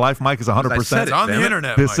things in life, Mike, is 100%. It's on the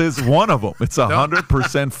internet. This Mike. is one of them. It's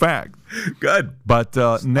 100% fact. Good. But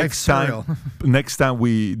next time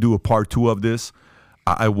we do a part 2 of this,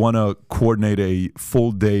 I want to coordinate a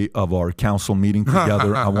full day of our council meeting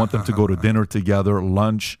together. I want them to go to dinner together,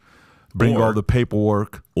 lunch, bring all the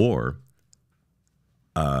paperwork. Or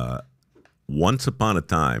once upon a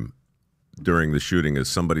time, during the shooting, as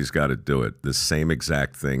somebody's got to do it, the same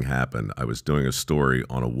exact thing happened. I was doing a story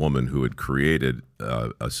on a woman who had created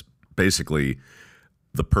basically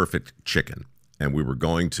the perfect chicken, and we were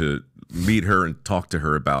going to meet her and talk to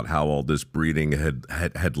her about how all this breeding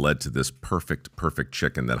had led to this perfect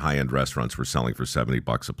chicken that high-end restaurants were selling for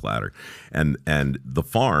 $70 a platter, and the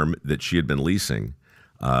farm that she had been leasing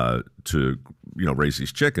to raise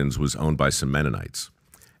these chickens was owned by some Mennonites.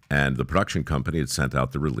 And the production company had sent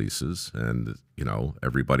out the releases, and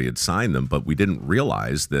everybody had signed them, but we didn't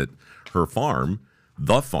realize that her farm,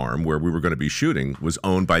 the farm where we were going to be shooting, was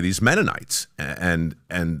owned by these Mennonites. And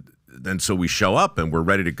so we show up and we're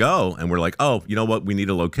ready to go, and we're like, oh, you know what? We need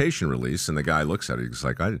a location release. And the guy looks at it, he's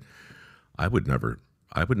like, I would never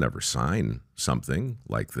sign something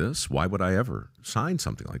like this. Why would I ever sign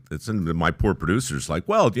something like this? And my poor producer's like,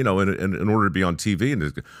 well, in order to be on TV,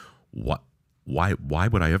 and what? Why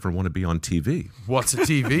would I ever want to be on TV? What's a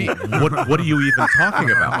TV? What are you even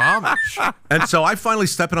talking about? And so I finally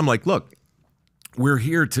step in. I'm like, look, we're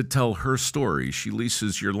here to tell her story. She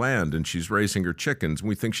leases your land and she's raising her chickens, and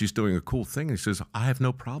we think she's doing a cool thing. And he says, I have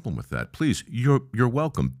no problem with that. Please, you're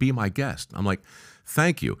welcome. Be my guest. I'm like,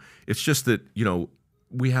 thank you. It's just that,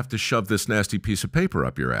 we have to shove this nasty piece of paper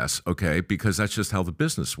up your ass, okay? Because that's just how the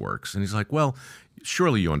business works. And he's like, well,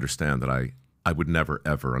 surely you understand that I would never,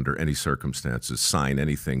 ever, under any circumstances, sign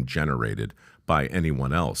anything generated by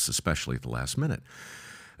anyone else, especially at the last minute.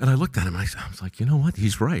 And I looked at him, and I was like, you know what?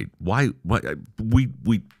 He's right. Why?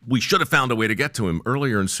 We should have found a way to get to him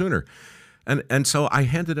earlier and sooner. And so I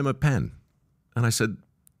handed him a pen, and I said,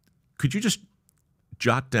 could you just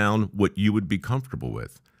jot down what you would be comfortable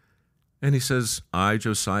with? And he says, I,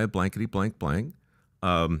 Josiah blankety blank blank,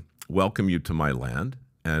 welcome you to my land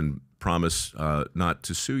and promise not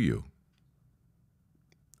to sue you.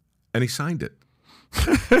 And he signed it.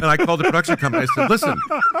 And I called the production company. I said, listen,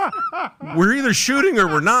 we're either shooting or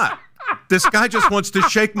we're not. This guy just wants to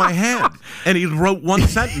shake my hand. And he wrote one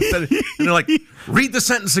sentence. And they're like, read the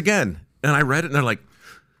sentence again. And I read it, and they're like,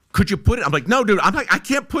 could you put it? I'm like, no, dude, I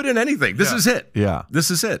can't put in anything. This is it. Yeah. This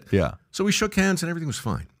is it. Yeah. So we shook hands, and everything was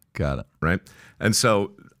fine. Got it. Right? And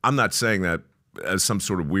so I'm not saying that as some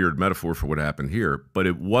sort of weird metaphor for what happened here, but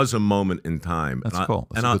it was a moment in time. That's cool.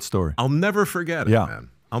 That's a good story. I'll never forget it,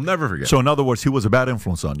 man. I'll never forget. So in other words, he was a bad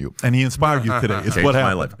influence on you, and he inspired you today. It's what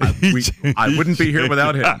happened. My life. I wouldn't be here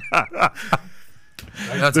without him.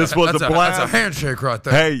 This was a blast. That's a handshake right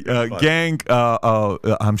there. Hey, gang,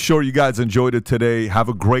 I'm sure you guys enjoyed it today. Have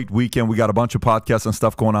a great weekend. We got a bunch of podcasts and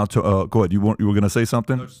stuff going out. Go ahead. You were going to say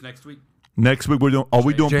something? No, just next week. Next week we're doing. Are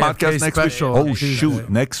we doing JFK podcasts next special. week? Oh shoot!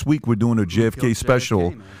 Next week we're doing a JFK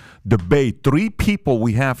special debate. 3 people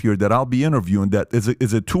we have here that I'll be interviewing. That is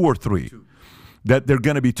it 2 or 3? 2. that they're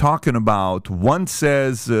going to be talking about. One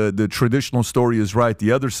says the traditional story is right.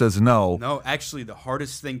 The other says no. No, actually, the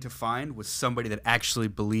hardest thing to find was somebody that actually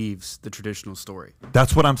believes the traditional story.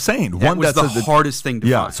 That's what I'm saying. That was the hardest thing to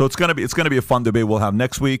find. Yeah, so it's going to be a fun debate we'll have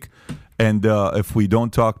next week. And if we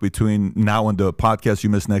don't talk between now and the podcast you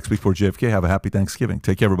miss next week for JFK, have a happy Thanksgiving.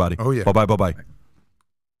 Take care, everybody. Oh, yeah. Bye-bye, bye-bye.